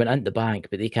 You went into the bank,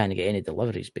 but they can't get any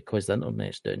deliveries because the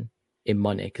internet's down in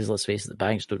money, because let's face it, the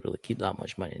banks don't really keep that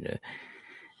much money now.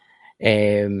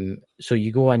 So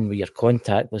you go in with your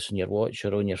contactless on your watch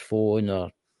or on your phone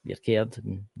or your card,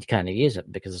 and you can't use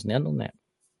it because there's no internet.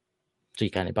 So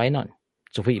you can't buy none.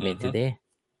 So what you meant to do?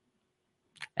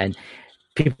 And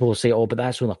people will say, oh, but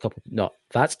that's only a couple. No,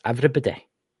 that's everybody.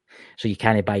 So you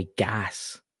can't buy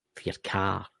gas for your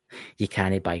car. You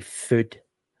can't buy food,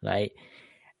 right?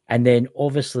 And then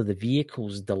obviously the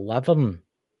vehicles delivering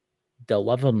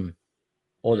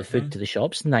all the food to the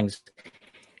shops and things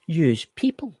use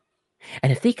people.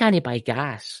 And if they can't buy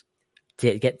gas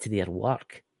to get to their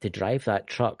work, to drive that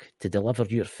truck, to deliver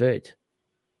your food,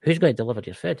 who's going to deliver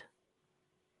your food?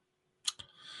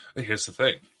 Here's the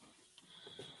thing.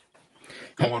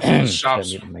 Going from the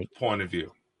shop's point of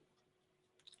view.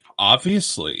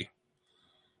 Obviously,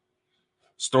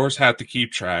 stores have to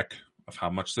keep track of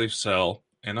how much they sell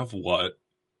and of what,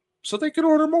 so they can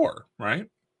order more, right?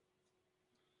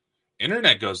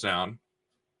 Internet goes down,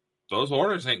 those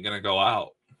orders ain't going to go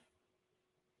out.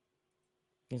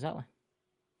 Exactly.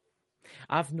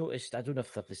 I've noticed, I don't know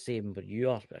if they're the same where you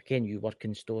are, but again, you work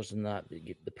in stores and that,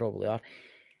 they probably are.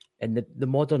 And the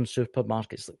modern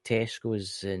supermarkets like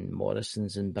Tesco's and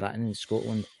Morrison's in Britain and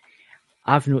Scotland,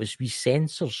 I've noticed wee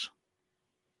sensors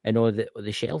in all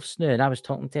the shelves now. And I was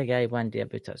talking to a guy one day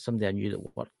about it, somebody I knew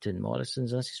that worked in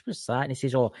Morrison's, and I says, what's that? And he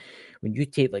says, oh, when you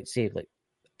take, like, say, like,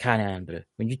 can of iron brew,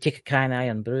 when you take a can of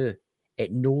iron brew,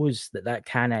 it knows that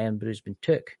can of iron brew has been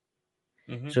took.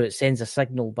 So it sends a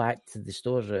signal back to the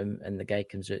storeroom, and the guy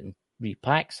comes out and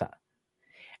repacks it.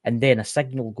 And then a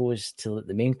signal goes to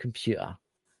the main computer,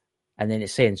 and then it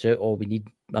sends out, oh, we need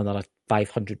another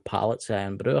 500 pallets of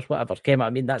iron brew or whatever. I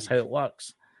mean, that's how it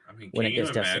works. I mean, can you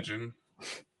imagine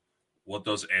what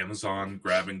those Amazon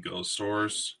grab-and-go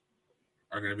stores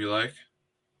are going to be like?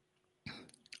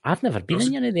 I've never been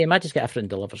in any of them. I just get everything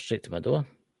delivered straight to my door.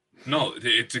 No,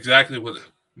 it's exactly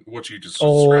what you just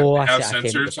described. They have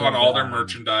sensors on all their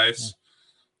merchandise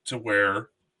to where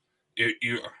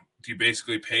you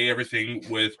basically pay everything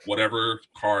with whatever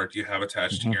card you have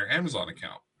attached to your Amazon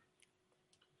account.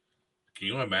 Can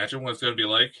you imagine what it's going to be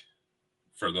like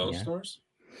for those stores?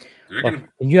 Can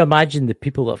you imagine the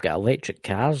people that have got electric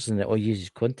cars and it all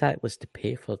uses contactless to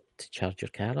pay to charge your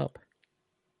car up?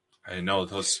 I know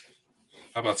those.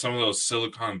 How about some of those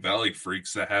Silicon Valley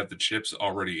freaks that have the chips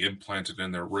already implanted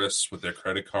in their wrists with their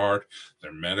credit card,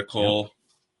 their medical?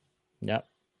 Yep.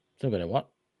 It's not going to work.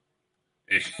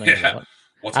 Yeah.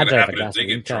 What's going to happen if they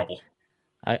get in trouble?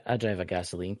 I drive a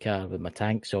gasoline car with my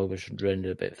tanks always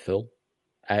running a bit full.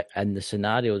 In the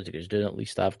scenario that it's doing, at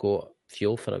least I've got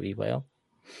fuel for a wee while.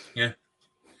 Yeah.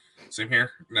 Same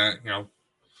here.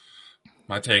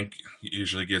 My tank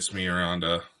usually gets me around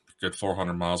a good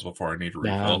 400 miles before I need a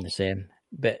refill. Yeah, I'm the same.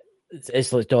 But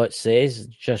it's like Dot says,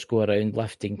 just go around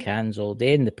lifting cans all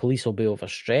day and the police will be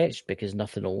overstretched because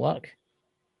nothing will work.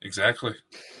 Exactly.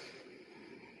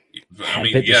 I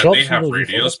mean, they have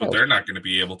radios, but they're not going to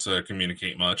be able to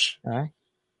communicate much.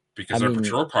 Because their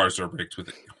patrol cars are rigged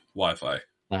with Wi-Fi.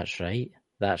 That's right.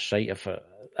 That's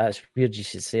weird you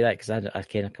should say that, because I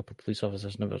ken a couple of police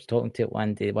officers and I was talking to it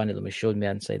one day. One of them was showing me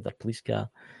inside their police car.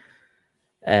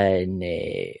 And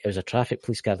it was a traffic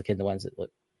police car, the ones that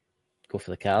go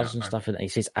for the cars and stuff. And he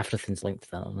says everything's linked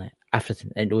to the internet.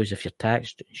 Everything. It knows if you're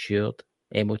taxed, insured,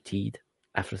 MOT'd,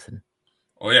 everything.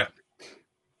 Oh, yeah.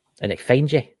 And it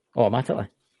finds you automatically.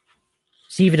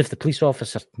 See, even if the police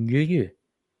officer knew you,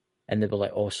 and they were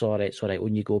like, oh, sorry, it's all right,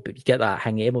 when you go, but you get that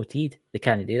hang MOT'd, they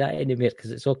can't do that anymore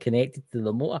because it's all connected to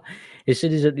the motor. As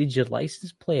soon as it reads your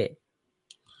license plate,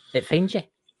 it finds you.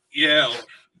 Yeah.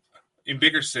 In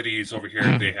bigger cities over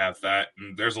here, they have that.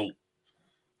 And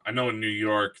I know in New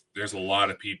York, there's a lot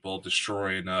of people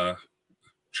destroying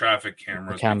traffic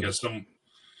cameras because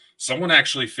someone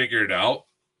actually figured out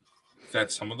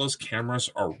that some of those cameras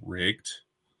are rigged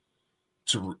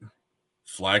to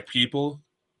flag people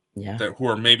who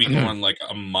are maybe going like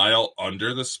a mile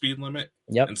under the speed limit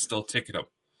and still ticket them.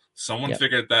 Someone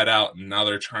figured that out, and now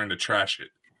they're trying to trash it.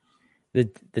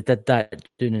 They did that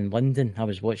down in London. I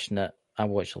was watching it. I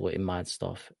watched a lot of mad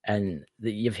stuff, and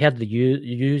you've heard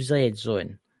the UZ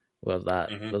zone where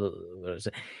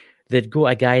they'd go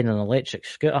a guy in an electric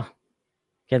scooter,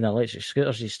 the electric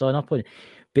scooters he's standing up on,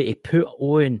 but he put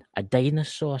on a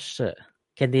dinosaur suit,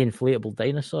 the inflatable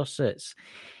dinosaur suits,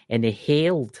 and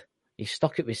he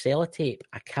stuck it with sellotape,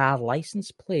 a car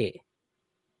license plate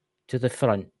to the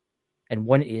front and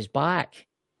one at his back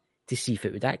to see if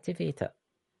it would activate it.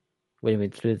 When he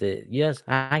went through the years,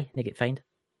 they get fined.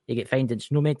 They get fined.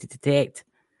 It's not meant to detect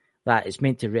that. It's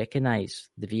meant to recognise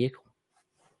the vehicle.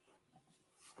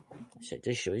 So it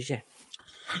just shows you.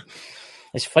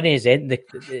 It's funny as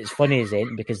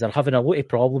anything because they're having a lot of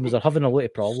problems. They're having a lot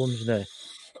of problems now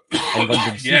in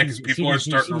London. Yeah, because people are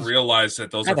starting to realize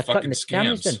that those are fucking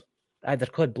scams. They're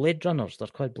called Blade Runners.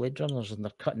 And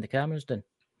they're cutting the cameras down.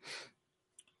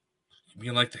 You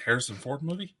mean like the Harrison Ford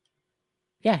movie?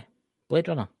 Yeah, Blade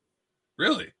Runner.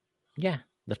 Really? Yeah,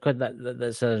 they're called that.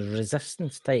 There's a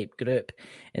resistance type group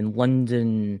in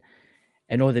London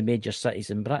and all the major cities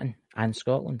in Britain and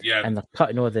Scotland. Yeah, and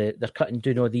they're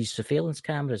doing all these surveillance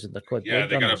cameras, and they're called Blade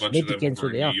they got Runners. a bunch of them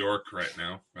over in New York right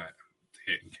now,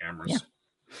 hitting cameras. Yeah.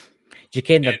 Do you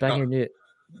ken they're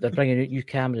bringing out new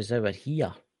cameras over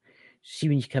here? See,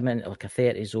 when you come in like a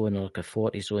 30 zone or like a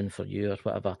 40 zone for you or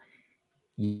whatever,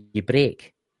 you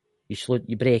brake,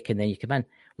 you brake, and then you come in.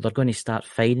 Well, they're going to start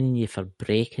fining you for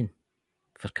braking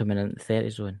for coming in the 30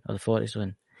 zone or the 40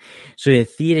 zone. So in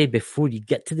theory, before you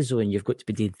get to the zone, you've got to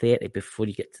be doing 30 before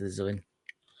you get to the zone.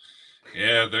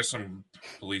 Yeah, there's some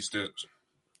police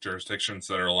jurisdictions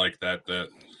that are like that. The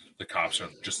cops are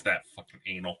just that fucking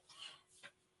anal.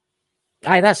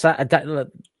 Aye, that's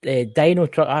that. Dino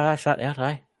truck. That's that there.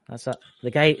 Aye, that's it. The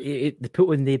guy, they put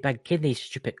on the big kidney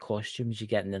stupid costumes you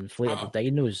get in the inflatable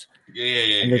dinos.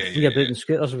 Yeah. And they flee about in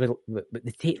scooters, but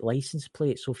they take license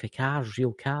plates off of cars,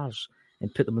 real cars,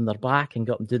 and put them on their back and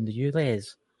got them doing the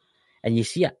U-lays. And you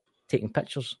see it, taking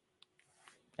pictures.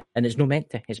 And it's not meant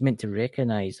to. It's meant to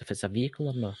recognise if it's a vehicle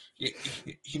or not.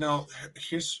 You know,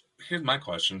 here's my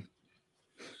question.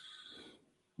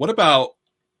 What about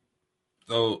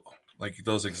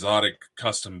those exotic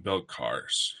custom built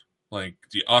cars, like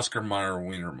the Oscar Mayer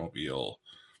Wienermobile,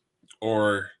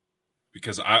 or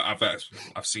because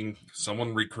I've seen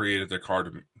someone recreated their car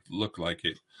to look like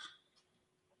it.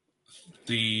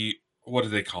 What do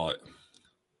they call it?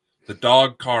 The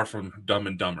dog car from Dumb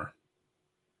and Dumber.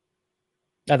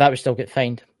 Now, that would still get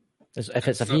fined. If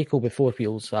it's a vehicle with four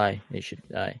wheels, it should.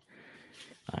 There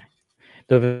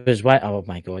was oh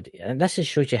my god, and this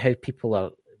just shows you how people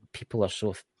are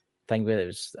so thing with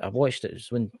it. I watched it. It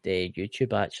was on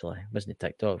YouTube actually. It wasn't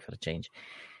TikTok for a change,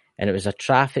 and it was a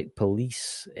traffic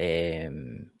police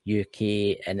UK,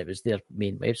 and it was their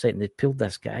main website, and they pulled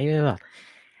this guy over,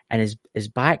 and his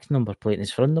back number plate and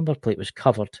his front number plate was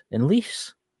covered in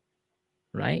leaves,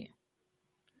 right?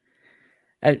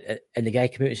 And the guy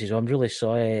came out and says, I'm really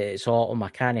sorry, it's autumn, I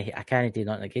can't do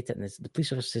nothing to get it. And the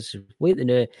police officer says, wait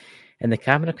now, and the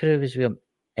camera crew was with him,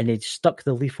 and they'd stuck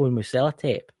the leaf on with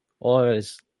sellotape or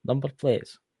his number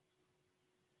plates.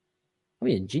 I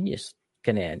mean, ingenious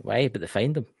kind of way, but they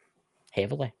fined him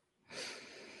heavily.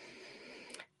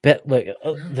 But look,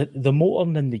 the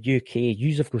motoring in the UK,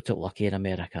 you've got it lucky in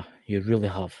America. You really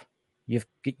have.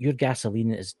 Your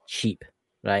gasoline is cheap,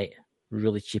 right?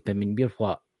 Really cheap. I mean, we're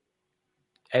what?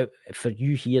 For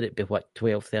you here, it'd be what,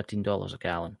 $12, $13 a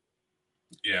gallon?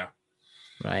 Yeah.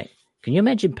 Right. Can you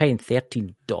imagine paying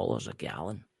 $13 a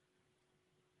gallon?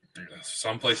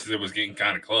 Some places it was getting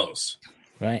kind of close.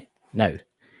 Right. Now,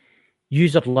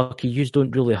 yous are lucky. Yous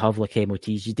don't really have like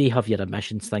MOTs. You do have your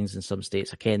emissions things in some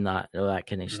states. I ken that, all that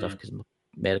kind of stuff, because my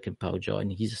American pal John,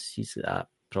 he's got that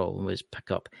problem with his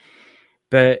pickup.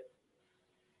 But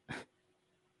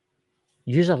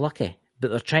yous are lucky. But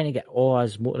they're trying to get all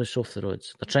us motorists off the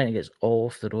roads. They're trying to get us all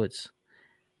off the roads.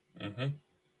 Mm-hmm.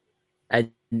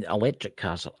 And electric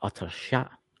cars are utter shit.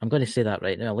 I'm going to say that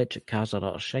right now. Electric cars are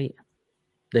utter shite.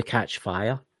 They catch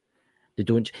fire. They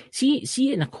don't.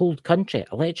 See, in a cold country,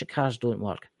 electric cars don't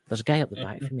work. There's a guy up the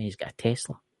back from me. He's got a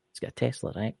Tesla.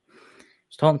 Right? I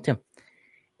was talking to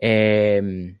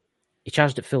him. He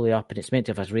charged it fully up, and it's meant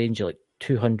to have a range of like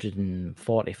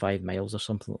 245 miles or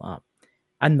something like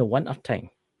that. In the winter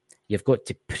time, you've got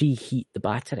to preheat the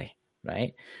battery,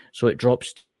 right? So it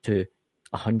drops to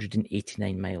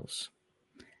 189 miles.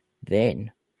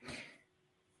 Then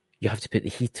you have to put the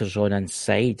heaters on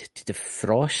inside to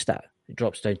defrost it. It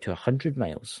drops down to 100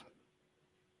 miles.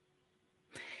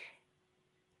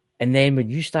 And then when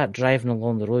you start driving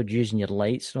along the road using your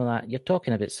lights and all that, you're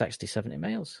talking about 60, 70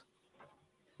 miles.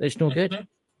 It's no good.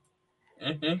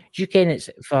 Mm-hmm. You can,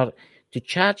 to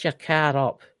charge your car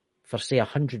up for say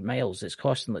 100 miles, it's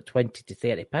costing like 20 to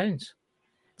 30 pounds.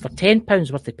 For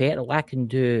 £10 worth of petrol, I can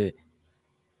do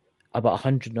about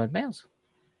 100 odd miles.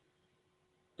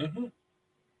 Mm-hmm.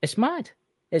 It's mad.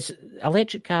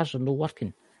 Electric cars are not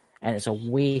working. And it's a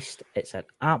waste. It's an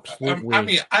absolute waste. I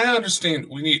mean, I understand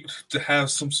we need to have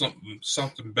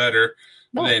something better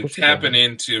than Of course we do. tapping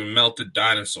into melted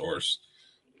dinosaurs.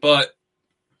 But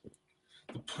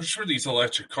the push for these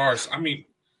electric cars, I mean,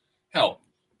 hell,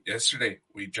 yesterday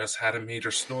we just had a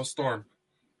major snowstorm.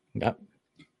 Yep.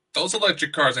 Those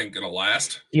electric cars ain't gonna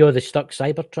last. You know, the stuck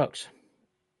cyber trucks.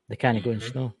 They can't go in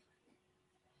snow.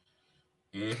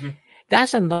 Mm-hmm.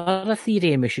 That's another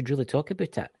theory, and we should really talk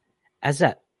about it. Is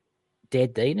it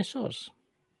dead dinosaurs?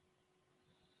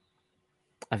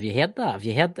 Have you heard that? Have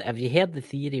you heard the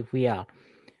theory where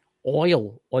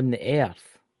oil on the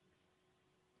earth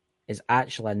is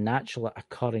actually a naturally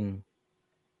occurring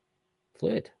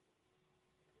fluid?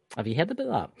 Have you heard about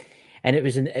that? And it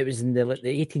was in the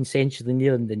 18th century,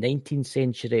 near in the 19th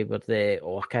century, where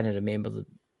I can't remember,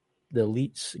 the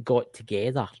elites got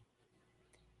together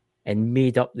and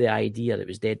made up the idea that it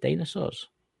was dead dinosaurs.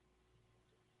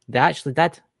 They actually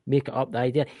did make it up, the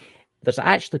idea. There's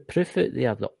actually proof out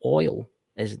there that oil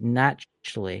is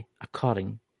naturally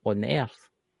occurring on the earth.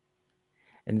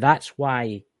 And that's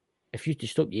why if you to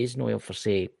stop using oil for,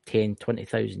 say, 10,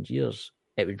 20,000 years,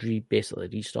 it would basically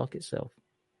restock itself.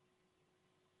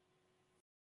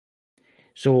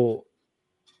 So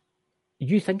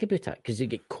you think about it, because you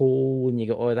get coal and you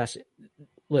get all this.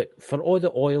 Look, for all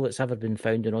the oil that's ever been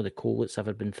found and all the coal that's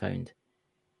ever been found,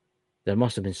 there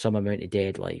must have been some amount of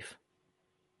dead life,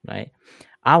 right?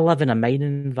 I live in a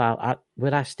mining valley.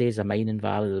 Where I stay is a mining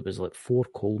valley. There was like 4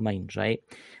 coal mines, right?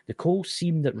 The coal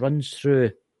seam that runs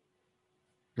through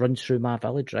my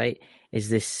village, right, is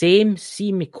the same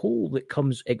seamy coal that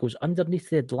goes underneath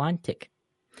the Atlantic,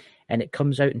 and it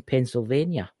comes out in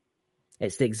Pennsylvania.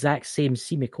 It's the exact same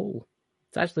seamy coal.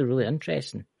 It's actually really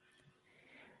interesting.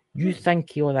 You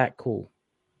think of that coal.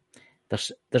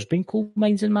 There's been coal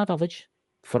mines in my village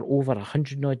for over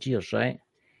 100 odd years, right?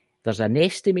 There's an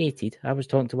estimated, I was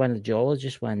talking to one of the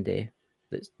geologists one day,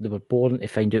 that they were born to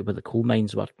find out where the coal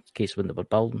mines were, in case when they were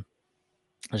building.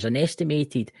 There's an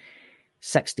estimated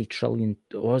 60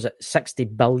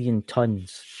 billion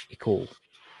tons of coal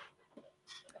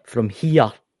from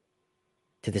here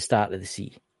to the start of the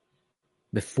sea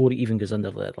before it even goes under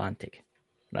the Atlantic,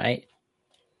 right?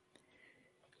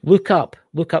 Look up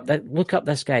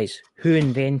this, guys. Who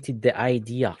invented the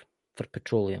idea for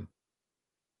petroleum?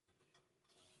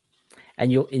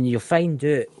 And you'll find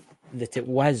out that it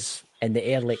was in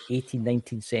the early 18th,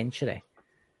 19th century.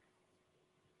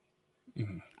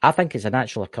 Mm-hmm. I think it's a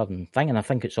natural occurring thing, and I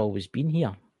think it's always been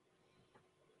here.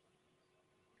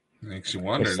 Makes you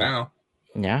wonder now.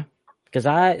 Yeah. Because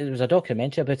there was a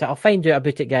documentary about it. I'll find out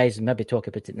about it, guys, and maybe talk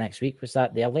about it next week. Was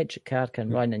that the electric car can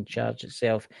run and charge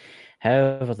itself.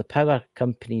 However, the power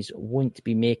companies won't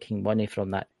be making money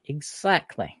from that.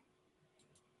 Exactly.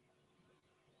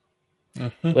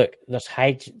 Mm-hmm. Look, there's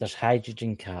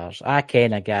hydrogen cars. I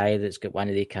ken a guy that's got one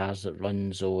of the cars that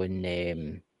runs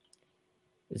on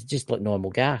it's just like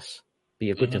normal gas, but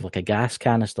you've got to have like a gas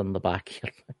canister in the back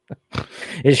here.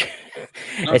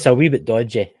 It's a wee bit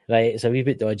dodgy, right? It's a wee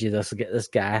bit dodgy. There's get this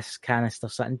gas canister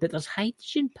sitting, but there's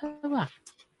hydrogen power.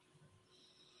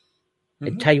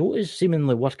 And Toyota's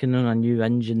seemingly working on a new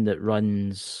engine that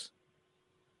runs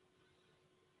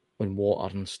on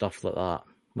water and stuff like that.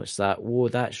 What's that? Whoa,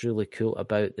 that's really cool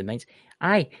about the mines.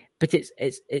 Aye, but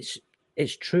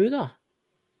it's true though.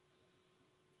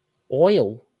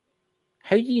 Oil.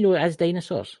 How do you know it is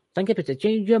dinosaurs? Think about it. Do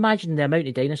you imagine the amount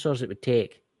of dinosaurs it would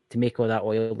take to make all that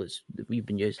oil that we've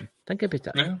been using? Think about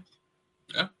it.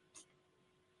 Yeah.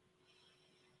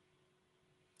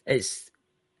 It's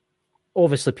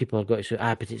obviously people have got to say,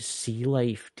 but it's sea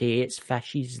life, it's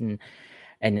fishes and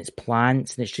it's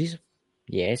plants and it's trees.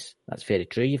 Yes, that's very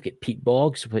true. You've got peat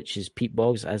bogs, which is peat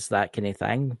bogs as that kind of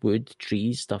thing, wood,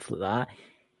 trees, stuff like that.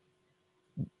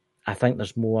 I think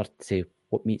there's more to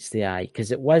what meets the eye,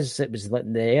 because it was like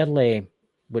the early,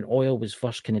 when oil was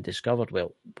first kind of discovered,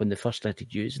 well, when they first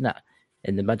started using it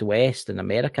in the Midwest in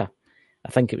America. I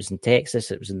think it was in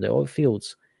Texas, it was in the oil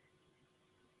fields.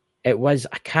 It was,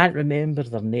 I can't remember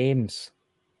their names.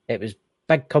 It was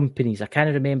big companies. I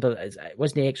can't remember. It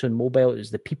wasn't ExxonMobil. It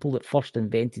was the people that first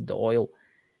invented the oil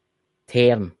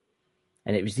term.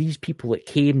 And it was these people that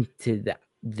came to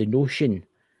the notion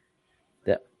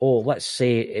that, let's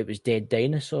say it was dead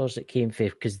dinosaurs that came from,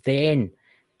 because then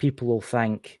people will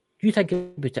think, you think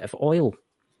about it,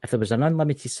 if there was an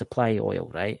unlimited supply of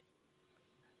oil, right?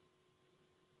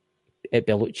 It'd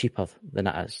be a lot cheaper than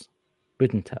it is,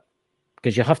 wouldn't it?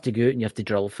 Because you have to go out and you have to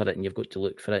drill for it and you've got to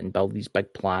look for it and build these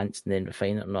big plants and then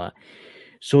refine it and all that.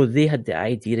 So they had the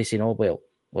idea of saying, well,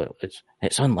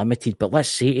 it's unlimited, but let's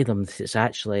say to them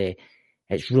that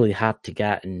it's really hard to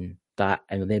get and that,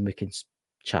 and then we can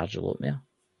charge a lot more.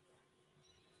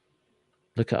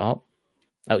 Look it up.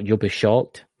 Oh, you'll be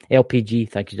shocked. LPG,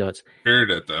 thank you, Dots.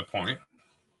 Scared at that point.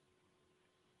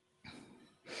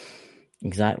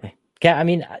 Exactly. I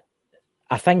mean,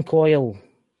 I think oil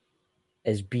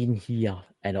has been here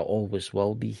and it always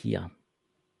will be here.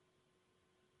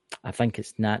 I think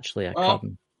it's naturally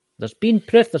occurring. There's been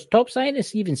proof. There's top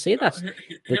scientists even say this,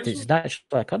 that it's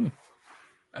naturally occurring.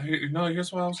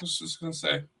 Here's what I was just going to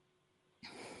say.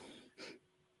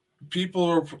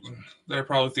 People they're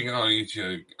probably thinking, "Oh, you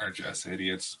are just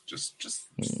idiots." Just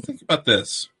think about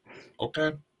this,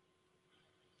 okay?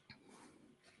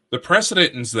 The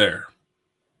precedent is there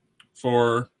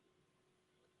for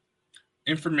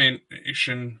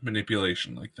information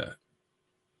manipulation like that.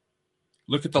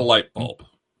 Look at the light bulb.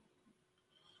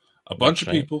 A bunch of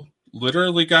people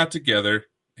literally got together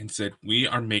and said, "We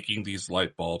are making these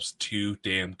light bulbs too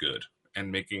damn good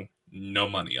and making no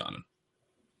money on them."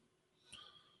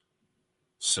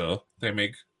 So they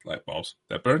make light bulbs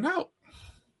that burn out.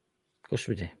 Of course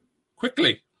we do.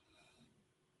 Quickly.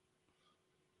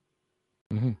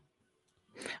 Mm-hmm.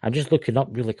 I'm just looking up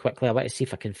really quickly. I want to see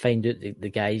if I can find out the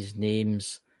guys'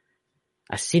 names.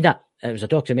 I seen it. It was a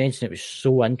documentary. It was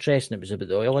so interesting. It was about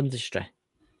the oil industry.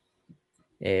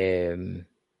 It's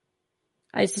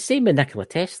the same with Nikola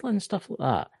Tesla and stuff like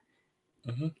that.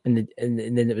 Mm-hmm. And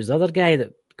then there was the other guy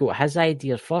that got his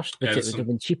idea first, which Edison. it would have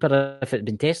been cheaper if it had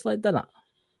been Tesla had done it.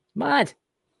 Mad.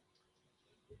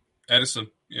 Edison,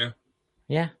 yeah.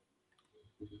 Yeah.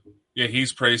 Yeah,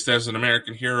 he's praised as an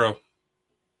American hero.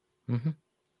 Mm-hmm.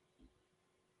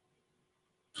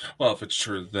 Well, if it's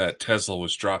true that Tesla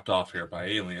was dropped off here by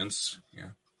aliens,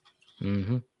 yeah.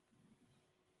 Mm-hmm.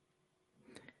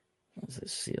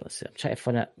 Let's see. I'm trying to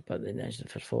find it, but the engine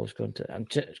for falls going to. I'm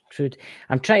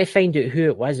trying to find out who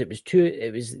it was. It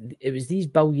was these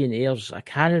billionaires. I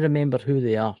can't remember who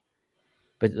they are,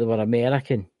 but they were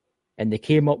American, and they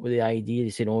came up with the idea. They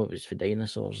said, "Oh, it was for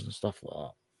dinosaurs and stuff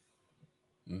like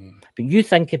that." Mm. But you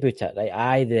think about it,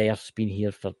 right? The Earth's been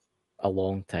here for a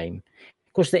long time.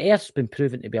 Of course, the Earth's been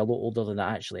proven to be a lot older than it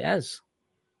actually is.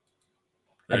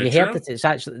 Have you heard that it's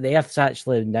actually the Earth's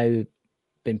actually now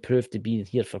been proved to be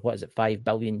here for 5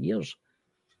 billion years?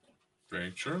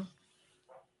 Very true.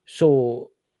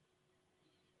 So,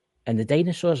 and the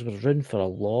dinosaurs were around for a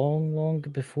long, long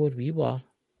before we were.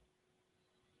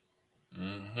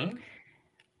 Mm-hmm.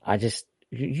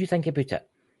 You think about it.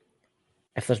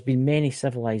 If there's been many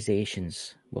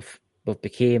civilizations, we've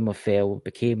became, we fell.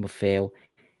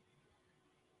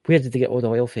 Where did they get all the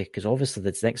oil from? Because obviously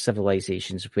the next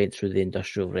civilizations went through the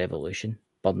Industrial Revolution,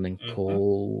 burning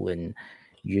coal and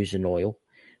using oil.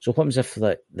 So what happens if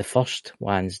the first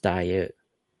ones die out?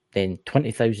 Then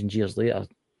 20,000 years later,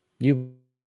 new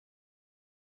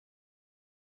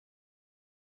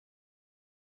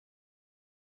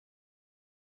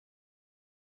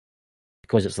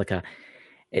because it's like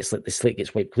the slate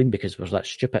gets wiped clean because we're that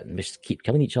stupid and we just keep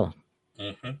killing each other.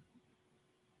 Mm-hmm.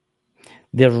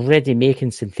 They're already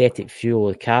making synthetic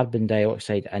fuel, carbon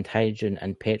dioxide and hydrogen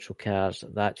and petrol cars.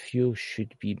 That fuel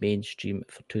should be mainstream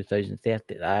for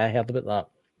 2030. I heard about that.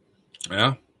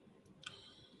 Yeah.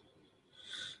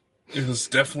 It was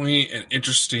definitely an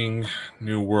interesting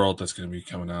new world that's going to be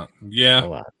coming out.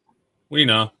 Yeah, we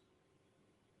know.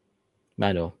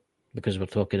 I know, because we're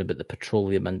talking about the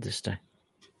petroleum industry.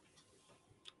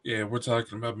 Yeah, we're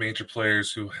talking about major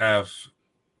players who have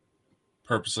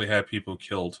purposely had people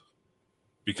killed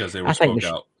because they were spoke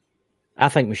out. I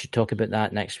think we should talk about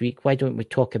that next week. Why don't we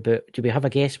talk about? Do we have a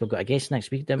guest? We've got a guest next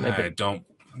week, didn't we? I don't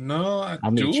know.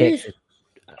 I'm going to check.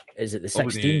 Is it the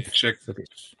 16th? Check. We've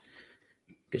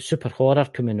got Super Horror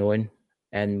coming on,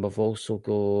 and we've also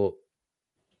got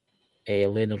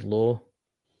Leonard Lowe.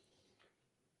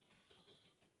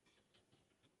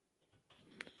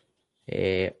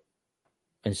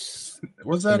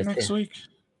 Was that next week?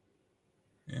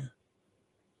 Yeah.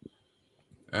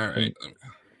 All right.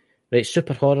 Right,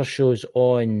 Super Horror shows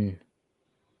on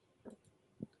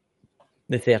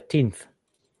the 13th,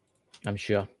 I'm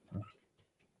sure.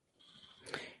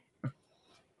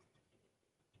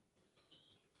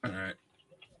 All right.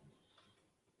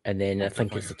 And then I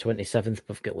think it's the 27th,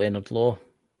 we've got Leonard Lowe.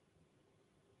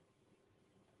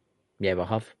 Yeah, we'll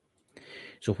have.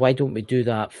 So why don't we do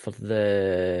that for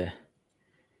the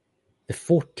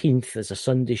 14th is a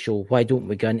Sunday show. Why don't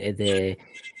we go into the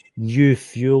new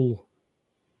fuel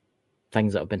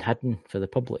things that have been hidden for the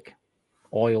public?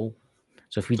 Oil.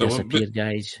 So if we disappear,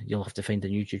 guys, you'll have to find a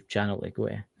YouTube channel to go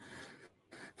to.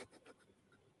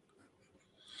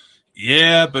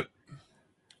 Yeah, but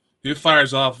who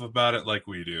fires off about it like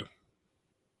we do?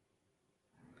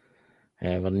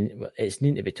 It's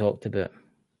need to be talked about.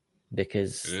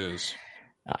 because It is.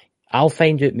 I'll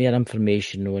find out more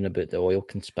information knowing about the oil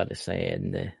conspiracy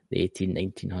in the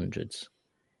 1900s.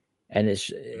 And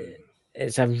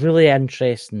it's a really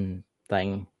interesting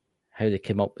thing how they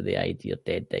came up with the idea of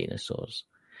dead dinosaurs.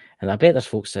 And I bet there's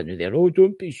folks sitting there, oh,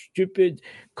 don't be stupid.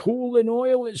 Coal and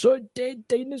oil, it's all dead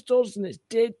dinosaurs and it's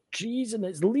dead trees and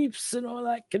it's leaves and all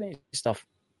that kind of stuff.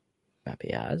 Maybe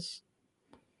it is.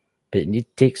 But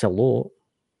it takes a lot.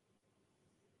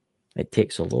 It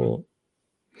takes a lot.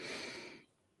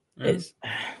 It's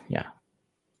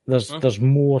There's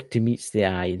more to meets the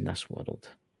eye in this world,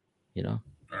 you know.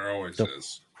 There always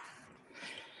is.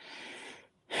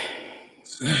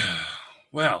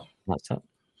 Well, that's it.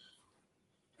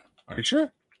 Are you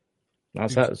sure?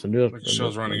 That's it. It's the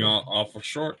show's running awful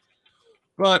short,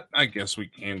 but I guess we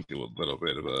can do a little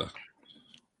bit of a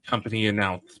company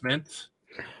announcement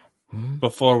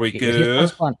before we go.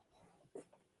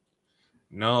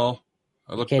 No,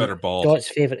 I look better bald.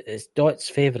 Dot's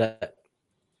favorite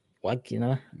wig, you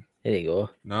know. There you go.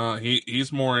 No,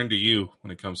 he's more into you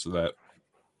when it comes to that.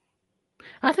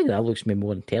 I think that looks me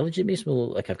more intelligent. It makes me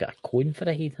look like I've got a cone for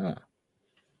a head, huh?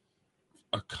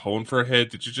 A cone for a head?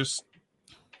 Did you just...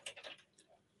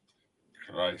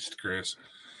 Christ, Chris.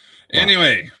 What?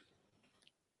 Anyway,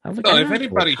 so if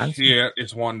anybody here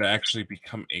is wanting to actually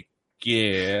become a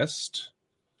guest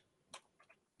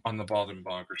on the Bald and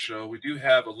Bonkers show, we do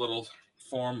have a little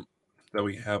form that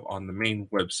we have on the main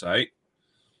website.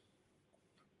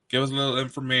 Give us a little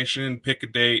information, pick a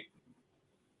date.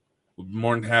 We'll be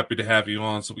more than happy to have you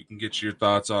on so we can get your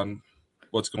thoughts on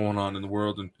what's going on in the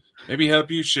world and maybe help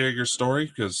you share your story,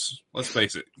 because let's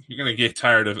face it, you're going to get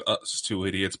tired of us two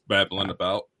idiots babbling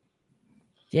about.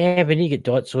 Yeah, we need to get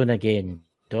Dots on again.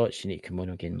 Dots, you need to come on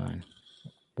again, man.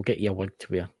 We'll get you a wig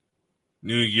to wear.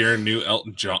 New year, new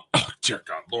Elton John. Oh, dear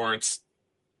God, Lawrence.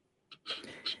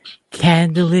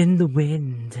 Candle in the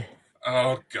wind.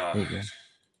 Oh, God.